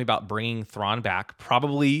series is all going to be about bringing Thrawn back,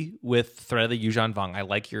 probably with threat of the Yuuzhan Vong. I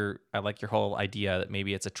like your whole idea that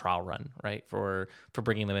maybe it's a trial run, right, for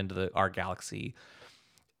bringing them into our galaxy,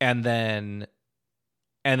 and then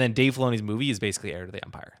Dave Filoni's movie is basically Heir to the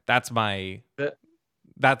Empire. That's my the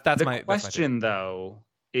question though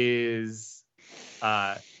is,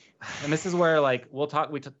 and this is where, like, we'll talk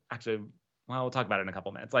about it in a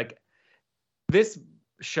couple minutes. Like, this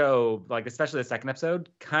show, like especially the second episode,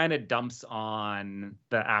 kind of dumps on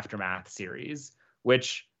the Aftermath series,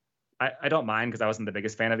 which I don't mind because I wasn't the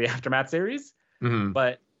biggest fan of the Aftermath series. Mm-hmm.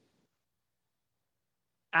 But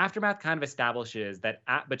Aftermath kind of establishes that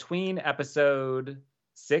between episode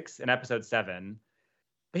 6 and episode 7,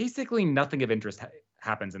 basically nothing of interest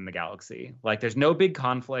happens in the galaxy. Like, there's no big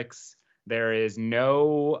conflicts. There is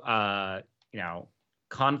no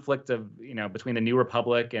conflict of, between the New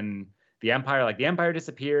Republic and the Empire. Like, the Empire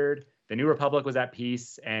disappeared, the New Republic was at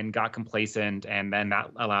peace and got complacent, and then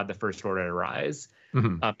that allowed the First Order to rise.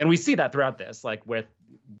 Mm-hmm. And we see that throughout this, like with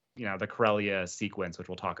the Corellia sequence, which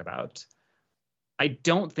we'll talk about. I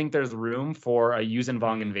don't think there's room for a Yuuzhan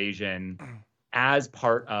Vong invasion as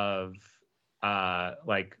part of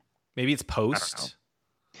like, maybe it's post.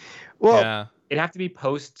 Well, yeah. It'd have to be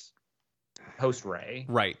post Rey,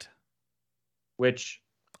 right? Which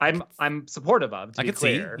I'm supportive of. To I be could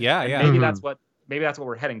clear. see. Yeah, and yeah. Maybe that's what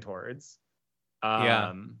we're heading towards.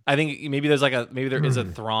 Yeah, I think maybe there is a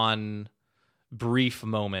Thrawn brief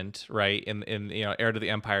moment, right, in Heir to the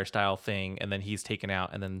Empire style thing, and then he's taken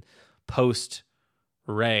out, and then post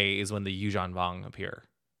Rey is when the Yuuzhan Vong appear.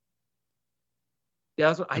 Yeah,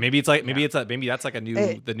 that's what maybe that's like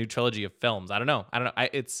the new trilogy of films. I don't know.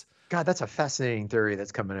 It's God, that's a fascinating theory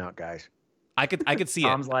that's coming out, guys. I could see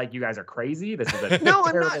Tom's it. like, you guys are crazy. This is a No,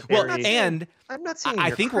 I'm not. Well, and I'm not saying I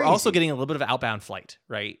you're think crazy. we're also getting a little bit of outbound flight,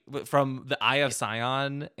 right, from the Eye of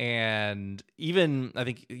Sion, and even I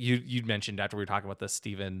think you'd mentioned after we were talking about this,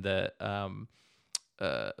 Stephen, that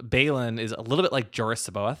Balin is a little bit like Jorah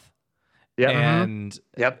Sabaoth. Yeah. And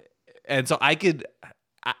Yep. And so I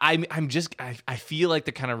feel like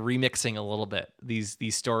they're kind of remixing a little bit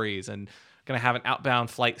these stories, and going to have an outbound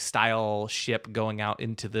flight style ship going out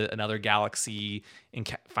into another galaxy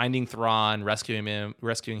and finding Thrawn, rescuing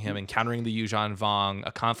him, encountering the Yuuzhan Vong.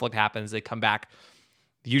 A conflict happens. They come back.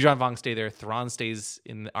 The Yuuzhan Vong stay there. Thrawn stays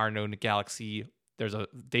in our known galaxy. There's a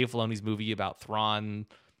Dave Filoni's movie about Thrawn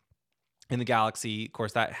in the galaxy. Of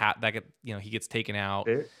course, he gets taken out.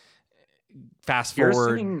 Fast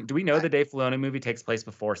forward. Do we know the Dave Filoni movie takes place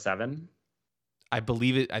before 7? I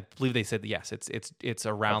believe it. I believe they said yes. It's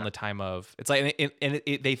around the time of. It's like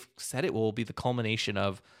they've said it will be the culmination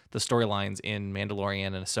of the storylines in Mandalorian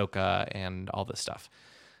and Ahsoka and all this stuff.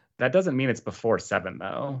 That doesn't mean it's before 7,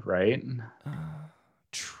 though, right?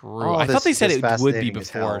 True. I thought they said it would be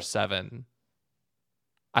before 7.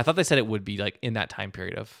 I thought they said it would be like in that time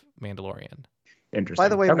period of Mandalorian. Interesting. By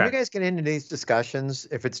the way, when you guys get into these discussions,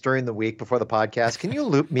 if it's during the week before the podcast, can you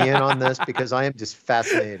loop me in on this? Because I am just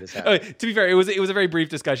fascinated as hell. To be fair, it was a very brief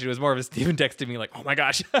discussion. It was more of a Stephen texted me like, "Oh my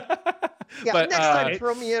gosh." Yeah, but, next time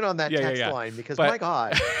throw me in on that text yeah. line because my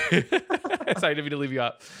God. Sorry, I didn't mean to leave you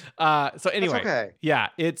out. So anyway, That's okay. Yeah,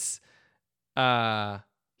 it's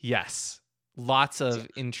yes, lots of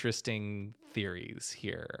interesting theories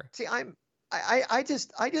here. See, I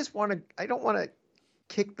just want to. I don't want to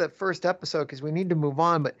kick the first episode because we need to move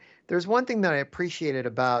on. But there's one thing that I appreciated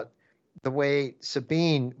about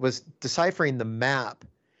Sabine was deciphering the map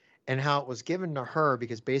and how it was given to her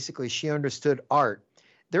because basically she understood art.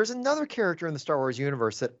 There's another character in the Star Wars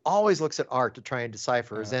universe that always looks at art to try and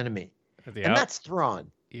decipher his enemy, and that's Thrawn.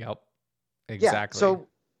 Yep, exactly. Yeah,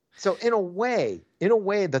 so in a way,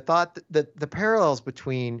 the thought that the parallels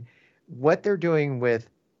between what they're doing with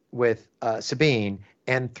Sabine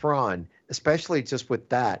and Thrawn, especially just with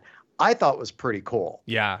that, I thought was pretty cool.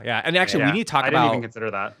 Yeah. And actually, we need to talk about. I didn't even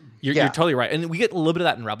consider that. You're totally right, and we get a little bit of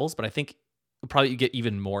that in Rebels, but I think probably you get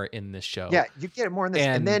even more in this show. Yeah, you get more in this,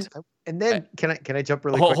 and then can I jump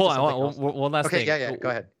really quick? Hold on, one last thing. Yeah, go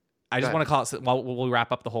ahead. I just want to call it while we'll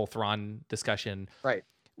wrap up the whole Thrawn discussion. Right.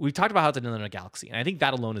 We've talked about how it's another galaxy, and I think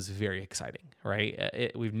that alone is very exciting,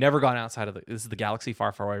 right? We've never gone outside of this is the galaxy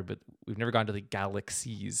far, far away, but we've never gone to the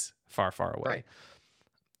galaxies far, far away. Right.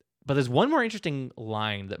 But there's one more interesting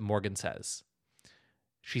line that Morgan says.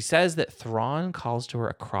 She says that Thrawn calls to her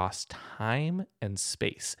across time and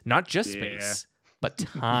space. Not just space, but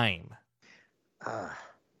time.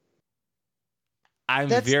 I'm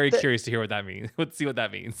very curious to hear what that means. Let's see what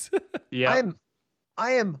that means. Yeah.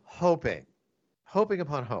 I am hoping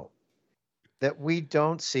upon hope that we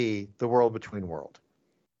don't see the world between world.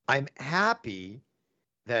 I'm happy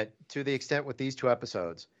that to the extent with these 2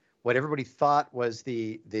 episodes, what everybody thought was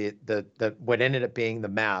the what ended up being the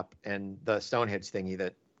map and the Stonehenge thingy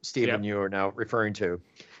that Steve and you are now referring to,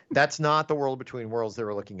 that's not the world between worlds they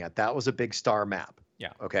were looking at. That was a big star map.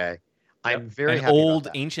 Yeah. Okay. I'm very happy old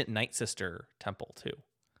about that. ancient Night Sister temple too.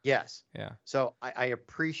 Yes. Yeah. So I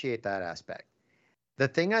appreciate that aspect. The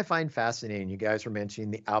thing I find fascinating, you guys were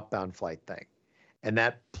mentioning the outbound flight thing, and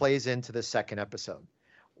that plays into the second episode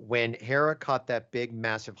when Hera caught that big,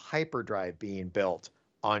 massive hyperdrive being built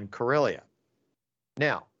on Corellia.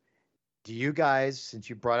 Now, do you guys, since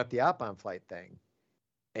you brought up the outbound flight thing,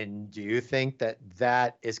 and do you think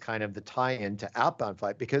that is kind of the tie-in to outbound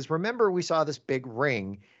flight? Because remember, we saw this big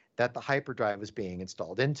ring that the hyperdrive was being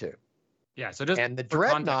installed into. Yeah. So just and the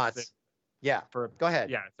dreadnoughts. Go ahead.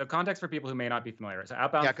 Yeah. So context for people who may not be familiar. So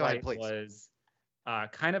Outbound Flight was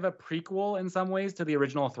kind of a prequel in some ways to the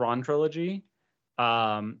original Thrawn trilogy.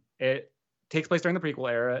 It takes place during the prequel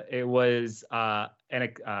era. It was a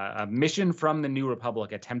mission from the New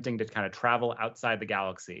Republic attempting to kind of travel outside the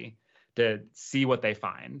galaxy to see what they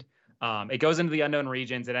find. It goes into the unknown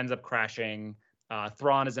regions. It ends up crashing.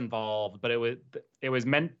 Thrawn is involved, but it was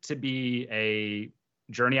meant to be a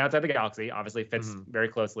journey outside the galaxy. Obviously fits very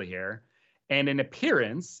closely here. And in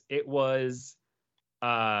appearance, it was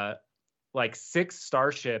like 6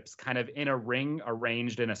 starships kind of in a ring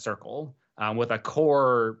arranged in a circle with a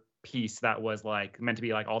core piece that was like meant to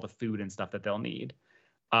be like all the food and stuff that they'll need.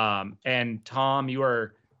 And Tom,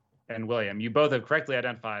 and William, you both have correctly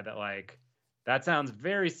identified that like that sounds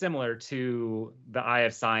very similar to the Eye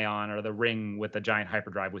of Sion or the ring with the giant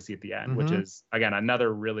hyperdrive we see at the end, which is again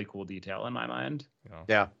another really cool detail in my mind.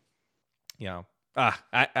 Yeah.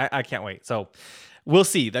 I can't wait. So we'll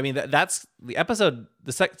see. I mean, that's the episode.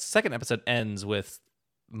 The second episode ends with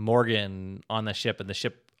Morgan on the ship and the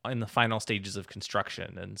ship in the final stages of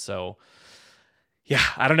construction. And so, yeah,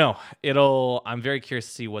 I don't know. I'm very curious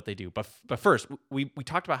to see what they do. But first, we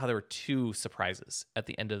talked about how there were 2 surprises at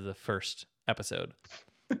the end of the first episode.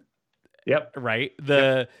 Yep. Right.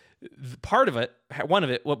 The part of it, one of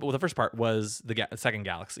it, well, the first part was the second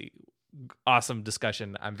galaxy. Awesome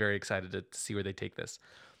discussion. I'm very excited to see where they take this.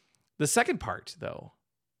 The second part, though,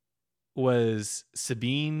 was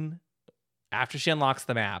Sabine. After she unlocks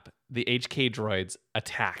the map, the HK droids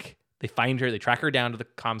attack. They find her. They track her down to the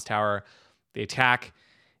comms tower. They attack.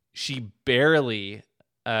 She barely,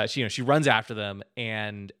 she runs after them,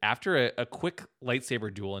 and after a quick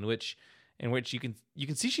lightsaber duel in which you can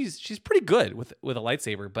see she's pretty good with a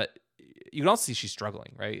lightsaber, but you can also see she's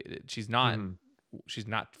struggling. Right? She's not. She's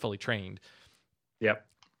not fully trained. Yep.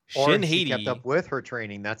 Shin Hati kept up with her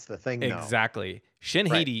training. That's the thing, though. Exactly. Shin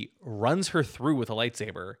Hati runs her through with a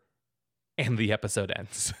lightsaber, and the episode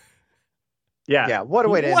ends. Yeah. What a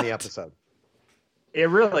way to end the episode. It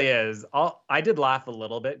really is. I did laugh a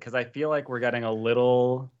little bit because I feel like we're getting a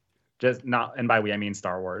little, just not, and by we I mean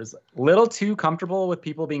Star Wars, little too comfortable with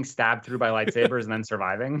people being stabbed through by lightsabers and then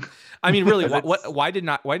surviving. I mean, really, why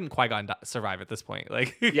didn't Qui-Gon survive at this point?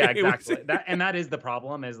 Like, yeah, exactly. That is the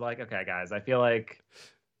problem. Is like, okay, guys, I feel like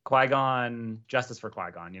Qui-Gon, justice for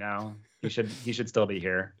Qui-Gon. You know, he should still be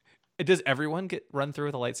here. Does everyone get run through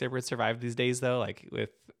with a lightsaber and survive these days, though? Like with.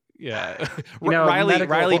 Yeah,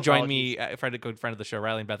 Riley joined me. A good friend of the show,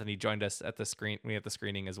 Riley and Bethany joined us at the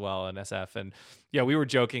screening as well in SF, and yeah, we were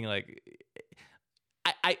joking. Like,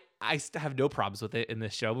 I have no problems with it in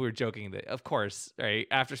this show. We were joking that, of course, right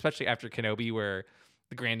especially after Kenobi, where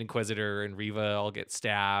the Grand Inquisitor and Reva all get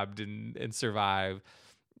stabbed and survive.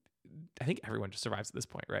 I think everyone just survives at this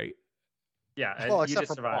point, right? Yeah, Well, you except just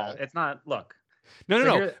for survive. Paul. It's not. Look, No. So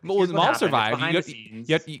Well, here's what Maul happened. It's survived. behind the scenes.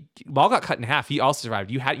 Maul got cut in half. He also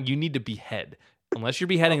survived. You need to behead. Unless you're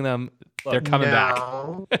beheading them, they're coming back.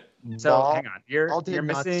 So Maul, hang on, you're did you're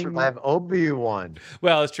not missing. survive Obi-Wan.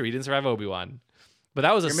 Well, it's true. He didn't survive Obi-Wan, but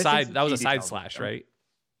that was You're missing some That was a key side details, slash, though. right?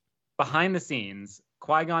 Behind the scenes,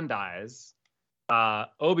 Qui-Gon dies.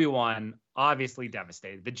 Obi-Wan obviously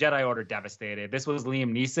devastated. The Jedi Order devastated. This was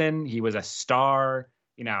Liam Neeson. He was a star.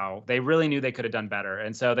 You know, they really knew they could have done better.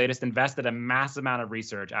 And so they just invested a massive amount of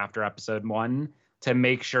research after episode 1 to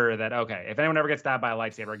make sure that, okay, if anyone ever gets stabbed by a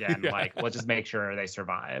lightsaber again, like, let's just make sure they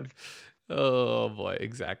survive. Oh boy,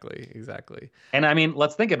 exactly. And I mean,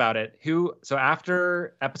 let's think about it. So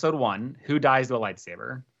after episode 1, who dies to a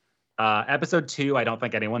lightsaber? Episode 2, I don't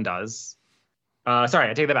think anyone does. Sorry,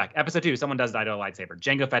 I take that back. Episode 2, someone does die to a lightsaber.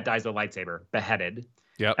 Jango Fett dies to a lightsaber, beheaded.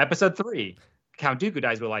 Yep. Episode 3, Count Dooku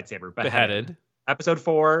dies to a lightsaber, beheaded. Episode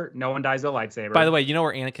 4, no one dies to a lightsaber. By the way, you know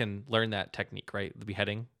where Anakin learned that technique, right? The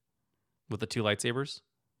beheading with the 2 lightsabers.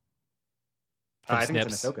 I think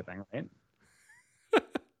it's an Ahsoka thing, right?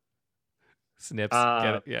 Snips.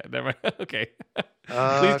 Get it? Yeah, never mind. Okay.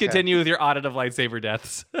 Please continue with your audit of lightsaber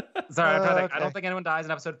deaths. Sorry, I'm trying to think. okay. I don't think anyone dies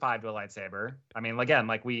in episode 5 to a lightsaber. I mean, again,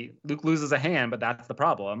 like Luke loses a hand, but that's the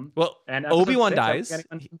problem. Well, And episode Obi-Wan 6, I don't dies. think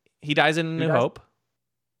anyone- He dies in New dies? Hope.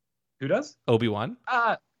 Who does? Obi-Wan.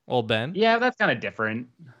 Old Ben. Yeah, that's kind of different.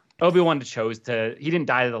 Obi-Wan he didn't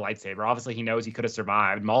die to the lightsaber. Obviously, he knows he could have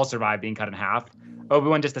survived. Maul survived being cut in half.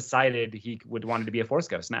 Obi-Wan just decided he wanted to be a Force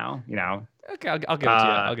ghost now, you know. Okay, I'll give it to you.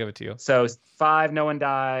 I'll give it to you. So 5, no one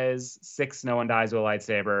dies. 6, no one dies with a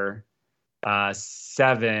lightsaber.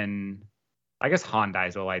 7, I guess Han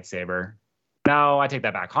dies with a lightsaber. No, I take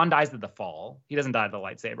that back. Han dies to the fall. He doesn't die to the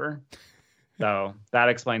lightsaber. So that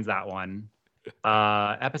explains that one.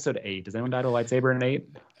 Episode 8. Does anyone die to a lightsaber in 8?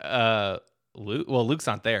 Luke's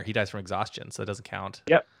not there. He dies from exhaustion, so it doesn't count.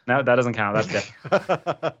 Yep. No, that doesn't count. That's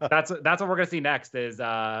different. That's what we're gonna see next. Is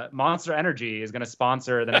Monster Energy is gonna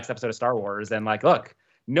sponsor the next episode of Star Wars, and like, look,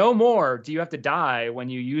 no more do you have to die when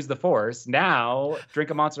you use the Force. Now drink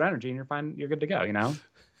a Monster Energy and you're fine. You're good to go. You know,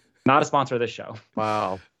 not a sponsor of this show.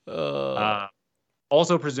 Wow.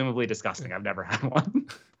 Also presumably disgusting. I've never had one.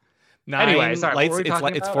 9, Anyway, sorry, what were we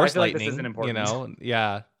talking it's about? Force I feel like this lightning. isn't important. You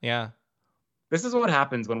know, yeah. This is what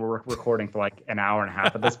happens when we're recording for like an hour and a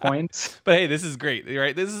half at this point. But hey, this is great,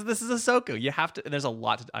 right? This is Ahsoka. You have to. There's a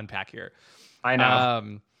lot to unpack here. I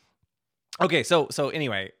know. Okay, so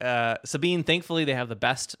anyway, Sabine. Thankfully, they have the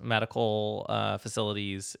best medical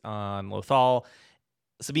facilities on Lothal.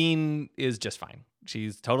 Sabine is just fine.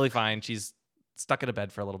 She's totally fine. She's stuck in a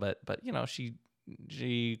bed for a little bit, but you know,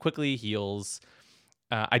 she quickly heals.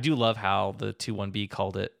 I do love how the 2-1B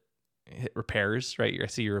called it repairs, right? I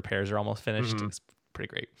see your repairs are almost finished. Mm-hmm. It's pretty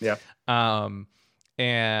great. Yeah.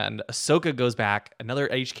 And Ahsoka goes back. Another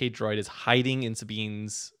HK droid is hiding in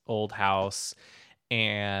Sabine's old house.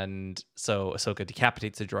 And so Ahsoka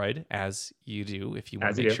decapitates the droid, as you do if you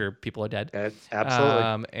want to make sure people are dead.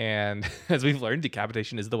 Absolutely. And as we've learned,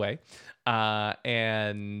 decapitation is the way.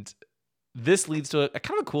 And this leads to a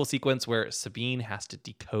kind of a cool sequence where Sabine has to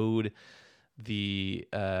decode the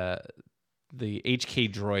HK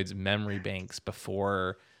droid's memory banks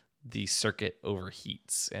before the circuit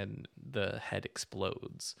overheats and the head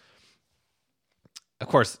explodes. Of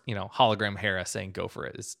course, you know, hologram Hera saying "go for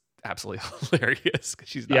it" is absolutely hilarious because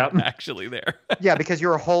she's not actually there. Yeah, because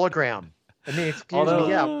you're a hologram. I mean, excuse me.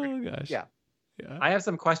 Yeah. Oh gosh. Yeah. I have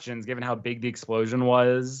some questions given how big the explosion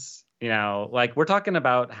was. You know, like we're talking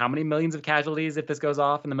about how many millions of casualties if this goes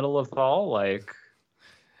off in the middle of fall. Like,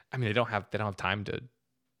 I mean, they don't have time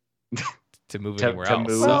to move anywhere else.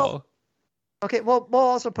 Move. So. Okay, well, we'll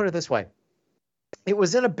also put it this way. It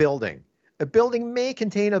was in a building. A building may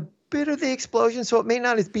contain a bit of the explosion, so it may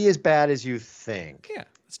not be as bad as you think. Yeah,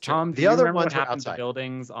 that's true. Tom, The other remember ones what were happened to outside.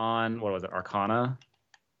 buildings on, what was it, Arcana?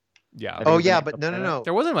 Yeah. Oh, yeah, but no.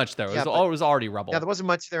 There wasn't much there. It was already rubble. Yeah, there wasn't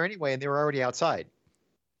much there anyway, and they were already outside.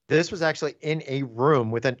 This was actually in a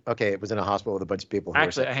room it was in a hospital with a bunch of people.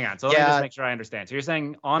 Actually, hang on. So let me just make sure I understand. So you're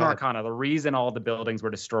saying on Arcana, the reason all the buildings were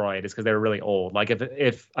destroyed is because they were really old. Like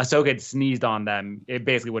if Ahsoka had sneezed on them, it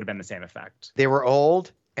basically would have been the same effect. They were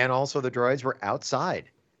old, and also the droids were outside.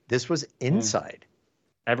 This was inside.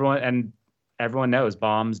 Everyone knows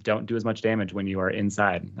bombs don't do as much damage when you are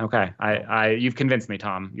inside. Okay, you've convinced me,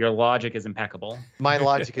 Tom. Your logic is impeccable. My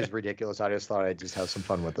logic is ridiculous. I just thought I'd just have some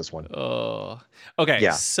fun with this one. Oh, okay.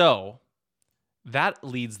 Yeah. So that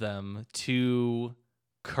leads them to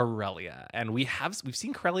Corellia, and we've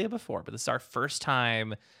seen Corellia before, but this is our first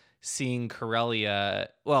time seeing Corellia.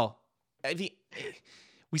 Well, I mean,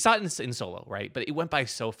 we saw it in Solo, right? But it went by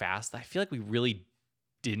so fast that I feel like we really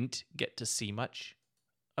didn't get to see much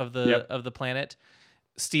of the planet.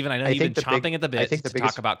 Steven, I know you've been chomping at the bit to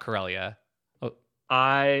talk about Corellia.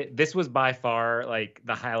 This was by far like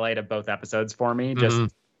the highlight of both episodes for me,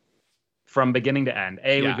 just from beginning to end.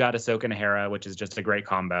 We've got Ahsoka and Hera, which is just a great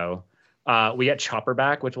combo. We get Chopper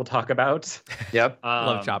back, which we'll talk about. Yep.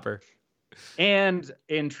 Love Chopper. And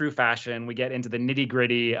in true fashion, we get into the nitty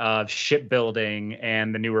gritty of shipbuilding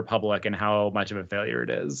and the New Republic and how much of a failure it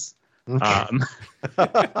is. But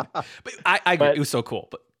I agree. It was so cool,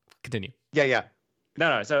 but continue. Yeah.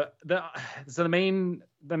 No. So the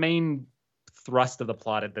main thrust of the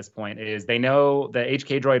plot at this point is they know the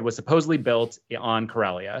HK droid was supposedly built on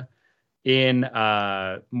Corellia in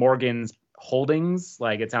Morgan's holdings.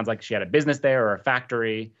 Like, it sounds like she had a business there or a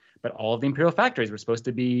factory, but all of the Imperial factories were supposed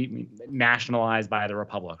to be nationalized by the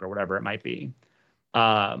Republic or whatever it might be.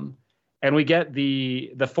 And we get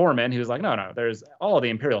the foreman who's like, no, there's all the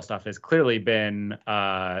Imperial stuff has clearly been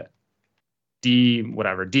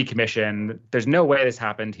decommissioned. There's no way this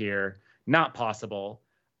happened here. Not possible.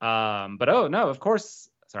 But oh no, of course.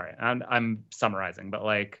 Sorry, I'm summarizing, but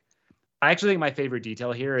like, I actually think my favorite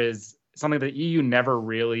detail here is something that EU never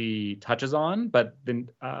really touches on, but the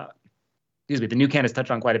new canon has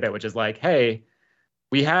touched on quite a bit, which is like, hey,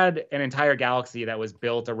 we had an entire galaxy that was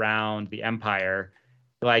built around the Empire.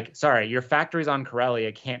 Like, sorry, your factories on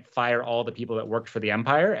Corellia can't fire all the people that worked for the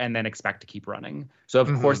Empire and then expect to keep running. So,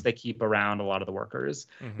 of course, they keep around a lot of the workers.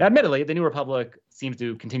 Now, admittedly, the New Republic seems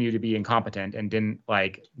to continue to be incompetent and didn't,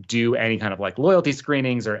 like, do any kind of, like, loyalty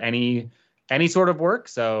screenings or any sort of work.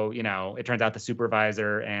 So, you know, it turns out the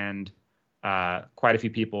supervisor and quite a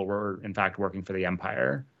few people were, in fact, working for the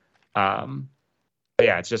Empire. But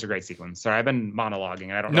yeah, it's just a great sequence. Sorry, I've been monologuing.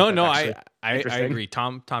 And I don't know. I agree.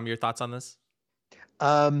 Tom, your thoughts on this?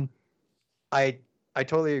 I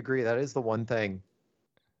totally agree. That is the one thing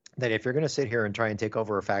that if you're going to sit here and try and take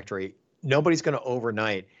over a factory, nobody's going to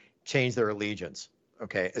overnight change their allegiance.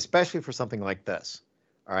 Okay. Especially for something like this.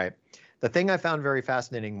 All right. The thing I found very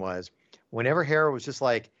fascinating was whenever Hera was just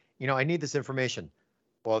like, you know, I need this information.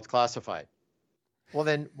 Well, it's classified. Well,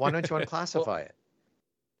 then why don't you unclassify it?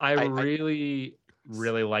 I really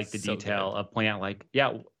like the detail of pointing out, like,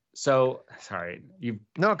 yeah. So, sorry,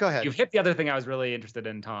 go ahead. You've hit the other thing I was really interested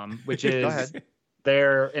in, Tom, which is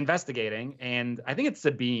they're investigating, and I think it's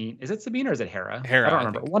Sabine. Is it Sabine or is it Hera? Hera, I don't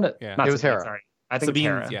remember. It was Hera. Sorry, I think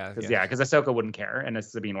Sabine, it's Hera. Because Ahsoka wouldn't care, and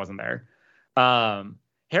Sabine wasn't there.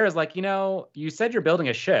 Hera's like, you know, you said you're building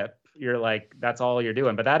a ship. You're like, that's all you're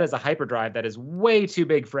doing, but that is a hyperdrive that is way too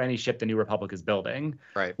big for any ship the New Republic is building.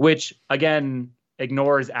 Right. Which again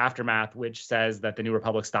ignores Aftermath, which says that the New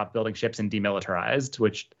Republic stopped building ships and demilitarized,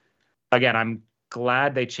 which, again, I'm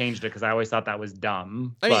glad they changed it because I always thought that was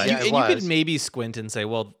dumb. I mean, you could maybe squint and say,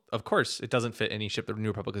 well, of course, it doesn't fit any ship the New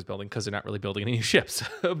Republic is building because they're not really building any ships.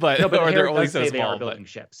 but they're only so small. They are building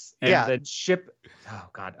ships. And the ship. Oh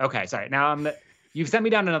God. Okay. Sorry. Now you've sent me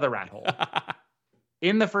down another rat hole.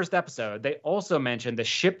 In the first episode, they also mentioned the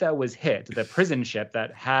ship that was hit, the prison ship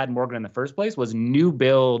that had Morgan in the first place, was new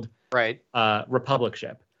build Republic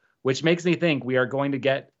ship, which makes me think we are going to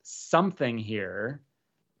get something here.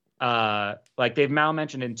 Like they've now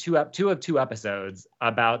mentioned in two of two episodes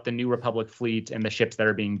about the New Republic fleet and the ships that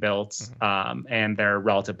are being built, and their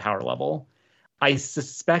relative power level. I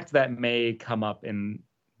suspect that may come up in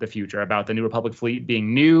the future about the New Republic fleet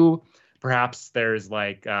being new. Perhaps there's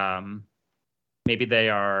like, maybe they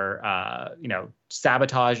are,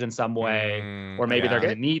 sabotaged in some way, or maybe they're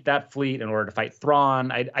going to need that fleet in order to fight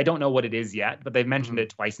Thrawn. I don't know what it is yet, but they've mentioned it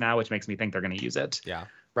twice now, which makes me think they're going to use it. Yeah.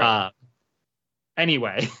 Right.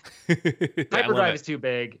 Anyway, hyperdrive is too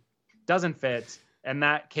big, doesn't fit, and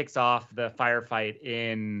that kicks off the firefight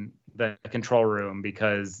in the control room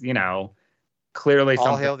because, clearly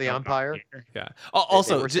all hail the Empire. Yeah.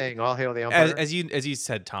 Also, we're saying all hail the Empire. As you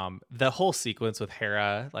said, Tom, the whole sequence with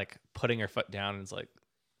Hera like putting her foot down and it's like,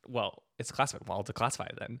 well, it's classified. Well, to classify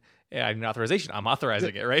it then. Yeah, I need authorization. I'm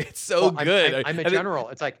authorizing it, right? It's so good. I'm a general.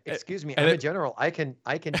 It's like, excuse me, I'm a general. I can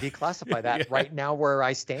declassify that right now where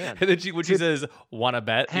I stand. And then she says, "Want to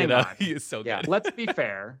bet?" Hang on. It's so good. Let's be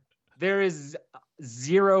fair. There is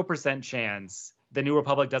 0% chance the New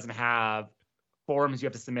Republic doesn't have forms you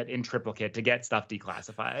have to submit in triplicate to get stuff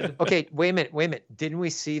declassified. Okay, wait a minute. Didn't we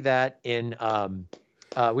see that in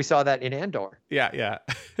we saw that in Andor? Yeah.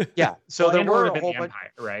 Yeah. So there were a whole bunch,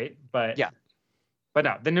 Empire, right? But yeah. But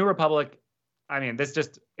no, the New Republic, I mean,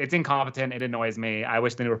 it's incompetent. It annoys me. I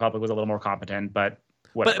wish the New Republic was a little more competent, but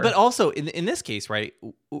whatever. But also in this case, right,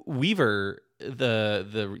 Weaver,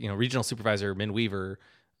 the regional supervisor, Min Weaver,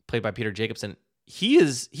 played by Peter Jacobson,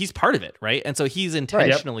 he's part of it, right? And so he's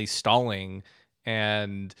intentionally stalling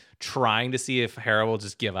and trying to see if Hera will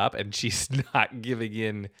just give up, and she's not giving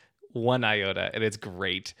in one iota, and it's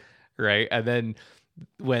great, right? And then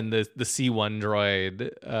when the C1 droid,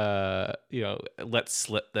 lets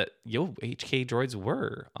slip that HK droids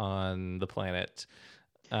were on the planet,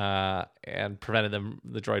 and prevented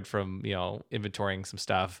the droid from inventorying some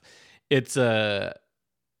stuff. It's that's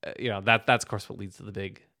of course what leads to the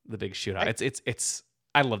big shootout. It's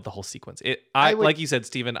I love the whole sequence. Like you said,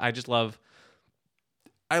 Steven, I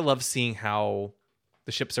love seeing how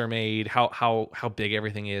the ships are made, how big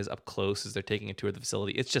everything is up close as they're taking a tour of the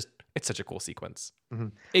facility. It's such a cool sequence. Mm-hmm.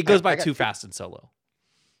 It goes by too fast in Solo.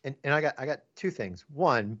 And I got two things.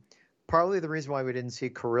 One, probably the reason why we didn't see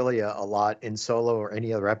Corellia a lot in Solo or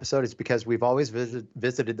any other episode is because we've always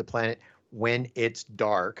visited the planet when it's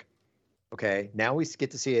dark. Okay, now we get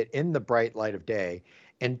to see it in the bright light of day.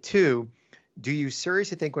 And two, do you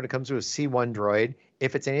seriously think when it comes to a C1 droid,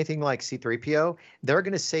 if it's anything like C-3PO, they're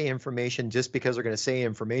going to say information just because they're going to say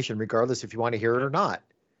information, regardless if you want to hear it or not?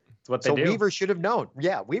 That's what they do. Weaver should have known.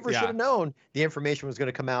 Yeah, Weaver should have known the information was going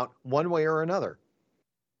to come out one way or another.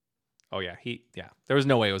 Oh yeah, there was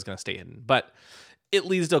no way it was going to stay hidden, but it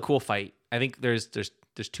leads to a cool fight. I think there's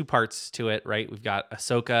two parts to it, right? We've got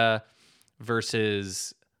Ahsoka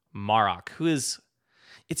versus Marok,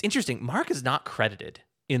 it's interesting. Marok is not credited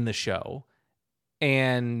in the show,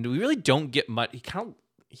 and we really don't get much.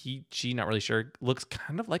 She not really sure, looks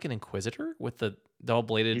kind of like an Inquisitor with the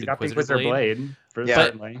double-bladed Inquisitor blade.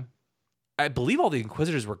 Certainly. I believe all the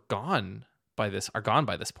Inquisitors are gone by this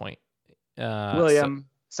point. William,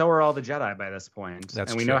 so are all the Jedi by this point.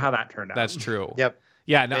 And we know how that turned out. That's true. Yep.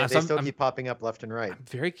 Yeah, no, they still keep popping up left and right. I'm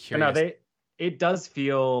very curious. It does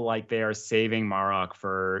feel like they are saving Marok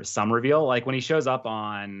for some reveal. Like when he shows up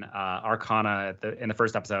on Arcana in the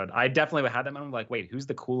first episode, I definitely would have that moment like, wait, who's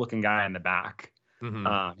the cool looking guy in the back?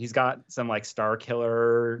 Mm-hmm. He's got some like Star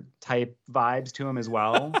Killer type vibes to him as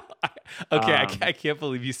well. Okay, I can't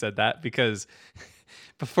believe you said that, because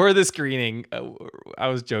before the screening, I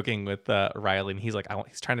was joking with Riley, and he's like,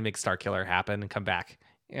 he's trying to make Star Killer happen and come back.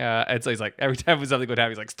 And so he's like, every time something would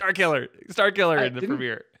happen, he's like, Star Killer in the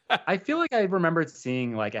premiere. I feel like I remembered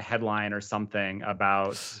seeing like a headline or something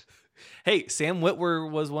about. Hey, Sam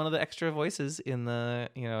Witwer was one of the extra voices in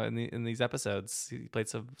in these episodes. He played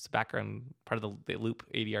some background part of the Loop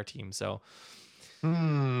ADR team. So,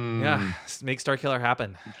 yeah, make Star Killer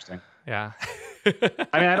happen. Interesting. Yeah.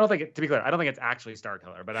 I mean, to be clear, I don't think it's actually Star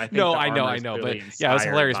Killer, but I think I know, really but yeah, it was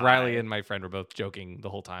hilarious. Riley and my friend were both joking the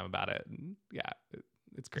whole time about it. And yeah.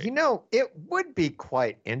 It's great. It would be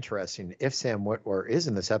quite interesting if Sam Witwer is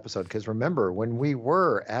in this episode, because remember when we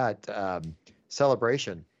were at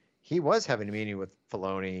Celebration, he was having a meeting with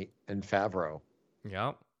Filoni and Favreau.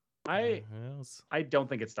 Yeah. I don't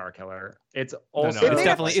think it's Star Killer. It's also it's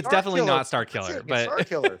definitely not Star Killer. But Star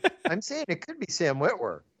Killer. I'm saying it could be Sam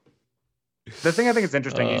Witwer. The thing I think is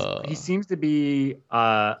interesting is he seems to be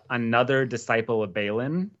another disciple of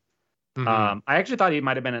Balin. Mm-hmm. I actually thought he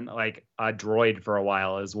might have been like a droid for a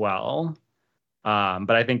while as well.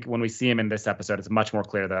 But I think when we see him in this episode, it's much more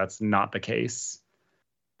clear that that's not the case.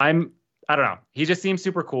 I don't know. He just seems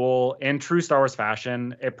super cool. In true Star Wars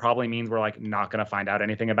fashion, it probably means we're like not going to find out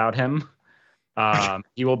anything about him.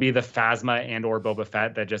 He will be the Phasma and or Boba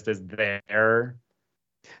Fett that just is there.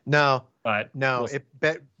 No, but no, it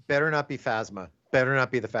better not be Phasma. Better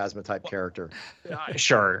not be the Phasma type character.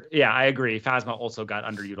 Sure. Yeah, I agree. Phasma also got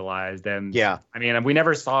underutilized. And yeah, I mean, we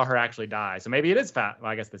never saw her actually die. So maybe it is Well,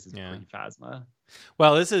 I guess this is pre-Phasma.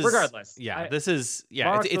 Well, this is regardless. Yeah, it's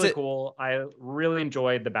really cool. I really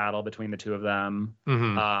enjoyed the battle between the two of them.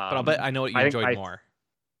 Mm-hmm. But I'll bet I know what you enjoyed more.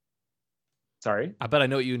 Sorry? I bet I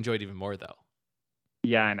know what you enjoyed even more, though.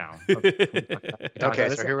 Yeah, I know. Okay,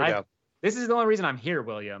 so here we go. This is the only reason I'm here,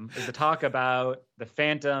 William, is to talk about the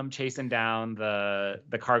Phantom chasing down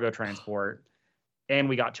the cargo transport, and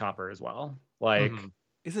we got Chopper as well. Like,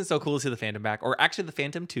 isn't it so cool to see the Phantom back, or actually the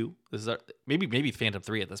Phantom 2? This is maybe Phantom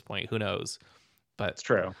 3 at this point. Who knows? But it's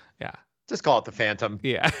true. Yeah, just call it the Phantom.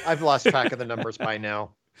 Yeah, I've lost track of the numbers by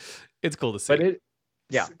now. It's cool to see. But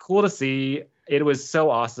it's cool to see. It was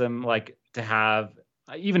so awesome, like to have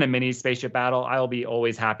even a mini spaceship battle. I'll be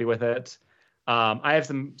always happy with it. I have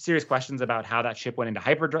some serious questions about how that ship went into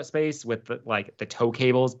hyperspace with the tow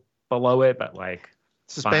cables below it, but like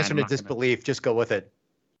suspension of disbelief. Just go with it.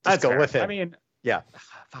 Just go with it. I mean, yeah,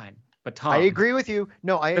 fine. But Tom, I agree with you.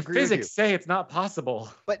 No, I the agree with you. physics say it's not possible.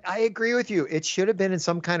 But I agree with you. It should have been in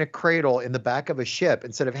some kind of cradle in the back of a ship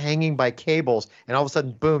instead of hanging by cables. And all of a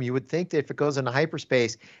sudden, boom! You would think that if it goes into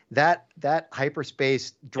hyperspace, that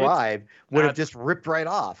hyperspace drive would have just ripped right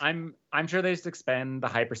off. I'm sure they just expand the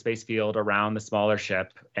hyperspace field around the smaller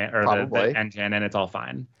ship or the engine, and it's all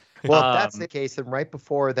fine. Well, if that's the case, then right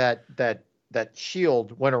before that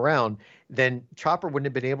shield went around, then Chopper wouldn't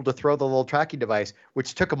have been able to throw the little tracking device,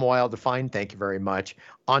 which took him a while to find, thank you very much,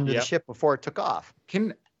 onto the ship before it took off.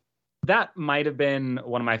 That might have been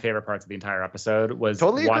one of my favorite parts of the entire episode, was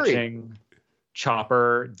totally watching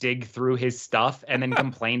Chopper dig through his stuff and then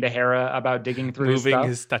complain to Hera about digging through touching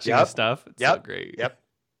his stuff. It's so great. Yep.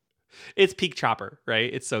 It's peak Chopper,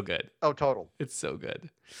 right? It's so good. Oh, total. It's so good.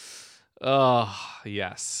 Oh,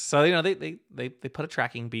 yes. So, they put a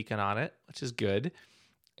tracking beacon on it, which is good.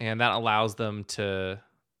 And that allows them to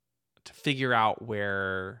figure out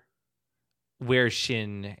where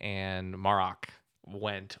Shin and Marok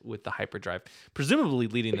went with the hyperdrive, presumably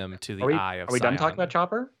leading them to the Eye of Sion. Are we done talking about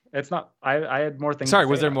Chopper? It's not. I had more things. Sorry,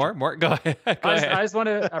 was there more? More? Go ahead. I just want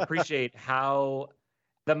to appreciate how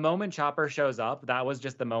the moment Chopper shows up, that was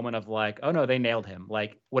just the moment of like, oh no, they nailed him.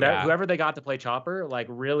 Like whoever they got to play Chopper, like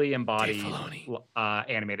really embodied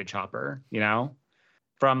animated Chopper.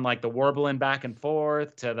 From like the warbling back and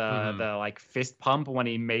forth to the like fist pump when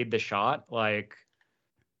he made the shot. Like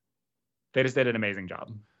they just did an amazing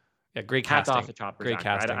job. Yeah, great Hats casting. off to Chopper's Great actor.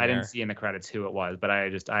 casting. I didn't see in the credits who it was, but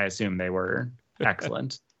I assume they were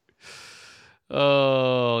excellent.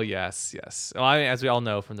 Oh, yes. Well, as we all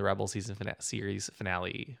know from the Rebel series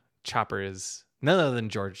finale, Chopper is none other than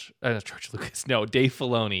George Lucas. No, Dave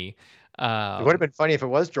Filoni. It would have been funny if it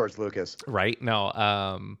was George Lucas. Right?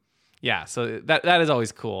 No. Yeah, so that is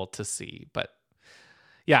always cool to see. But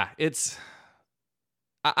yeah, it's...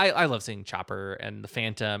 I love seeing Chopper and the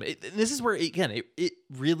Phantom. This is where, again, it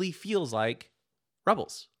really feels like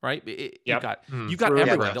Rebels, right? You've got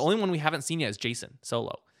everyone. The only one we haven't seen yet is Jason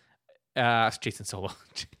Solo. Jason Solo.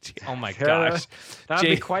 Oh my gosh. That'd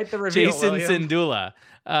be quite the reveal. Jason Syndulla.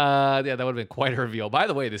 Yeah, that would have been quite a reveal. By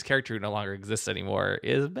the way, this character who no longer exists anymore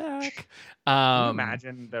is back. Can you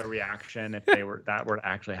imagine the reaction if that were to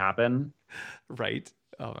actually happen? Right.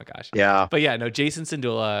 Oh my gosh. Yeah. But yeah, no, Jason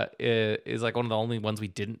Syndulla is like one of the only ones we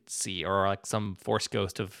didn't see, or like some Force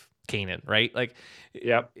ghost of Kanan, right? Like,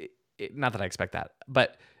 yep. Not that I expect that,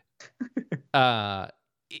 but I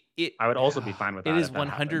would also be fine with that. It is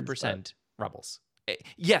 100% Rebels.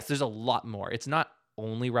 Yes, there's a lot more. It's not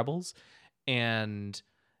only Rebels, and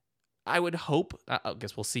I would hope. I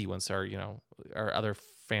guess we'll see once our other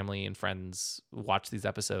family and friends watch these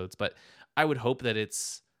episodes. But I would hope that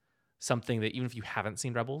it's something that even if you haven't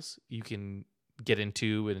seen Rebels, you can get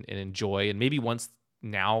into and enjoy. And maybe once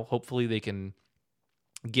now, hopefully they can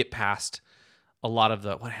get past a lot of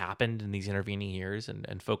what happened in these intervening years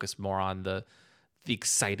and focus more on the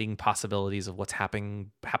exciting possibilities of what's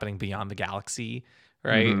happening beyond the galaxy,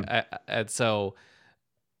 right? Mm-hmm. And so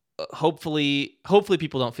hopefully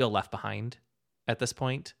people don't feel left behind at this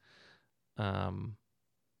point.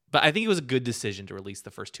 But I think it was a good decision to release the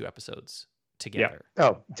first 2 episodes together. Yeah.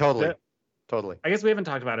 Oh, totally. Totally. I guess we haven't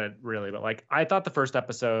talked about it really, but like I thought the first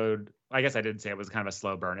episode, I guess I did say it was kind of a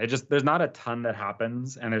slow burn. There's not a ton that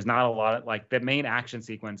happens, and there's not a lot of, like, the main action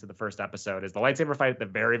sequence of the first episode is the lightsaber fight at the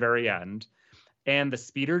very, very end, and the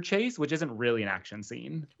speeder chase, which isn't really an action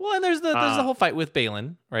scene. Well, and there's the whole fight with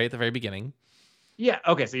Balin, right, at the very beginning. Yeah.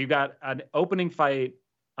 Okay. So you've got an opening fight,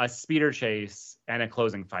 a speeder chase, and a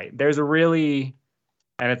closing fight. And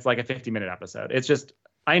it's like a 50-minute episode. It's just,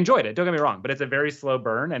 I enjoyed it. Don't get me wrong, but it's a very slow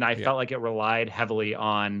burn, and I felt like it relied heavily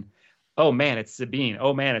on, oh man, it's Sabine.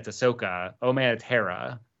 Oh man, it's Ahsoka. Oh man, it's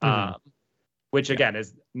Hera. Which again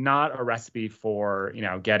is not a recipe for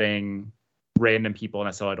getting random people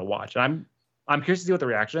necessarily to watch. And I'm curious to see what the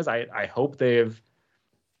reaction is. I hope they've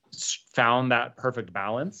found that perfect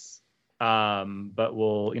balance. But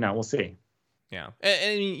we'll see. Yeah,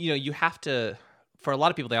 and you have to. For a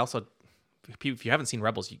lot of people, they also, if you haven't seen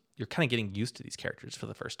Rebels, you're kind of getting used to these characters for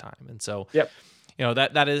the first time, and so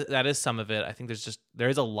that is some of it. I think there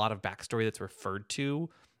is a lot of backstory that's referred to,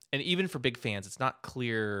 and even for big fans, it's not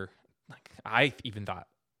clear. Like, I even thought,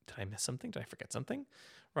 did I miss something? Did I forget something?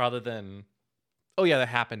 Rather than, oh yeah, that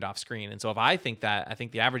happened off screen. And so if I think that, I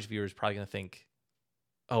think the average viewer is probably going to think,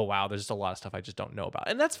 oh wow, there's just a lot of stuff I just don't know about,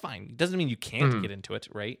 and that's fine. It doesn't mean you can't get into it,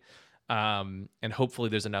 right? And hopefully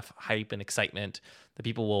there's enough hype and excitement that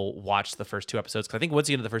people will watch the first 2 episodes. Because I think once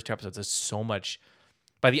you get into the first 2 episodes, there's so much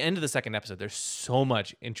by the end of the second episode, there's so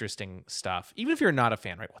much interesting stuff. Even if you're not a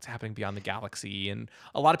fan, right? What's happening beyond the galaxy, and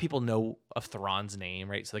a lot of people know of Thrawn's name,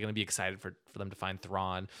 right? So they're going to be excited for them to find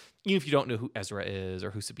Thrawn, even if you don't know who Ezra is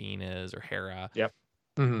or who Sabine is or Hera. Yep.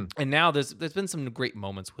 Mm-hmm. And now there's been some great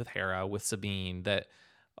moments with Hera, with Sabine, that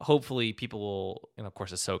hopefully people will, and of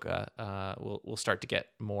course Ahsoka, will start to get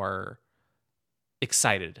more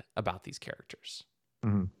excited about these characters.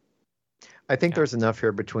 Mm-hmm. I think there's enough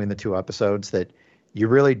here between the two episodes that you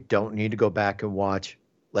really don't need to go back and watch,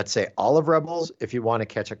 let's say, all of Rebels. If you want to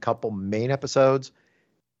catch a couple main episodes,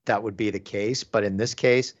 that would be the case. But in this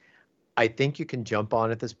case, I think you can jump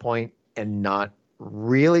on at this point and not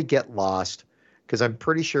really get lost, because I'm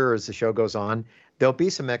pretty sure as the show goes on, there'll be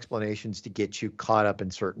some explanations to get you caught up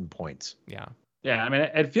in certain points. Yeah. Yeah. I mean,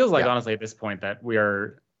 it feels like, honestly, at this point that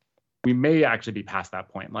we may actually be past that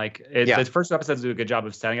point. Like, the first two episodes do a good job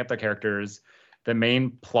of setting up their characters, the main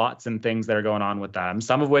plots and things that are going on with them,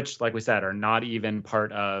 some of which, like we said, are not even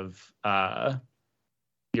part of the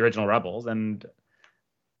original Rebels. And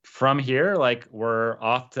from here, like, we're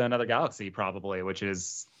off to another galaxy probably, which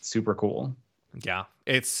is super cool. Yeah,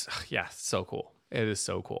 it's so cool. It is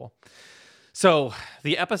so cool. So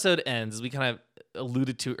the episode ends, as we kind of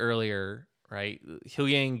alluded to earlier, right?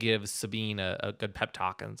 Hyung gives Sabine a good pep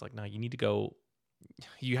talk, and it's like, no, you need to go.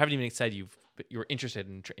 You haven't even said you're interested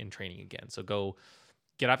in training again. So go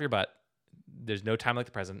get off your butt. There's no time like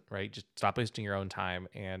the present, right? Just stop wasting your own time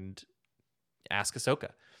and ask Ahsoka.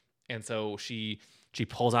 And so she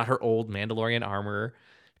pulls out her old Mandalorian armor,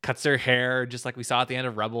 cuts her hair just like we saw at the end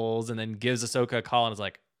of Rebels, and then gives Ahsoka a call and is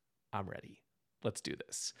like, I'm ready. Let's do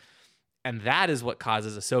this. And that is what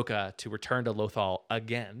causes Ahsoka to return to Lothal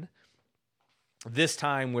again. This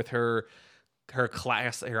time with her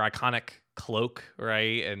iconic cloak,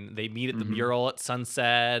 right? And they meet at the mural at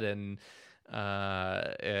sunset, and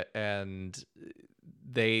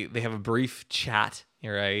they have a brief chat,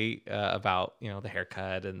 right? About, the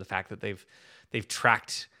haircut and the fact that they've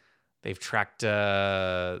tracked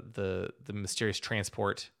the mysterious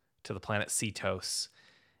transport to the planet Cetos,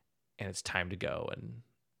 and it's time to go. And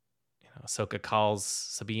Ahsoka calls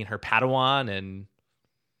Sabine her Padawan, and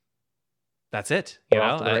that's it.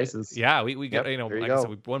 Off to the races. We got like I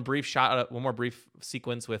said, one brief shot, one more brief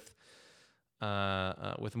sequence with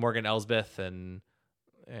Morgan Elsbeth, and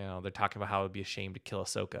they're talking about how it would be a shame to kill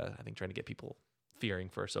Ahsoka. I think trying to get people fearing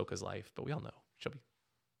for Ahsoka's life, but we all know she'll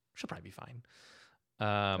probably be fine.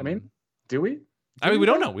 I mean, do we? We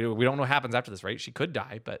don't know. We don't know what happens after this, right? She could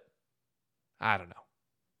die, but I don't know.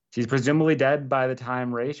 She's presumably dead by the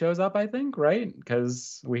time Rey shows up, I think, right?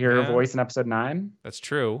 Because we hear her voice in episode 9. That's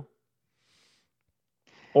true.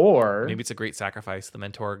 Or maybe it's a great sacrifice. The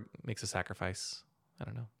mentor makes a sacrifice. I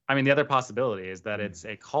don't know. I mean, the other possibility is that it's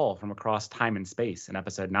a call from across time and space in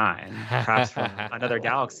episode 9, perhaps from another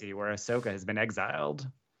galaxy where Ahsoka has been exiled.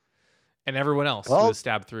 And everyone else was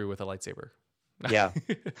stabbed through with a lightsaber. Yeah.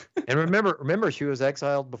 And remember, she was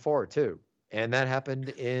exiled before too. And that happened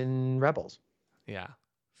in Rebels. Yeah.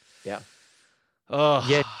 Yeah. Oh.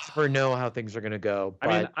 Yeah, you never know how things are going to go. But...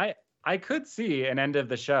 I mean, I could see an end of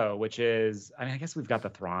the show, which is, I guess we've got the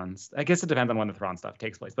Thrawns. I guess it depends on when the Thrawn stuff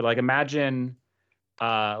takes place. But like, imagine,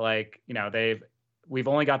 we've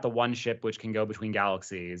only got the one ship which can go between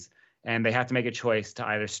galaxies, and they have to make a choice to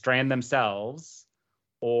either strand themselves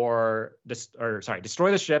or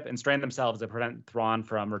destroy the ship and strand themselves to prevent Thrawn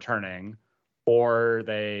from returning, or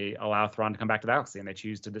they allow Thrawn to come back to the galaxy and they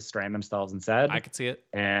choose to strand themselves instead. I could see it.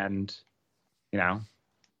 And,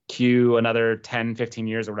 cue another 10, 15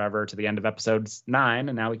 years or whatever to the end of episode 9,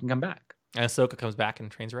 and now we can come back. And Ahsoka comes back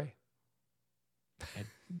and trains Rey.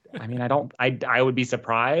 I mean, I would be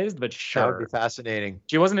surprised, but sure. That would be fascinating.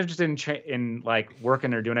 She wasn't interested in like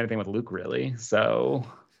working or doing anything with Luke, really. So,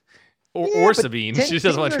 or Sabine. She just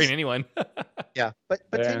doesn't want to train anyone. Yeah, but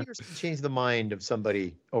 10 years can change the mind of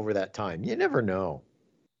somebody over that time. You never know.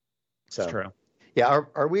 So it's true. Yeah,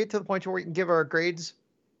 are we to the point where we can give our grades?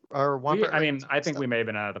 I think we may have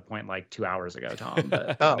been at the point like 2 hours ago, Tom.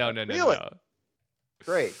 But... No. Really?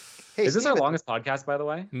 Great. Hey, is this our longest podcast, by the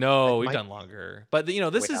way? No, we've done longer. But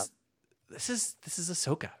this is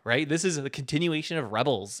Ahsoka, right? This is the continuation of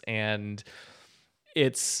Rebels, and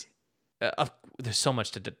it's there's so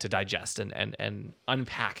much to digest and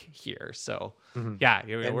unpack here. So yeah,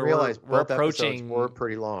 we're approaching. We're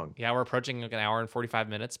pretty long. Yeah, we're approaching like an hour and 45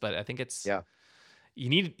 minutes, but I think it's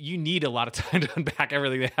You need a lot of time to unpack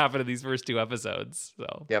everything that happened in these first 2 episodes.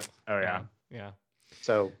 So yep. Oh yeah. Yeah.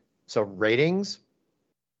 So ratings.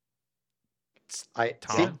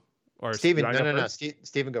 Tom or Steven. No.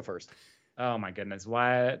 Steven, go first. Oh my goodness.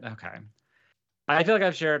 What? Okay. I feel like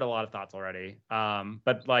I've shared a lot of thoughts already.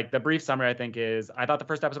 But like the brief summary, I think is I thought the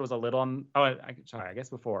first episode was a little. Sorry, I guess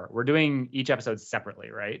before we're doing each episode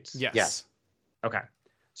separately, right? Yes. Okay.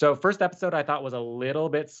 So first episode I thought was a little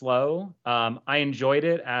bit slow. I enjoyed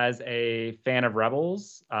it as a fan of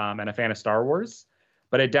Rebels and a fan of Star Wars,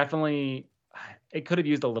 but it could have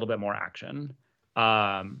used a little bit more action.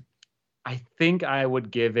 I think I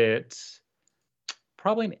would give it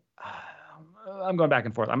probably. I'm going back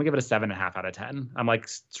and forth. I'm gonna give it a 7.5 out of 10. I'm like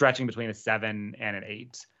stretching between a 7 and an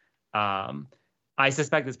 8. I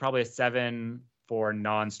suspect it's probably a 7 for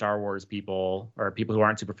non-Star Wars people or people who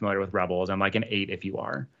aren't super familiar with Rebels. I'm like an 8 if you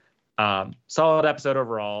are. Solid episode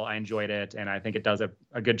overall. I enjoyed it, and I think it does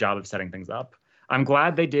a good job of setting things up. I'm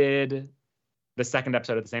glad they did the second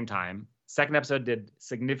episode at the same time. Second episode did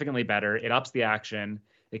significantly better. It ups the action.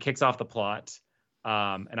 It kicks off the plot.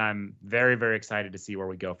 And I'm very, very excited to see where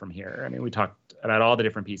we go from here. I mean, we talked about all the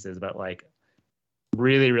different pieces, but like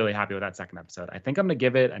really, really happy with that second episode. I think I'm going to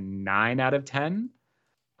give it a 9 out of 10.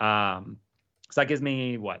 So that gives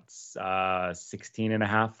me 16 and a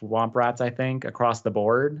half Womp Rats, I think, across the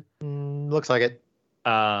board. Looks like it.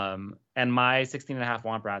 And my 16 and a half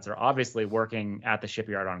Womp Rats are obviously working at the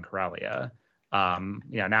shipyard on Corellia.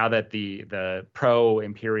 Now that the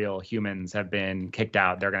pro-Imperial humans have been kicked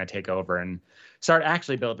out, they're going to take over and start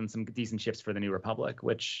actually building some decent ships for the New Republic,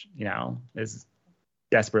 which, is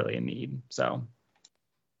desperately in need. So,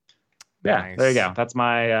 yeah, Nice. There you go. That's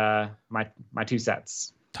my my 2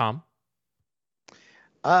 sets. Tom?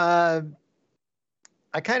 I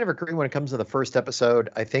kind of agree when it comes to the first episode.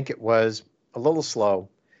 I think it was a little slow,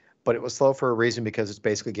 but it was slow for a reason because it's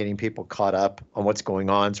basically getting people caught up on what's going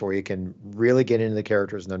on so where you can really get into the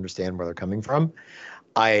characters and understand where they're coming from.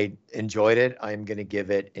 I enjoyed it. I'm going to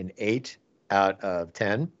give it an 8 out of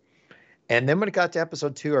 10. And then when it got to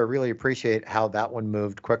episode 2, I really appreciate how that one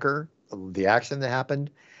moved quicker, the action that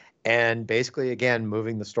happened, and basically, again,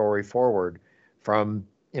 moving the story forward from,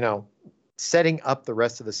 setting up the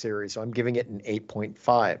rest of the series. So I'm giving it an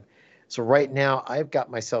 8.5. So right now, I've got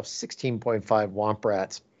myself 16.5 Womp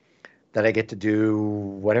Rats that I get to do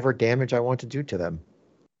whatever damage I want to do to them.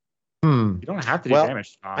 You don't have to do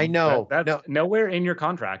damage, Tom. I know. That's nowhere in your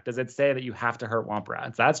contract does it say that you have to hurt Womp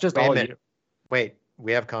Rats. That's just all you. Wait,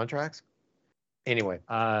 we have contracts? Anyway.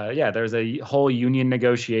 Yeah, there's a whole union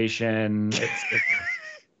negotiation.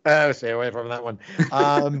 Stay away from that one.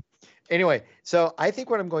 Anyway, so I think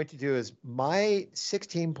what I'm going to do is my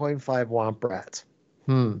 16.5 Womp Rats.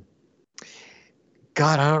 God,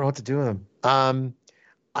 I don't know what to do with them.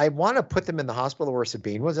 I want to put them in the hospital where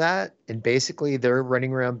Sabine was at, and basically they're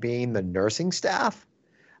running around being the nursing staff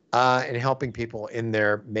and helping people in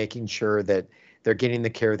there, making sure that they're getting the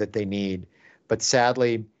care that they need. But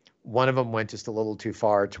sadly, one of them went just a little too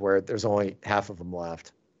far to where there's only half of them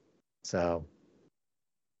left. So...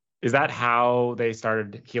 Is that how they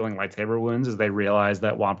started healing lightsaber wounds? As they realized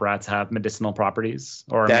that Womp Rats have medicinal properties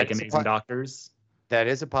or make amazing doctors? That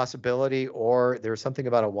is a possibility. Or there's something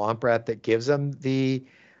about a Womp Rat that gives them the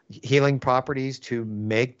healing properties to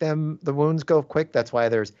make the wounds go quick. That's why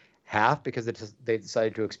there's half, because they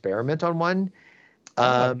decided to experiment on one.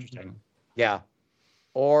 Interesting. Yeah.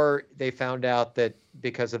 Or they found out that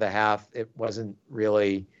because of the half, it wasn't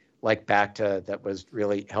really like Bacta that was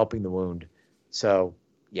really helping the wound. So...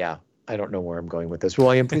 yeah, I don't know where I'm going with this.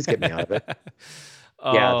 William, please get me out of it.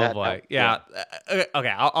 Boy. Okay,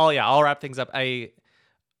 I'll wrap things up. I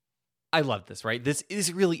love this, right? This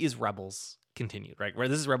really is Rebels continued, right? Where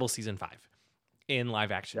this is Rebels season 5 in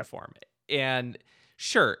live action form. And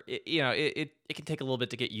sure, it can take a little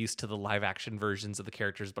bit to get used to the live action versions of the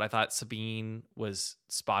characters, but I thought Sabine was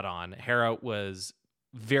spot on. Hera was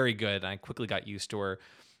very good, and I quickly got used to her.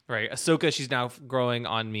 Right, Ahsoka, she's now growing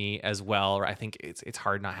on me as well. I think it's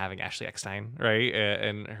hard not having Ashley Eckstein, right,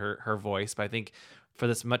 and her voice. But I think for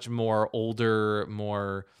this much more older,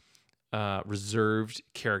 more reserved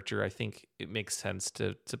character, I think it makes sense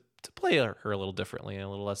to play her a little differently and a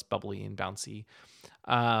little less bubbly and bouncy.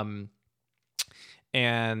 I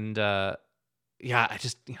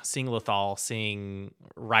just seeing Lothal, seeing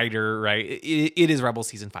Ryder, right? It is Rebels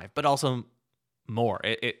season 5, but also more.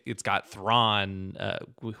 It's got Thrawn,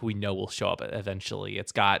 who we know will show up eventually.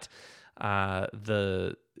 It's got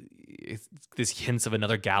this hints of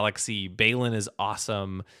another galaxy. Balin is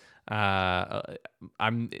awesome.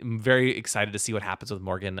 I'm very excited to see what happens with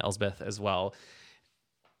Morgan Elsbeth as well.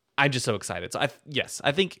 I'm just so excited. So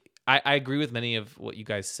I think I agree with many of what you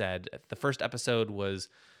guys said. The first episode was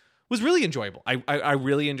really enjoyable. I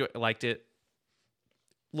really liked it.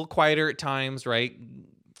 A little quieter at times, right?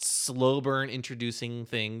 Slow burn introducing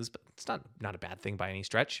things, but it's not a bad thing by any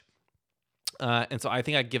stretch. And so I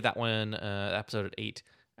think I'd give that one episode an 8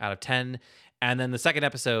 out of 10. And then the second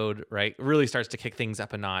episode, right, really starts to kick things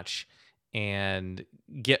up a notch and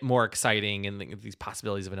get more exciting, and these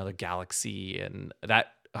possibilities of another galaxy. And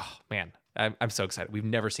that, oh man, I'm so excited. We've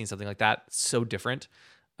never seen something like that. So different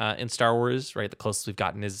in Star Wars, right? The closest we've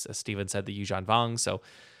gotten is, as Steven said, the Yuuzhan Vong. So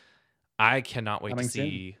I cannot wait to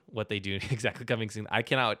see what they do. Exactly, coming soon. I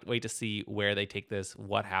cannot wait to see where they take this,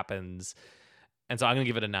 what happens. And so I'm going to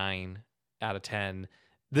give it a 9 out of 10.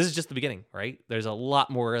 This is just the beginning, right? There's a lot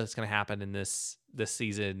more that's going to happen in this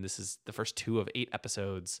season. This is the first 2 of 8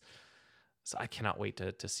 episodes. So I cannot wait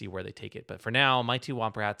to see where they take it. But for now, my 2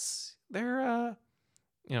 Womp Rats, they're,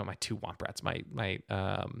 my 2 Womp Rats,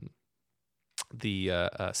 the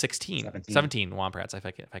 17 Womp Rats, if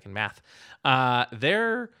I can math.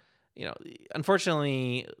 They're,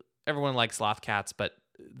 unfortunately, everyone likes Loth Cats, but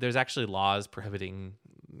there's actually laws prohibiting,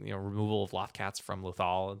 removal of Loth Cats from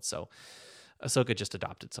Lothal. And so Ahsoka just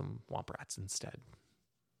adopted some Womp Rats instead.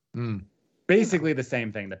 Basically the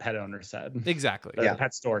same thing the pet owner said. Exactly. The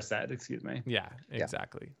pet store said, excuse me. Yeah,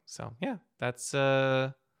 exactly. Yeah. So yeah, that's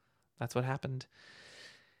what happened.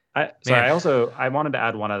 I wanted to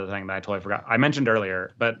add one other thing that I totally forgot. I mentioned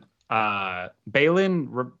earlier, but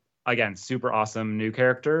Baylan, again, super awesome new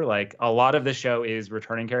character. Like, a lot of the show is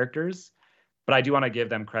returning characters, but I do want to give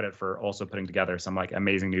them credit for also putting together some like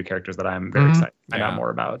amazing new characters that I'm very excited to find out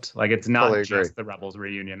more about. Like, it's not just the Rebels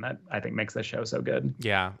reunion that I think makes the show so good.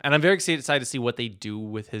 Yeah, and I'm very excited to see what they do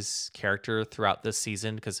with his character throughout this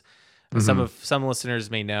season, because some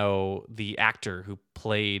listeners may know the actor who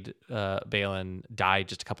played Baylan died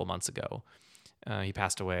just a couple months ago. He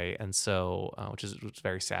passed away, and so which is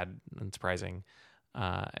very sad and surprising.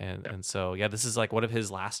 And so this is like one of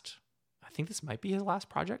his last. I think this might be his last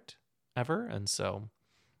project ever, and so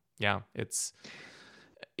it's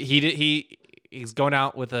he's going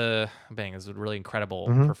out with a bang. It's a really incredible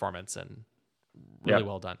performance and really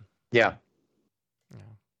well done. Yeah.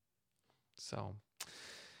 So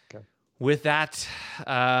with that,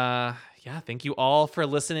 thank you all for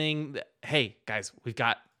listening. Hey guys, we've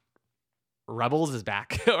got Rebels is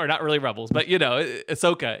back, or not really Rebels, but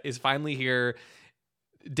Ahsoka is finally here.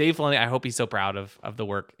 Dave Filoni, I hope he's so proud of the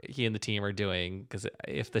work he and the team are doing, because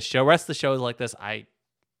if the rest of the show is like this, I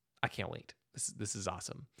can't wait. This is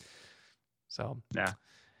awesome. So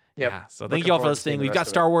So thank you all for listening. We've got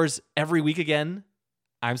Star Wars every week again.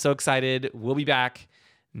 I'm so excited. We'll be back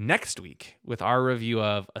next week with our review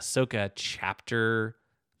of Ahsoka Chapter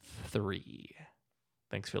 3.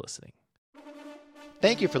 Thanks for listening.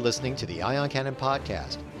 Thank you for listening to the Ion Cannon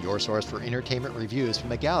Podcast, your source for entertainment reviews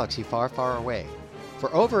from a galaxy far, far away.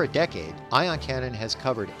 For over a decade, Ion Cannon has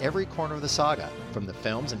covered every corner of the saga, from the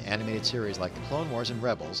films and animated series like The Clone Wars and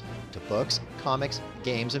Rebels, to books, comics,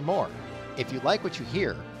 games, and more. If you like what you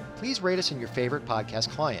hear, please rate us in your favorite podcast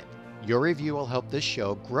client. Your review will help this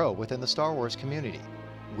show grow within the Star Wars community.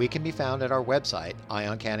 We can be found at our website,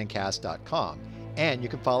 ioncanoncast.com, and you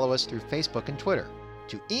can follow us through Facebook and Twitter.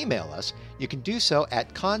 To email us, you can do so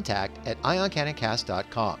at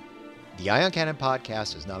contact@ioncanoncast.com. The Ion Cannon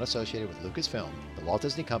Podcast is not associated with Lucasfilm, the Walt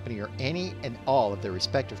Disney Company, or any and all of their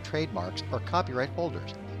respective trademarks or copyright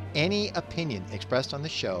holders. Any opinion expressed on the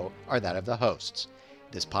show are that of the hosts.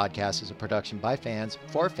 This podcast is a production by fans,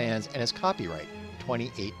 for fans, and is copyright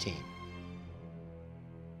 2018.